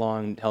playing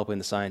along, helping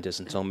the scientists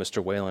until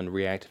Mr. Wayland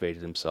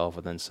reactivated himself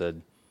and then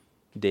said,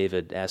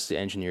 David asked the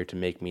engineer to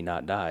make me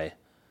not die.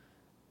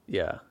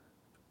 yeah.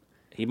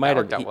 He might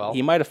worked have out well.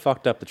 he might have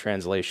fucked up the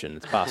translation.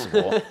 It's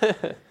possible.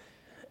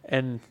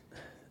 And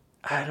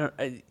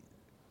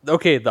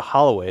okay, the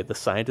Holloway, the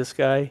scientist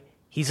guy,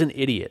 he's an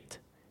idiot.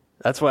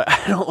 That's why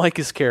I don't like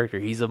his character.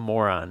 He's a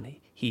moron.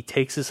 He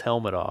takes his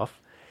helmet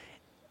off,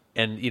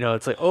 and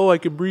it's like, oh, I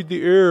can breathe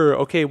the air.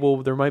 Okay, well,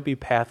 there might be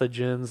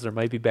pathogens, there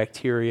might be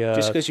bacteria.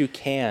 Just because you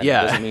can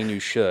yeah. doesn't mean you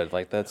should.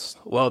 That's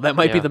Well, that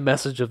might be Yeah. the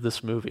message of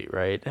this movie,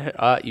 right?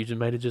 You just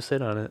might have just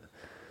hit on it.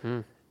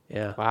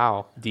 Yeah.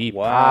 Wow. Deep.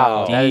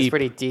 Wow. That is Deep.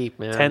 pretty deep,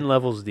 man. 10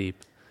 levels deep.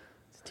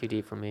 It's too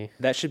deep for me.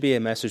 that should be a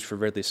message for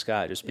Ridley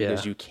Scott. Just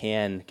because Yeah. you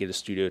can get a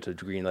studio to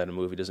greenlight a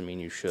movie doesn't mean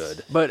you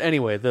should. But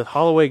anyway, the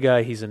Holloway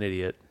guy, he's an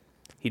idiot.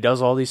 He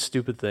does all these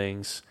stupid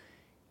things.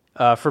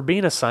 For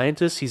being a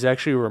scientist, he's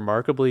actually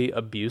remarkably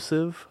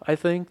abusive, I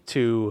think,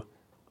 to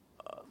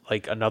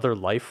another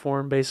life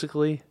form,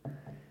 basically.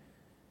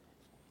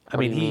 I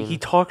What do mean, you mean? he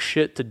talks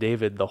shit to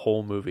David the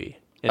whole movie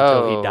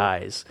until he Oh,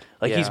 dies.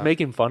 He's yeah.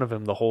 making fun of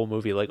him the whole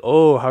movie.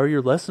 Oh, how are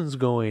your lessons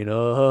going?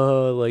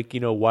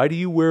 Why do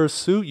you wear a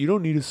suit? You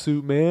don't need a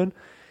suit, man.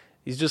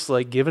 He's just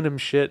giving him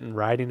shit and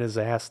riding his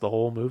ass the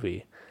whole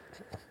movie.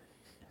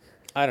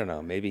 I don't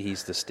know. Maybe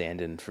he's the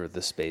stand-in for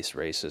the space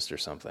racist or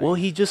something. Well,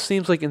 he just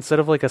seems like instead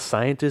of a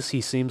scientist,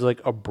 he seems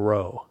like a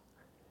bro.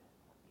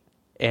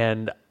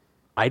 And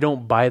I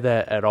don't buy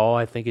that at all.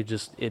 I think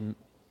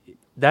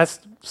that's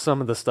some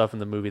of the stuff in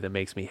the movie that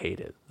makes me hate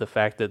it. The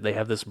fact that they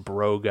have this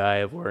bro guy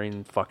of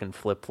wearing fucking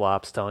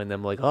flip-flops telling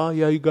them oh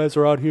yeah, you guys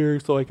are out here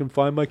so I can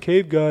find my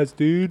cave guys,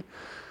 dude.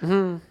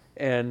 Mm-hmm.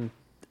 And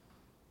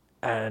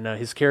And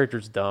his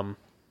character's dumb.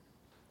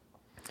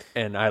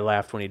 And I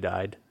laughed when he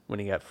died, when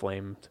he got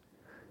flamed.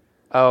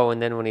 Oh,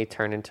 and then when he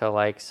turned into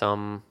like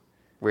some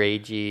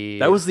ragey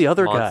That was the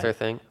other monster guy.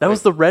 thing. That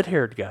was the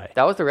red-haired guy.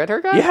 That was the red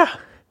hair guy? Yeah.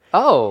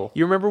 Oh.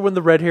 You remember when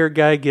the red-haired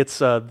guy gets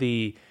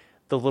the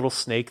little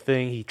snake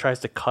thing? He tries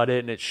to cut it,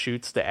 and it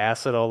shoots the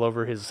acid all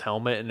over his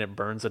helmet, and it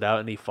burns it out,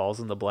 and he falls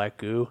in the black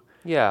goo.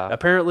 Yeah.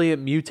 Apparently, it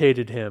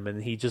mutated him,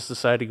 and he just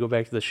decided to go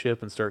back to the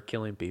ship and start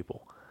killing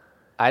people.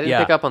 I didn't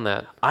pick up on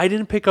that. I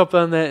didn't pick up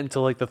on that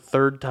until like the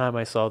third time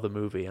I saw the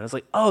movie, and I was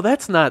like, "Oh,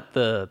 that's not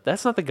the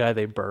guy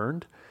they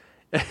burned."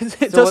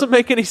 It doesn't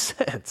make any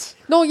sense.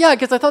 No, yeah,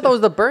 because I thought that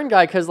was the burn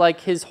guy, because like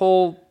his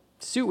whole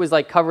suit was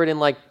like covered in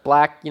like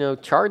black,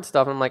 charred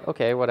stuff. And I'm like,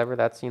 okay, whatever.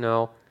 That's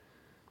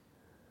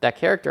that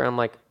character. I'm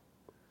like,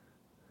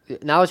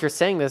 now as you're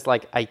saying this,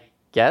 like I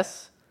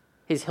guess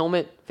his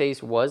helmet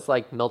face was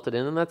like melted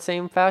in that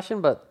same fashion,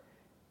 but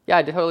yeah,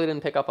 I totally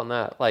didn't pick up on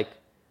that. Like,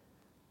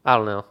 I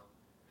don't know.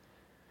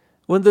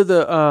 When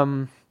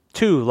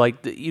two,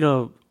 like,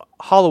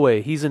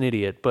 Holloway, he's an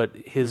idiot, but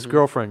his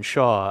girlfriend,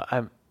 Shaw,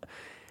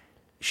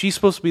 she's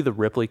supposed to be the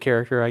Ripley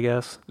character, I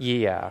guess.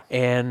 Yeah.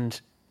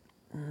 And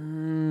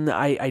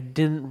I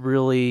didn't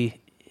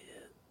really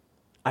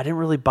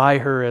buy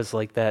her as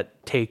like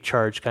that take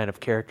charge kind of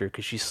character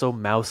because she's so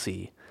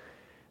mousy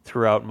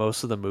throughout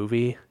most of the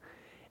movie.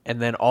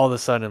 And then all of a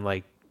sudden,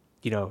 like,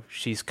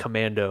 she's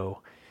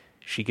commando.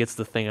 She gets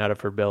the thing out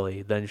of her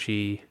belly. Then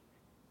she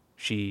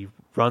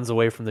runs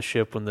away from the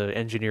ship when the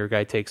engineer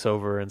guy takes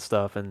over and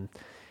stuff, and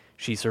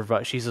she's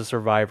a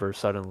survivor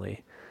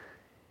suddenly.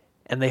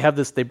 And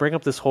they bring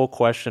up this whole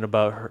question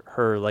about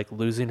her like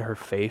losing her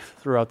faith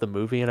throughout the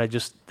movie, and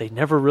they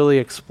never really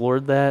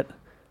explored that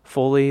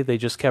fully. They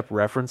just kept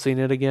referencing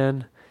it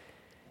again.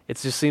 It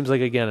just seems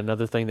like, again,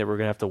 another thing that we're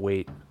going to have to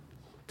wait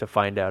to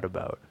find out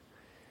about,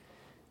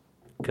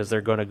 because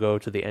they're going to go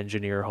to the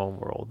engineer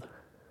homeworld.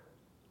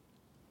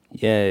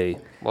 Yay.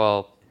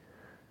 Well,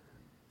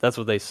 that's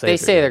what they say. They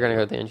say they're going to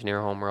go to the engineer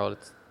homeworld.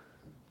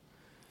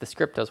 The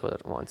script does what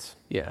it wants.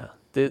 Yeah.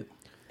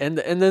 And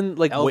then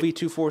like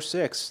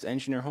LV-246,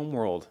 Engineer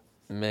Homeworld.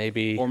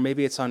 Maybe. Or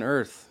maybe it's on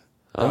Earth.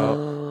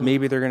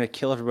 Maybe they're going to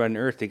kill everybody on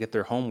Earth to get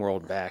their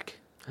homeworld back.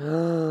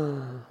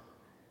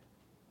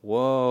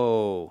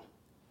 Whoa.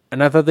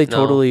 And I thought they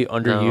totally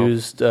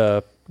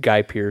underused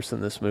Guy Pearce in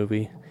this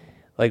movie.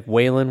 Like,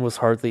 Waylon was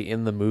hardly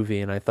in the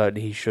movie, and I thought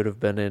he should have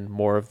been in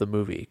more of the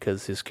movie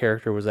because his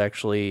character was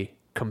actually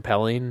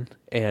compelling,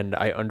 and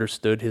I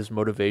understood his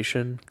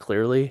motivation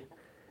clearly.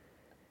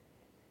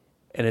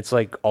 And it's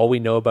like, all we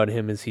know about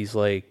him is he's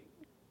like,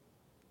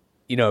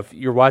 if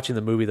you're watching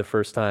the movie the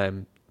first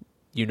time,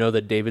 you know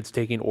that David's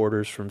taking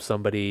orders from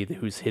somebody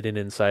who's hidden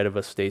inside of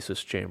a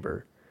stasis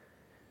chamber.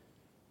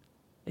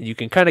 And you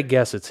can kind of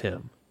guess it's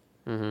him.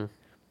 Mm-hmm.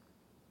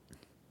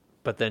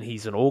 But then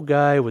he's an old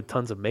guy with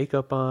tons of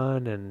makeup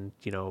on, and,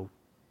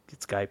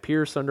 it's Guy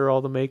Pearce under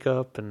all the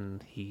makeup,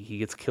 and he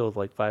gets killed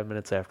like 5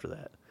 minutes after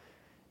that.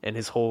 And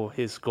his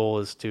goal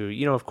is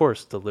to, of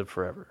course, to live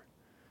forever.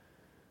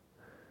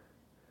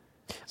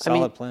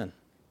 Solid plan.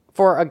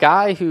 For a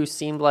guy who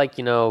seemed like,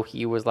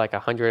 he was like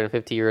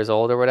 150 years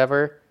old or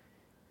whatever,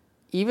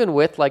 even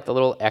with like the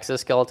little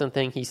exoskeleton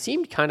thing, he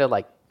seemed kind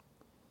of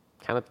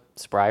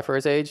spry for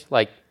his age,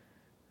 like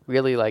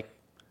really like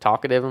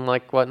talkative and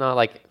like whatnot.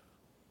 Like,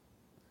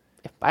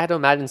 if I had to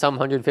imagine some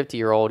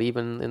 150-year-old,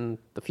 even in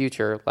the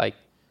future, like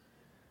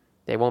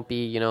they won't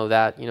be,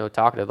 that,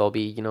 talkative. They'll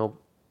be,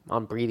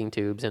 on breathing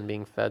tubes and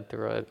being fed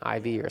through an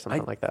IV or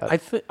something like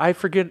that. I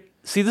forget.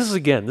 See, this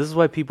is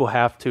why people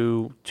have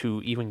to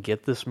even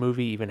get this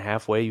movie even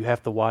halfway. You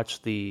have to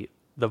watch the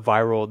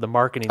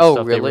marketing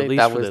stuff they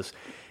released for this,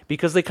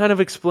 because they kind of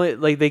explain,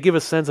 like, they give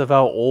a sense of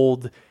how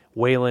old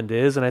Wayland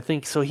is, and I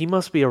think so he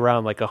must be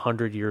around like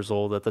 100 years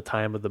old at the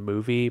time of the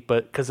movie,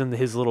 but because in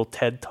his little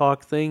TED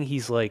Talk thing,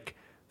 he's like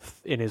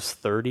in his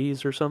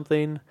 30s or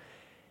something,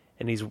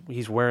 and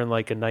he's wearing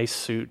like a nice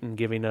suit and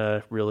giving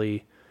a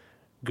really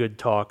good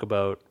talk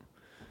about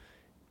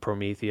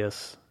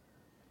Prometheus.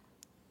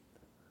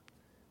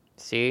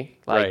 See,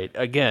 right,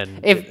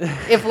 again,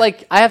 if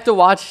like I have to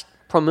watch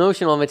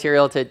promotional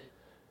material to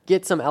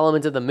get some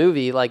elements of the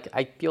movie, like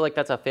I feel like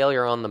that's a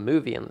failure on the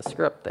movie and the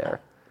script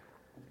there.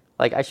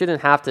 Like, I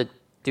shouldn't have to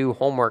do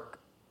homework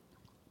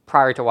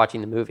prior to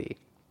watching the movie.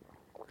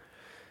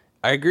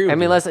 I agree with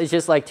you. Unless it's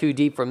just like too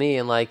deep for me,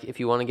 and like if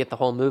you want to get the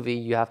whole movie,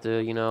 you have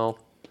to,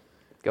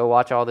 go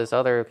watch all this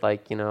other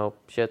like,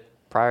 shit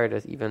prior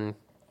to even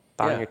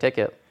buying your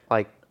ticket.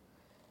 Like,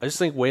 I just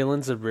think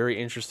Wayland's a very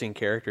interesting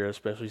character,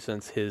 especially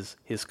since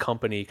his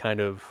company kind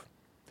of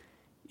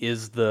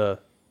is the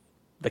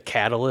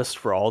catalyst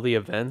for all the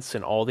events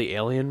in all the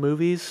Alien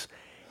movies.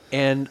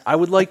 And I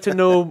would like to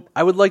know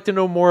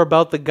more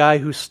about the guy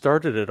who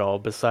started it all,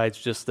 besides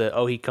just that,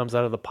 he comes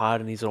out of the pod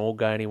and he's an old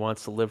guy and he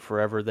wants to live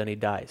forever, then he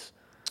dies.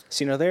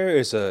 See, now there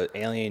is a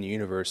Alien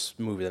Universe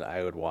movie that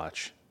I would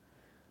watch.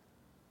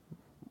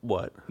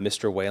 What?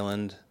 Mr.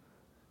 Wayland,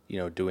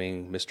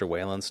 doing Mr.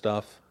 Wayland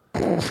stuff.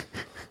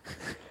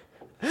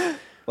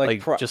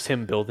 Like, just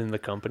him building the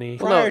company.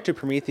 prior to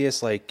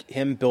Prometheus, like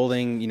him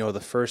building, the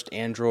first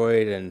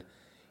android and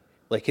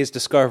like his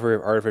discovery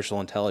of artificial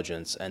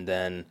intelligence, and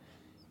then,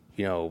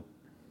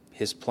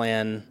 his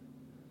plan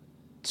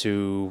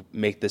to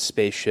make this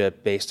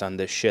spaceship based on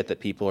this shit that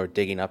people are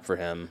digging up for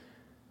him.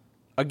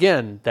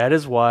 Again, that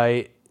is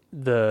why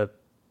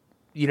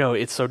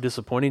it's so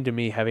disappointing to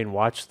me, having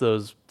watched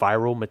those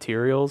viral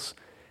materials,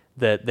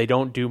 that they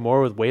don't do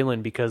more with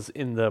Weyland, because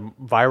in the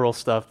viral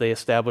stuff they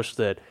established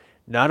that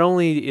not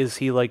only is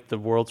he like the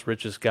world's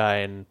richest guy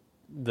and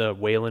the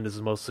Weyland is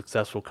the most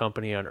successful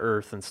company on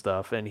Earth and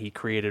stuff, and he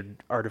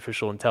created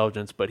artificial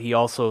intelligence, but he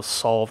also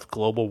solved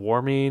global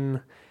warming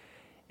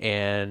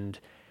and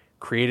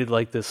created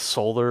like this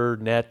solar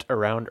net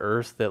around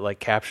Earth that like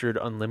captured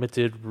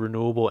unlimited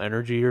renewable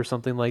energy or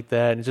something like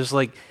that. And just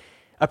like,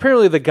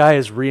 apparently the guy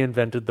has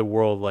reinvented the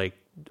world like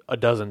a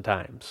dozen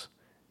times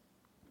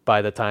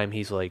by the time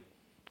he's like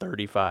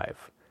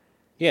 35.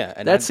 Yeah,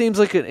 and that seems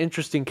like an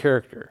interesting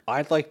character.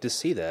 I'd like to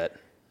see that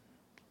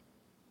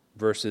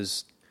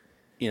versus,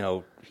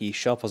 he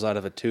shuffles out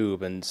of a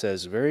tube and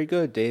says, "Very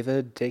good,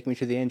 David, take me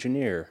to the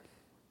engineer,"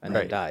 and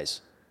then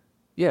dies.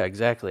 Yeah,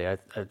 exactly. I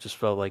just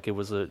felt like it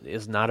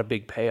is not a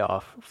big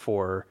payoff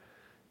for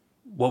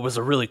what was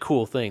a really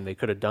cool thing. They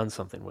could have done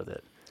something with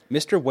it.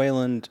 Mr.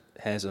 Weyland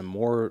has a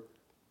more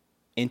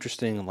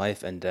interesting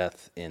life and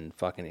death in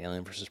fucking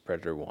Alien vs.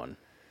 Predator 1.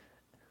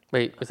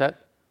 Wait, was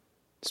that?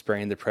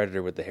 Spraying the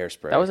Predator with the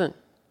hairspray. That wasn't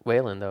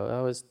Weyland, though.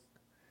 That was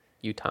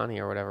Yutani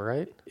or whatever,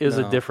 right? It was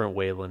a different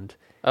Weyland.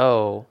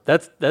 Oh.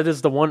 That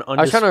is the one...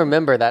 I was trying to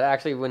remember that,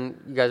 actually, when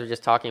you guys were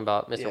just talking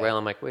about Mr. Yeah. Weyland.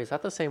 I'm like, wait, is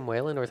that the same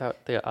Weyland, or is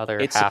that the other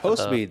It's half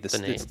supposed of to be the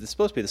name? It's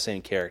supposed to be the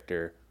same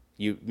character.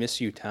 Miss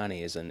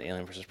Yutani is in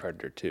Alien vs.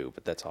 Predator 2,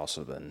 but that's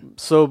also been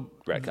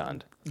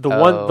retconned.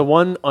 The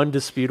one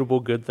undisputable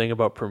good thing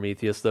about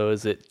Prometheus, though,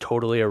 is it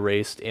totally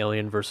erased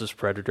Alien versus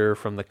Predator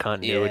from the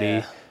continuity.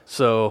 Yeah.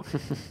 So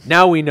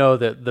now we know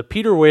that the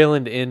Peter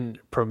Weyland in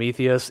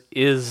Prometheus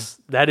is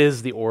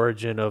the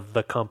origin of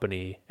the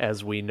company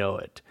as we know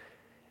it.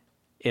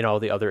 In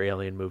all the other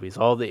Alien movies,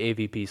 all the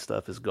AVP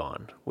stuff is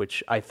gone,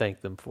 which I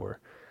thank them for.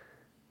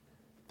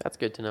 That's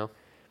good to know.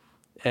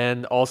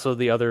 And also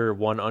the other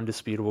one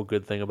undisputable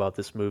good thing about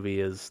this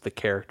movie is the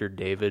character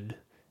David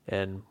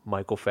and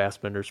Michael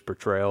Fassbender's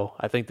portrayal.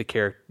 I think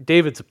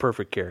David's a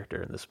perfect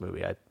character in this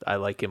movie. I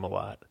like him a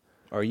lot.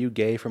 Are you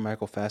gay for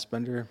Michael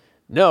Fassbender?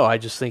 No, I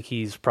just think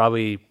he's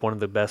probably one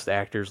of the best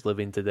actors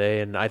living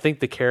today, and I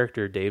think the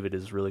character David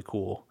is really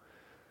cool.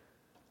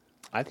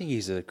 I think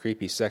he's a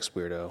creepy sex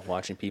weirdo,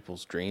 watching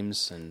people's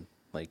dreams and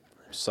like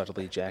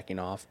subtly jacking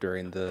off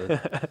during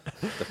the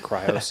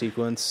cryo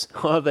sequence.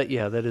 Well,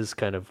 that is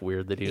kind of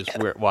weird that he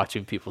was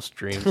watching people's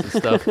dreams and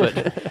stuff.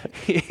 But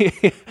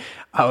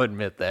I'll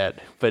admit that.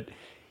 But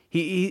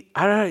he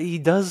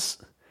does.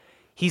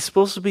 He's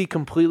supposed to be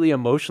completely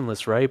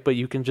emotionless, right? But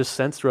you can just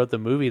sense throughout the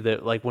movie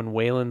that, like, when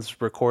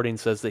Weyland's recording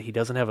says that he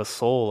doesn't have a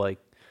soul, like,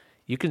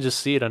 you can just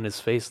see it on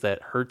his face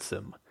that hurts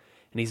him.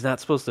 And he's not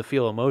supposed to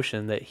feel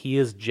emotion, that he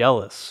is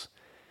jealous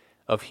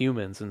of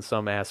humans in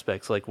some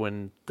aspects. Like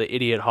when the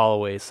idiot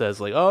Holloway says,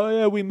 like, "Oh,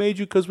 yeah, we made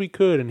you because we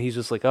could." And he's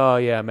just like, "Oh,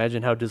 yeah,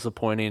 imagine how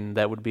disappointing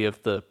that would be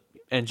if the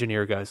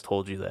engineer guys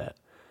told you that."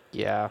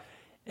 Yeah.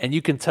 And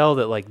you can tell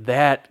that, like,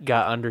 that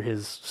got under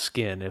his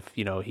skin, if,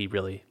 he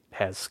really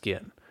has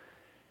skin.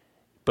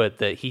 But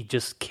that he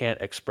just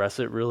can't express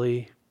it,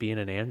 really, being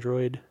an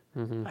android.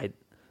 Mm-hmm. I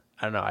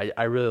don't know.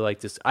 I really like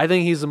this. I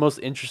think he's the most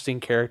interesting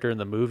character in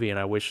the movie, and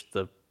I wish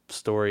the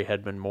story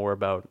had been more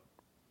about...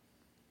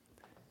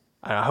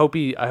 I hope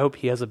he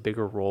has a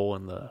bigger role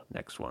in the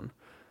next one.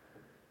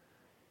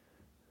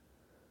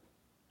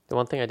 The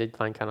one thing I did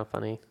find kind of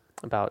funny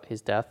about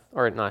his death,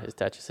 or not his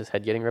death, just his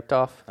head getting ripped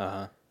off.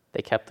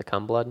 They kept the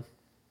cum blood.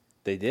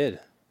 They did.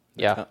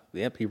 Yeah.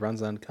 Yep, he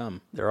runs on cum.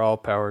 They're all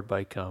powered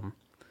by cum.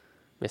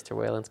 Mr.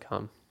 Weyland's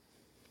cum.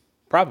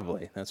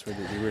 Probably. That's where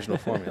the original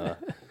formula.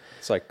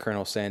 It's like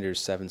Colonel Sanders'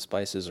 7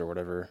 Spices or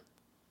whatever.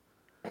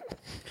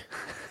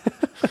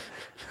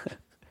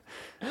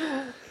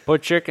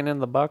 Put chicken in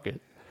the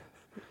bucket.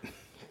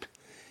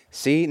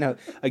 See, now,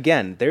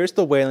 again, there's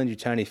the Weyland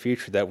Yutani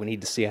future that we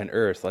need to see on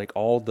Earth. Like,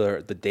 all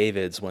the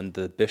Davids, when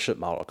the Bishop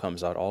model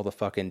comes out, all the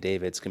fucking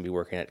Davids can be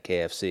working at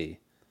KFC.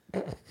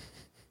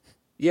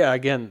 Yeah,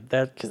 again,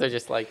 that... Because they're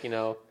just like,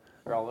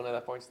 rolling at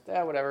that point.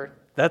 Yeah, whatever.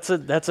 That's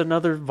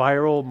another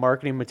viral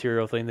marketing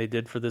material thing they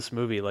did for this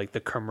movie, like the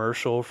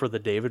commercial for the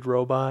David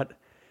robot.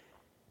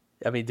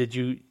 I mean, did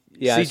you...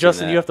 Yeah, see, I've seen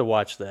Justin, that. you have to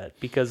watch that,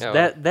 because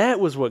that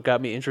was what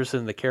got me interested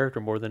in the character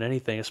more than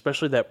anything,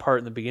 especially that part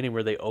in the beginning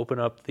where they open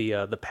up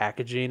the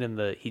packaging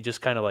and he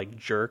just kind of like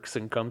jerks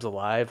and comes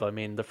alive. I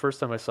mean, the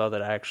first time I saw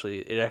that,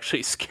 it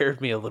actually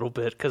scared me a little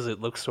bit because it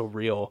looks so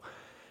real.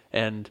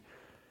 And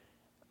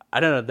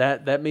I don't know,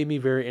 that made me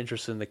very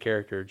interested in the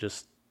character,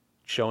 just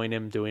showing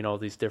him doing all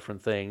these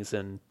different things.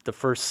 And the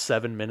first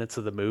 7 minutes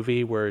of the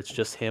movie where it's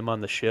just him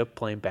on the ship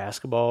playing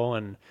basketball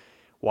and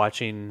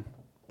watching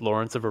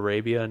Lawrence of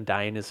Arabia and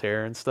dyeing his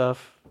hair and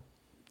stuff.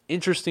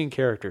 Interesting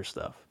character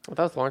stuff. Well,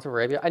 that was Lawrence of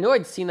Arabia. I know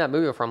I'd seen that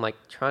movie before. I'm like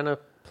trying to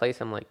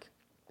place I'm like,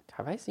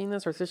 have I seen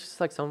this, or is this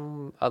just like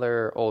some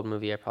other old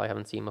movie I probably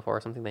haven't seen before,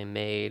 or something they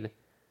made?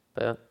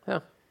 But yeah,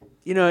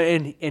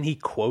 and he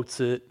quotes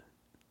it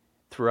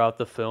throughout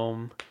the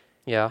film.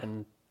 yeah.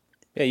 And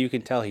Yeah, you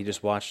can tell he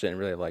just watched it and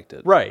really liked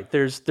it. right,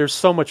 there's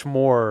so much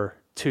more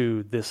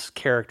to this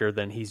character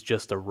than he's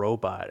just a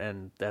robot,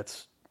 and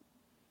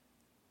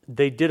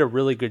they did a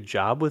really good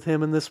job with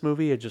him in this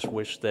movie. I just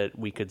wish that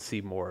we could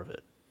see more of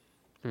it.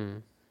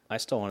 I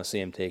still want to see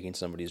him taking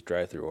somebody's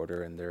drive-through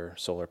order in their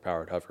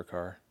solar-powered hover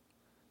car.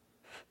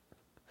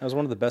 That was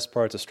one of the best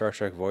parts of Star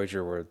Trek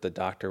Voyager, where the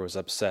Doctor was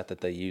upset that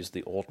they used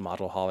the old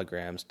model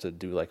holograms to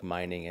do like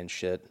mining and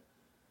shit.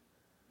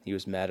 He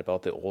was mad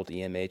about the old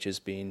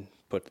EMHs being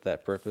put to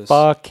that purpose.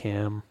 Fuck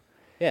him.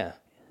 Yeah,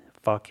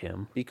 Fuck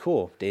him. be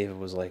cool. David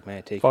was like,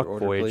 "Man, take Fuck your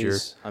order, Voyager."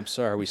 please." I'm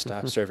sorry, we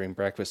stopped serving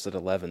breakfast at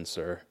 11,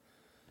 sir.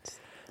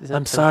 Is it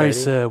I'm sorry, 10:30,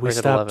 sir. or We is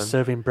it stopped 11?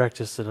 serving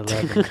breakfast at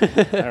 11. I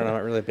don't know. I'm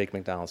not really a big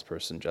McDonald's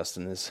person.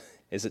 Justin is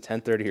it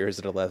 10:30 or is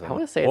it 11? I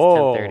want to say it's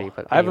Whoa. 10:30,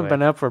 but I haven't anyway.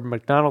 been out for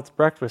McDonald's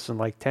breakfast in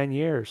like 10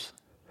 years.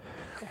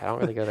 I don't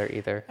really go there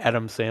either.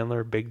 Adam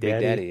Sandler, Big Big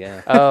Daddy. Daddy,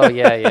 yeah. Oh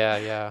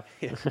yeah.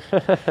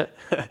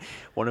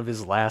 One of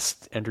his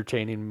last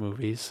entertaining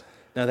movies.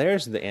 Now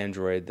there's the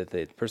android that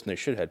the person they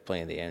should have had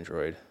playing the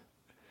android.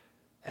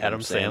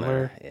 Adam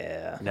Sandler?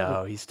 Yeah.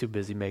 No, he's too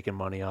busy making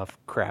money off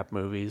crap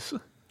movies.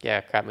 Yeah,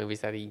 crap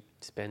movies that he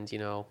spends,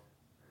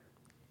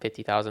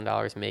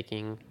 $50,000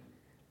 making,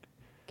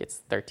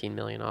 gets $13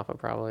 million off of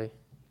probably.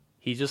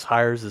 He just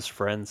hires his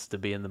friends to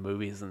be in the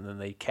movies, and then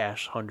they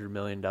cash $100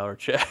 million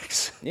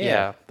checks. Yeah.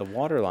 Yeah. The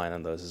water line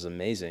on those is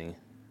amazing.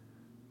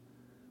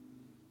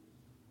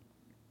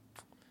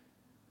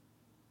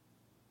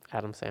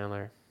 Adam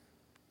Sandler.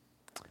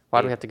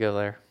 Why do we have to go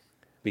there?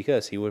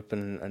 Because he would have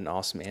been an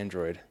awesome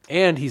android.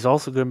 And he's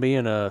also going to be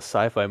in a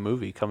sci-fi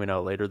movie coming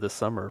out later this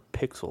summer,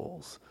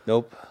 Pixels,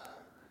 Nope.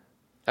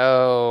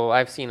 Oh,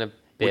 I've seen a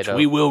bit which of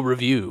we will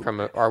review.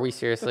 Are we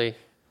seriously?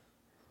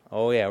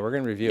 Oh yeah, we're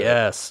gonna review it.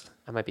 Yes.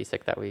 I might be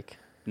sick that week.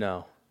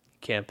 No.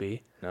 Can't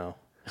be. No.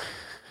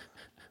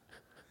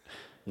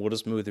 We'll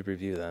just move the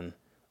review then.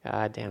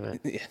 God damn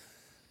it. Yeah.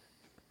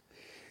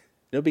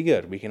 It'll be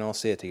good. We can all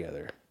see it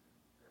together.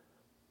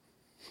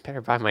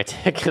 Better buy my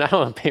ticket. I don't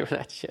want to pay for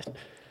that shit.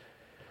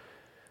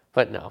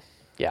 But no.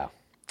 Yeah.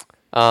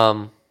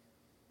 If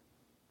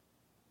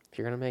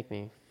you're going to make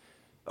me.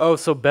 Oh,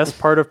 so best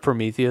part of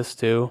Prometheus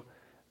too,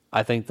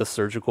 I think the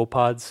surgical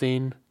pod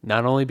scene,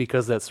 not only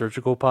because that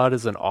surgical pod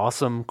is an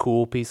awesome,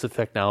 cool piece of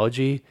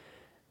technology,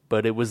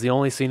 but it was the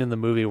only scene in the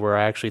movie where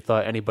I actually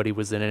thought anybody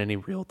was in any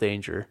real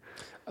danger.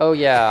 Oh,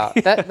 yeah.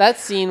 that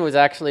scene was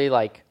actually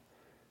like,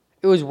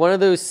 it was one of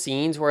those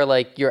scenes where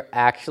like you're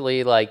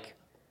actually like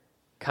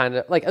kind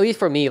of like, at least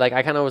for me, like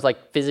I kind of was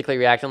like physically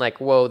reacting like,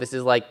 whoa, this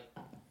is like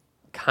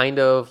kind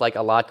of like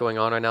a lot going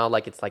on right now.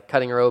 Like it's like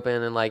cutting her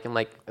open and like, I'm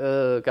like,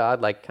 oh God,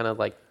 like kind of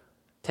like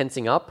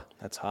tensing up.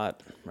 That's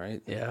hot,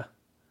 right? Yeah.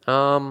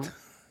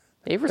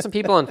 Maybe for some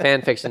people on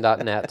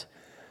fanfiction.net.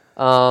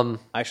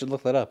 I should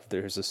look that up.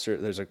 There's a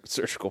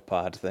surgical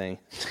pod thing.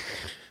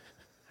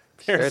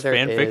 There's there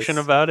fan is. fiction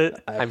about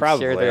it. I'm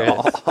Probably. sure there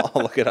is.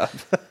 I'll look it up.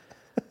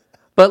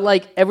 But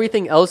like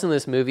everything else in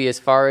this movie, as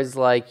far as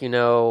like,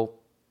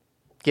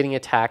 getting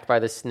attacked by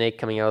the snake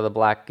coming out of the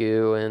black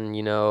goo and,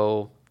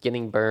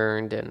 getting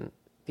burned and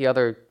the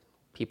other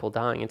people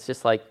dying, it's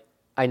just like,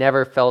 I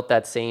never felt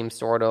that same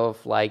sort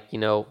of like,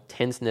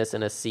 tenseness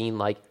in a scene.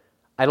 Like,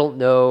 I don't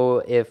know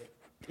if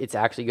it's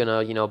actually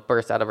gonna,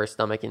 burst out of her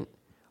stomach and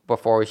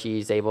before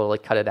she's able to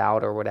like cut it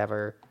out or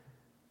whatever.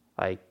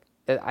 Like,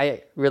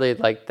 I really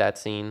liked that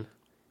scene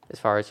as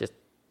far as just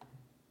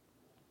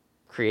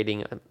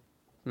creating an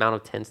amount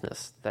of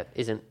tenseness that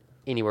isn't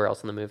anywhere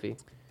else in the movie.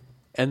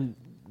 And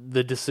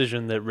the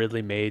decision that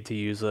Ridley made to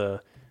use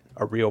a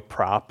real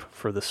prop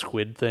for the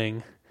squid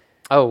thing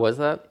Oh, was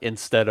that?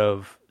 instead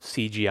of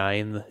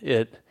CGIing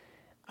it.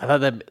 I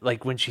thought that,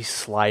 like, when she's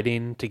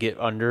sliding to get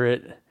under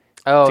it,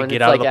 Oh, to and get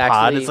it's out of like the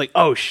pod, actually- it's like,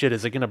 oh shit,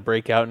 is it going to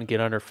break out and get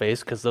on her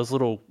face? Because those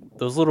little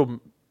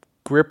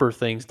gripper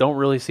things don't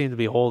really seem to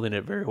be holding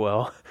it very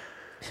well.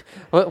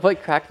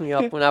 What cracked me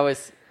up when I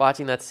was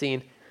watching that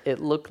scene, it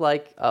looked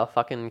like a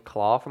fucking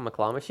claw from a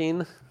claw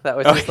machine that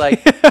was just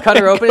like cut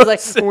her open.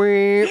 It's like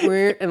 "Wee,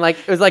 wee," and like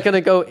it was like gonna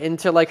go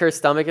into like her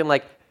stomach and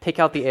like pick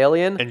out the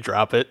alien. And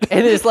drop it.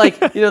 And it's like,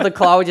 the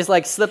claw would just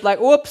like slip like,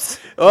 whoops,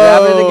 Oh.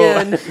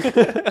 grab it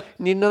again.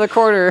 Need another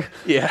quarter.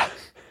 Yeah.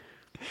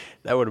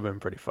 That would have been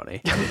pretty funny.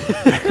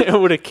 It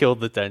would have killed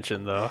the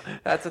tension, though.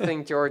 That's the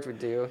thing George would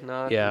do.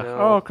 Not, Yeah.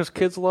 Oh, because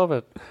kids love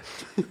it.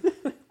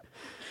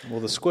 Well,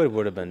 the squid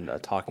would have been a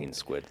talking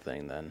squid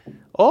thing then.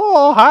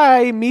 Oh,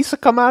 hi, Misa,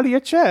 come out of your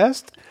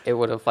chest. It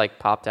would have like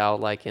popped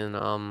out like in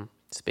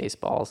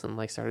Spaceballs and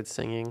like started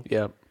singing.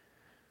 Yeah.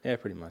 Yeah,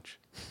 pretty much.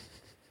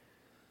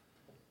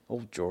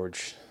 Old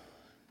George.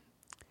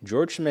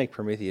 George should make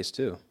Prometheus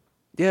too.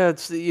 Yeah,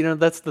 it's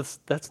that's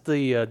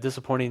the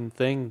disappointing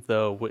thing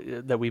though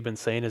that we've been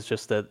saying is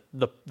just that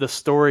the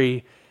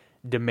story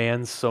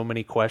demands so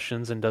many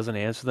questions and doesn't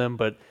answer them,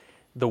 but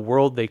the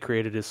world they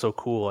created is so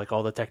cool. Like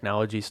all the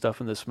technology stuff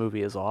in this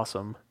movie is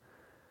awesome.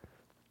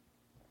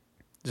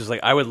 Just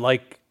like I would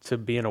like to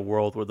be in a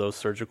world where those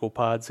surgical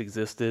pods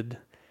existed,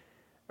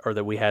 or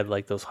that we had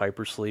like those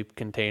hypersleep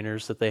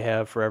containers that they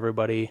have for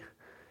everybody,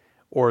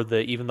 or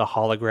even the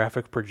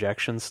holographic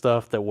projection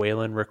stuff that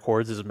Waylon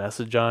records his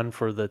message on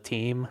for the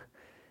team.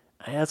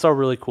 That's all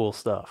really cool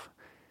stuff.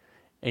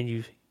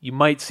 And you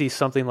might see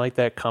something like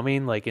that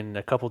coming like in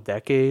a couple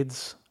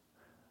decades,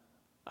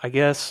 I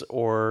guess,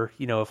 or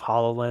if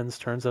HoloLens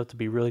turns out to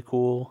be really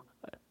cool,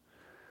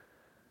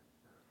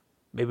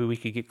 maybe we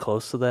could get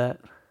close to that.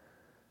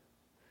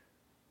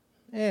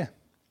 Yeah,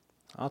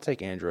 I'll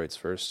take androids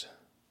first.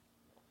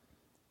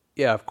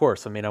 Yeah, of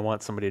course. I mean, I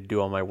want somebody to do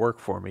all my work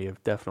for me,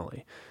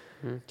 definitely.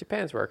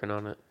 Japan's working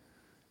on it.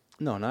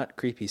 No, not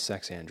creepy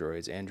sex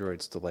androids.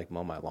 Androids to like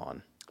mow my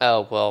lawn.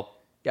 Oh, well.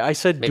 Yeah, I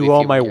said Maybe do a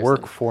all few my years work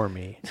then. for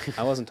me.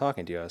 I wasn't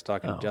talking to you. I was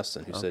talking Oh, to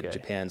Justin, who okay. said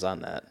Japan's on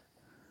that.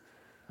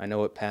 I know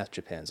what path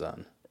Japan's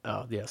on.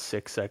 Oh, yeah,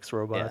 6 sex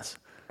robots.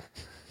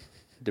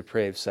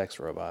 Depraved sex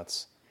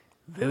robots.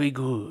 Very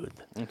good.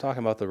 I'm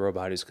talking about the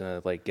robot who's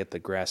gonna like get the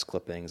grass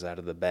clippings out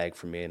of the bag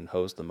for me and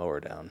hose the mower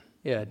down.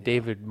 Yeah,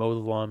 David, mow the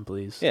lawn,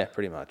 please. Yeah,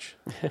 pretty much.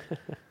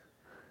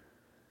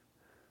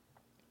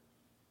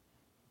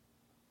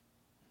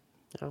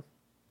 Oh.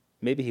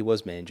 Maybe he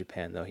was made in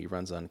Japan though. He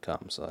runs on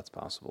cum, so that's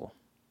possible.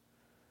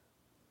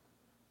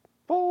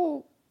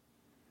 Well,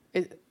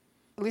 at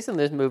least in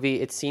this movie,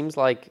 it seems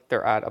like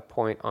they're at a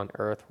point on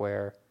Earth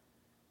where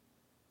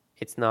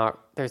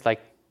there's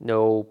like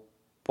no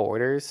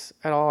borders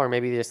at all, or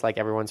maybe just like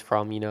everyone's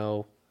from,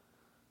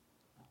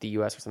 the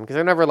US or something. Because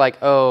they're never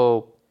like,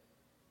 oh,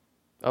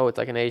 it's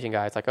like an Asian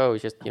guy. It's like, oh,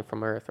 he's just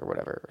from Earth or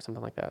whatever, or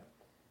something like that.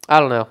 I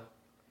don't know.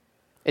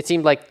 It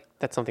seemed like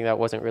that's something that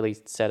wasn't really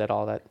said at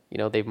all, that,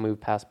 they've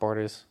moved past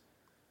borders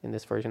in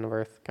this version of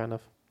Earth, kind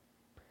of.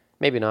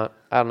 Maybe not.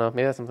 I don't know.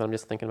 Maybe that's something I'm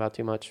just thinking about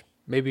too much.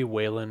 Maybe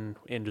Wayland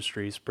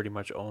Industries pretty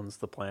much owns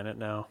the planet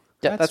now.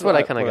 Yeah, that's what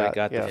I kind of I got.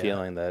 got yeah. the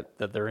feeling that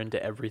That they're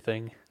into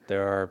everything.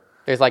 there are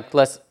There's like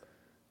less,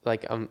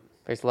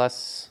 there's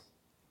less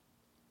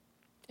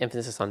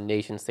emphasis on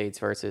nation states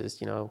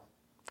versus,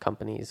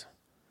 companies,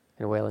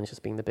 and Wayland's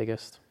just being the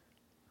biggest.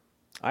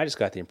 I just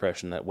got the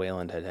impression that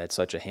Wayland had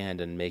such a hand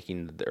in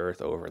making the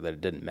Earth over that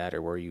it didn't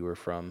matter where you were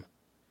from.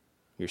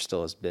 You're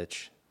still his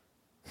bitch.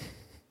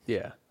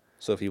 Yeah.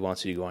 So if he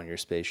wants you to go on your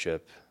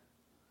spaceship,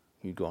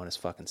 you go on his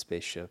fucking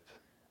spaceship.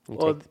 You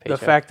Well, take the paycheck.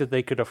 fact that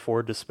they could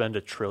afford to spend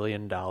 $1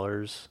 trillion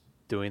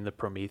doing the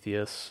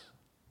Prometheus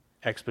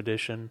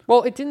expedition.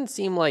 Well, it didn't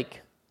seem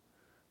like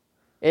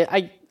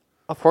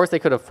of course they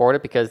could afford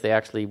it because they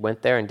actually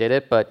went there and did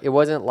it, but it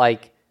wasn't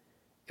like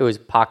it was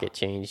pocket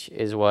change,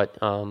 is what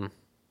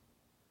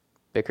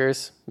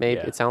Vickers made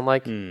Yeah. it sound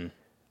like.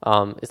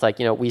 It's like,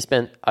 we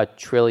spent $1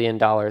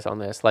 trillion on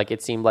this. Like,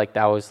 it seemed like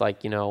that was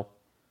like,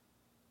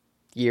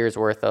 years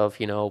worth of,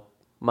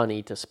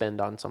 money to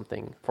spend on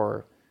something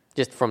for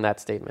just from that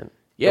statement.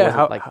 It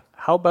Yeah, wasn't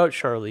how about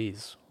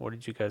Charlize? What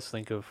did you guys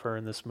think of her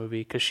in this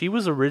movie? Because she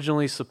was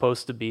originally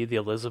supposed to be the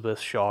Elizabeth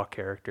Shaw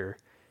character,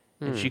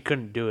 and she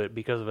couldn't do it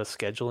because of a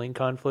scheduling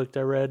conflict,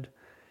 I read.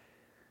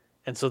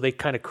 And so they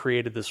kind of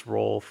created this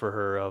role for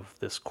her of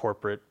this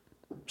corporate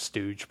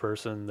stooge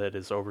person that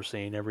is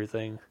overseeing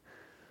everything.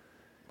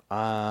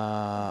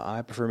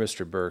 I prefer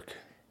Mr. Burke.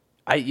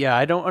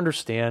 I don't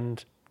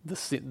understand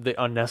the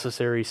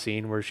unnecessary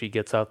scene where she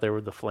gets out there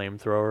with the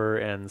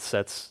flamethrower and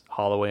sets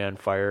Holloway on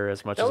fire,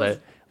 as much That as was I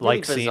really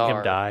like seeing him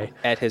bizarre. die.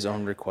 At his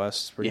own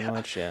request, pretty Yeah.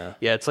 much, yeah.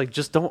 Yeah, it's like,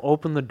 just don't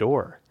open the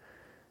door.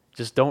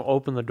 Just don't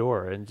open the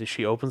door. And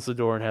she opens the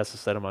door and has to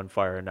set him on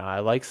fire. Now, I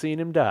like seeing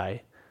him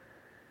die,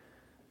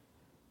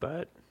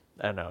 but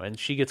I don't know. And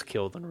she gets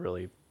killed in a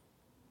really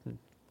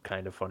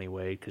kind of funny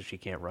way because she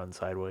can't run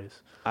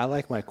sideways. I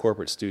like my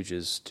corporate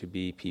stooges to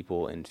be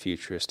people in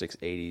futuristic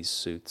 80s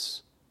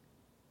suits.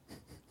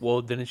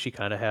 Well, didn't she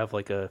kind of have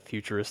like a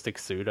futuristic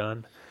suit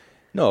on?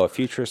 No, a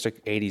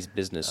futuristic 80s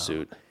business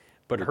suit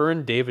But her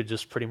and David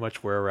just pretty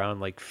much wear around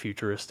like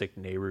futuristic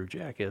Nehru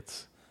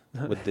jackets.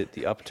 with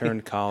the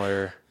upturned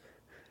collar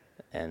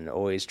and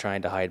always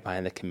trying to hide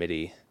behind the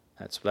committee.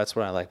 That's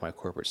what I like my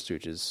corporate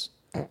stooges.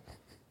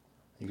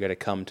 You got to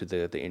come to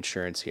the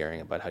insurance hearing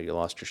about how you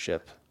lost your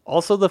ship.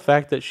 Also, the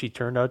fact that she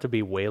turned out to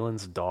be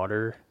Waylon's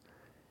daughter,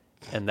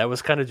 and that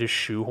was kind of just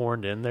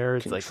shoehorned in there.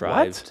 It's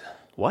Contrived.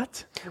 like,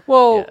 what?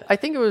 Well, Yeah. I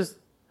think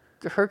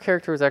her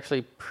character was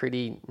actually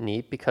pretty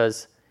neat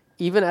because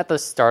even at the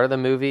start of the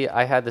movie,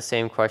 I had the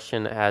same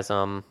question as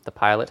the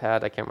pilot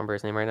had. I can't remember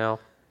his name right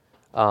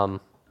now.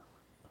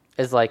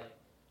 Is like,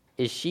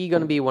 is she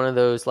going to be one of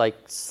those like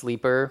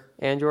sleeper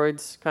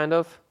androids, kind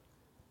of?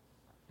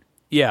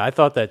 Yeah, I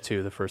thought that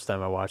too the first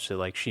time I watched it.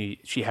 Like, she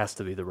has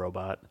to be the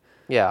robot,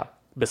 Yeah.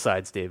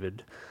 besides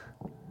David.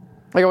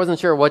 Like, I wasn't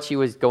sure what she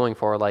was going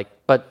for. Like,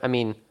 but I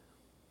mean,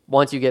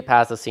 once you get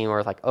past the scene where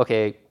it's like,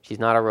 okay, she's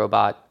not a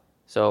robot,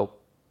 so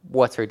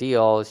what's her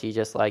deal? Is she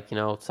just like,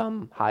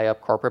 some high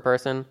up corporate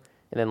person?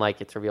 And then like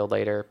it's revealed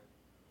later,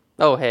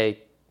 oh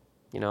hey,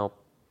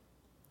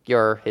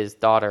 you're his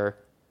daughter.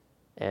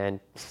 and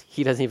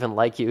he doesn't even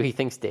like you. He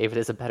thinks David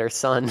is a better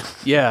son.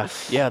 Yeah.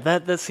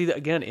 That's see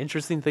again,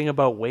 interesting thing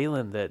about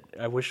Wayland that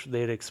I wish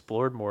they'd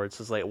explored more. It's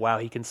just like, wow,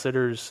 he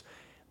considers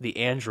the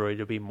android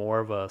to be more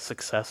of a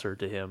successor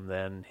to him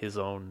than his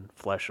own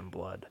flesh and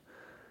blood.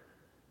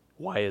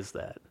 Why is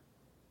that?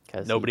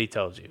 'Cause Nobody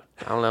tells you.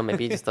 I don't know.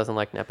 Maybe he just doesn't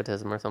like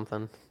nepotism or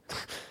something.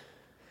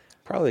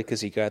 Probably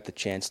because he got the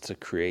chance to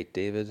create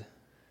David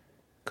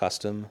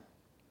custom.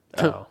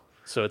 Oh,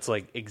 so it's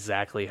like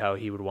exactly how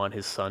he would want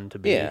his son to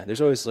be. Yeah,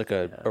 there's always like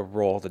a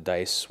roll of the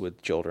dice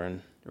with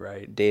children.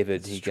 Right.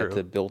 David, It's he true. got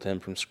to build him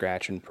from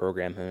scratch and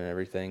program him and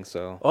everything.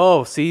 So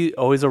Oh, see,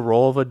 always a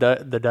roll of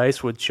the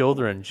dice with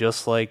children,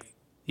 just like,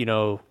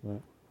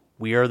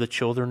 we are the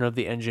children of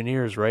the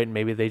engineers, right? And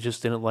maybe they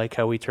just didn't like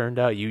how we turned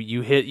out.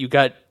 You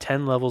got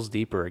 10 levels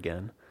deeper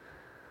again.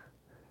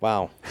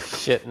 wow,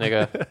 Shit,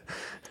 nigga.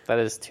 That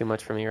is too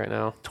much for me right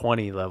now.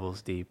 20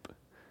 levels deep.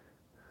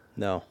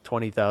 no,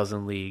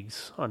 20,000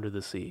 leagues under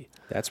the sea.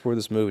 that's where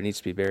this movie needs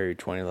to be buried,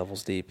 20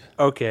 levels deep.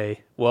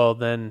 Okay, well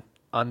then,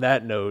 on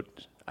that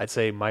note, I'd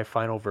say my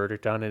final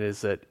verdict on it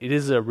is that it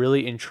is a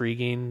really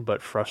intriguing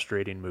but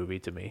frustrating movie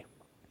to me.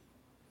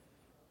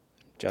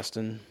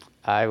 Justin,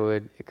 I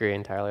would agree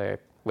entirely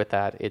with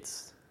that.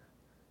 It's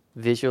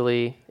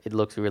visually, it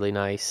looks really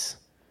nice.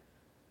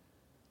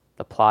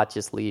 The plot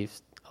just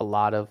leaves a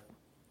lot of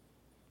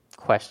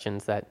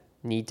questions that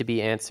need to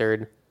be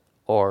answered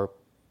or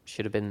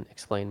should have been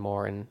explained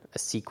more in a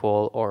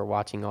sequel or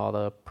watching all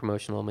the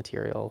promotional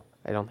material.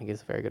 I don't think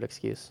it's a very good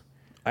excuse.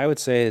 I would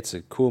say it's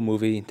a cool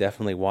movie.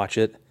 Definitely watch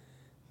it,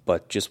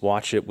 but just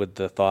watch it with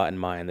the thought in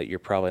mind that you're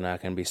probably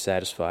not going to be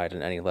satisfied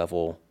at any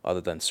level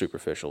other than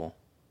superficial.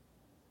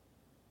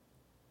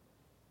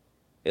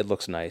 It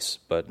looks nice,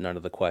 but none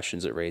of the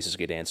questions it raises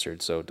get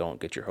answered, so don't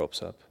get your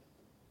hopes up.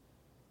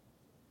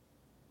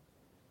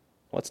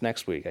 What's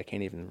next week? I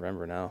can't even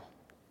remember now.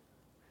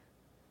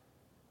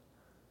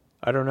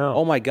 I don't know.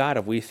 Oh my god,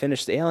 have we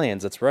finished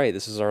Aliens? That's right.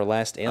 This is our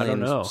last don't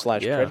know. Aliens /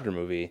 Yeah. Predator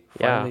movie.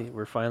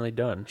 We're finally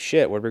done.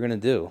 Shit, what are we going to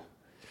do?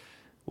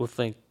 We'll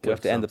think. We have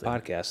of to end the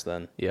something. podcast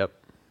then. Yep,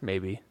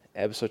 maybe.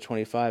 Episode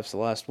 25 is the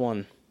last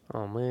one.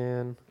 Oh,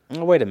 man.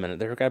 Oh, wait a minute.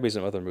 There got to be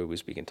some other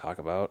movies we can talk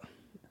about.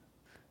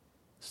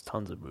 There's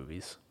tons of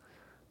movies.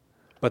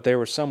 But there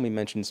were some we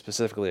mentioned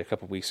specifically a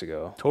couple weeks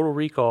ago. Total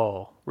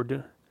Recall. We're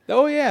doing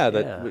Oh, yeah.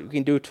 Yeah. We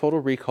can do Total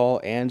Recall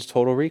and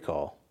Total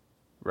Recall.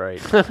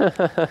 right.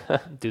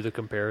 Do the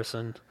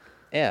comparison.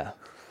 Yeah.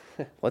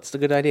 That's a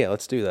good idea.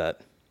 Let's do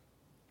that.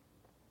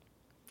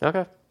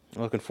 Okay.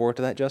 Looking forward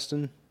to that,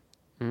 Justin?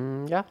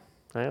 Yeah,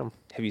 I am.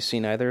 Have you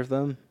seen either of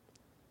them?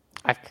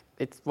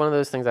 It's one of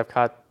those things I've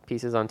caught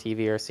pieces on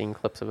TV or seen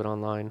clips of it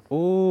online.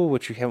 Ooh,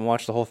 but you haven't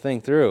watched the whole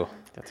thing through.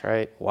 That's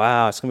right.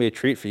 Wow, it's going to be a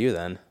treat for you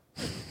then.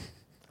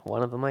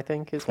 One of them, I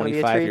think, is going to be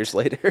a 25 treat. years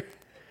later.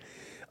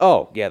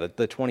 Oh, yeah, the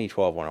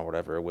 2012 one or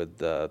whatever with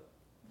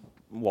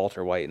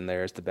Walter White in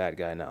there as the bad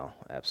guy. No,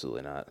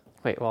 absolutely not.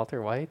 Wait,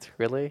 Walter White?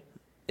 Really?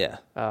 Yeah,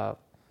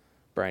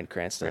 Bryan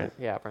Cranston.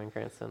 Yeah, Bryan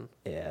Cranston.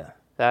 Yeah.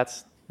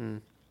 That's...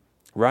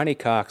 Ronnie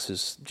Cox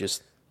is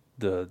just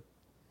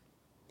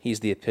he's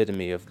the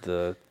epitome of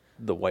the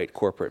white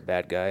corporate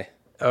bad guy.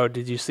 Oh,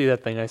 did you see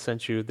that thing I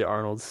sent you? The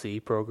Arnold C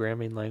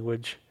programming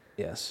language.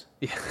 Yes.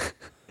 Yeah,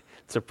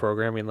 it's a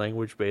programming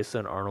language based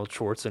on Arnold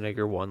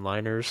Schwarzenegger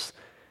one-liners.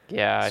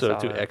 Yeah, I so saw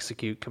to that.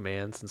 execute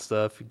commands and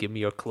stuff, give me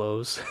your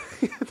clothes.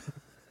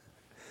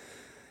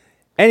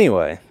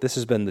 Anyway, this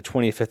has been the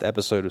 25th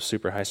episode of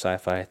Super High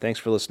Sci-Fi. Thanks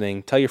for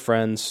listening. Tell your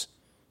friends.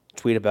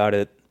 Tweet about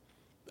it.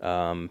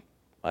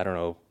 I don't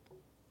know.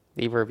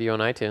 Leave a review on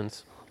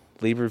iTunes.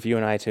 Leave a review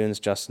on iTunes.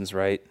 Justin's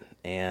right.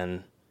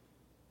 And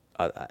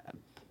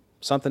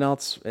something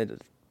else. I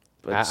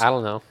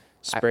don't know.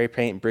 Spray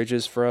paint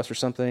bridges for us or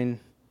something.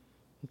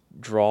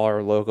 Draw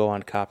our logo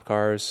on cop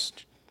cars.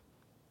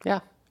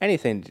 Yeah.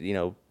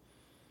 Anything,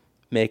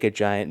 make a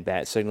giant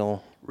bat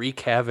signal. Wreak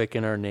havoc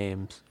in our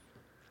names.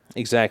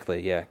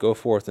 Exactly, yeah. Go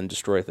forth and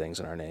destroy things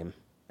in our name.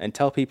 And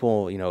tell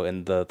people,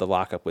 in the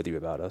lockup with you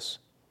about us.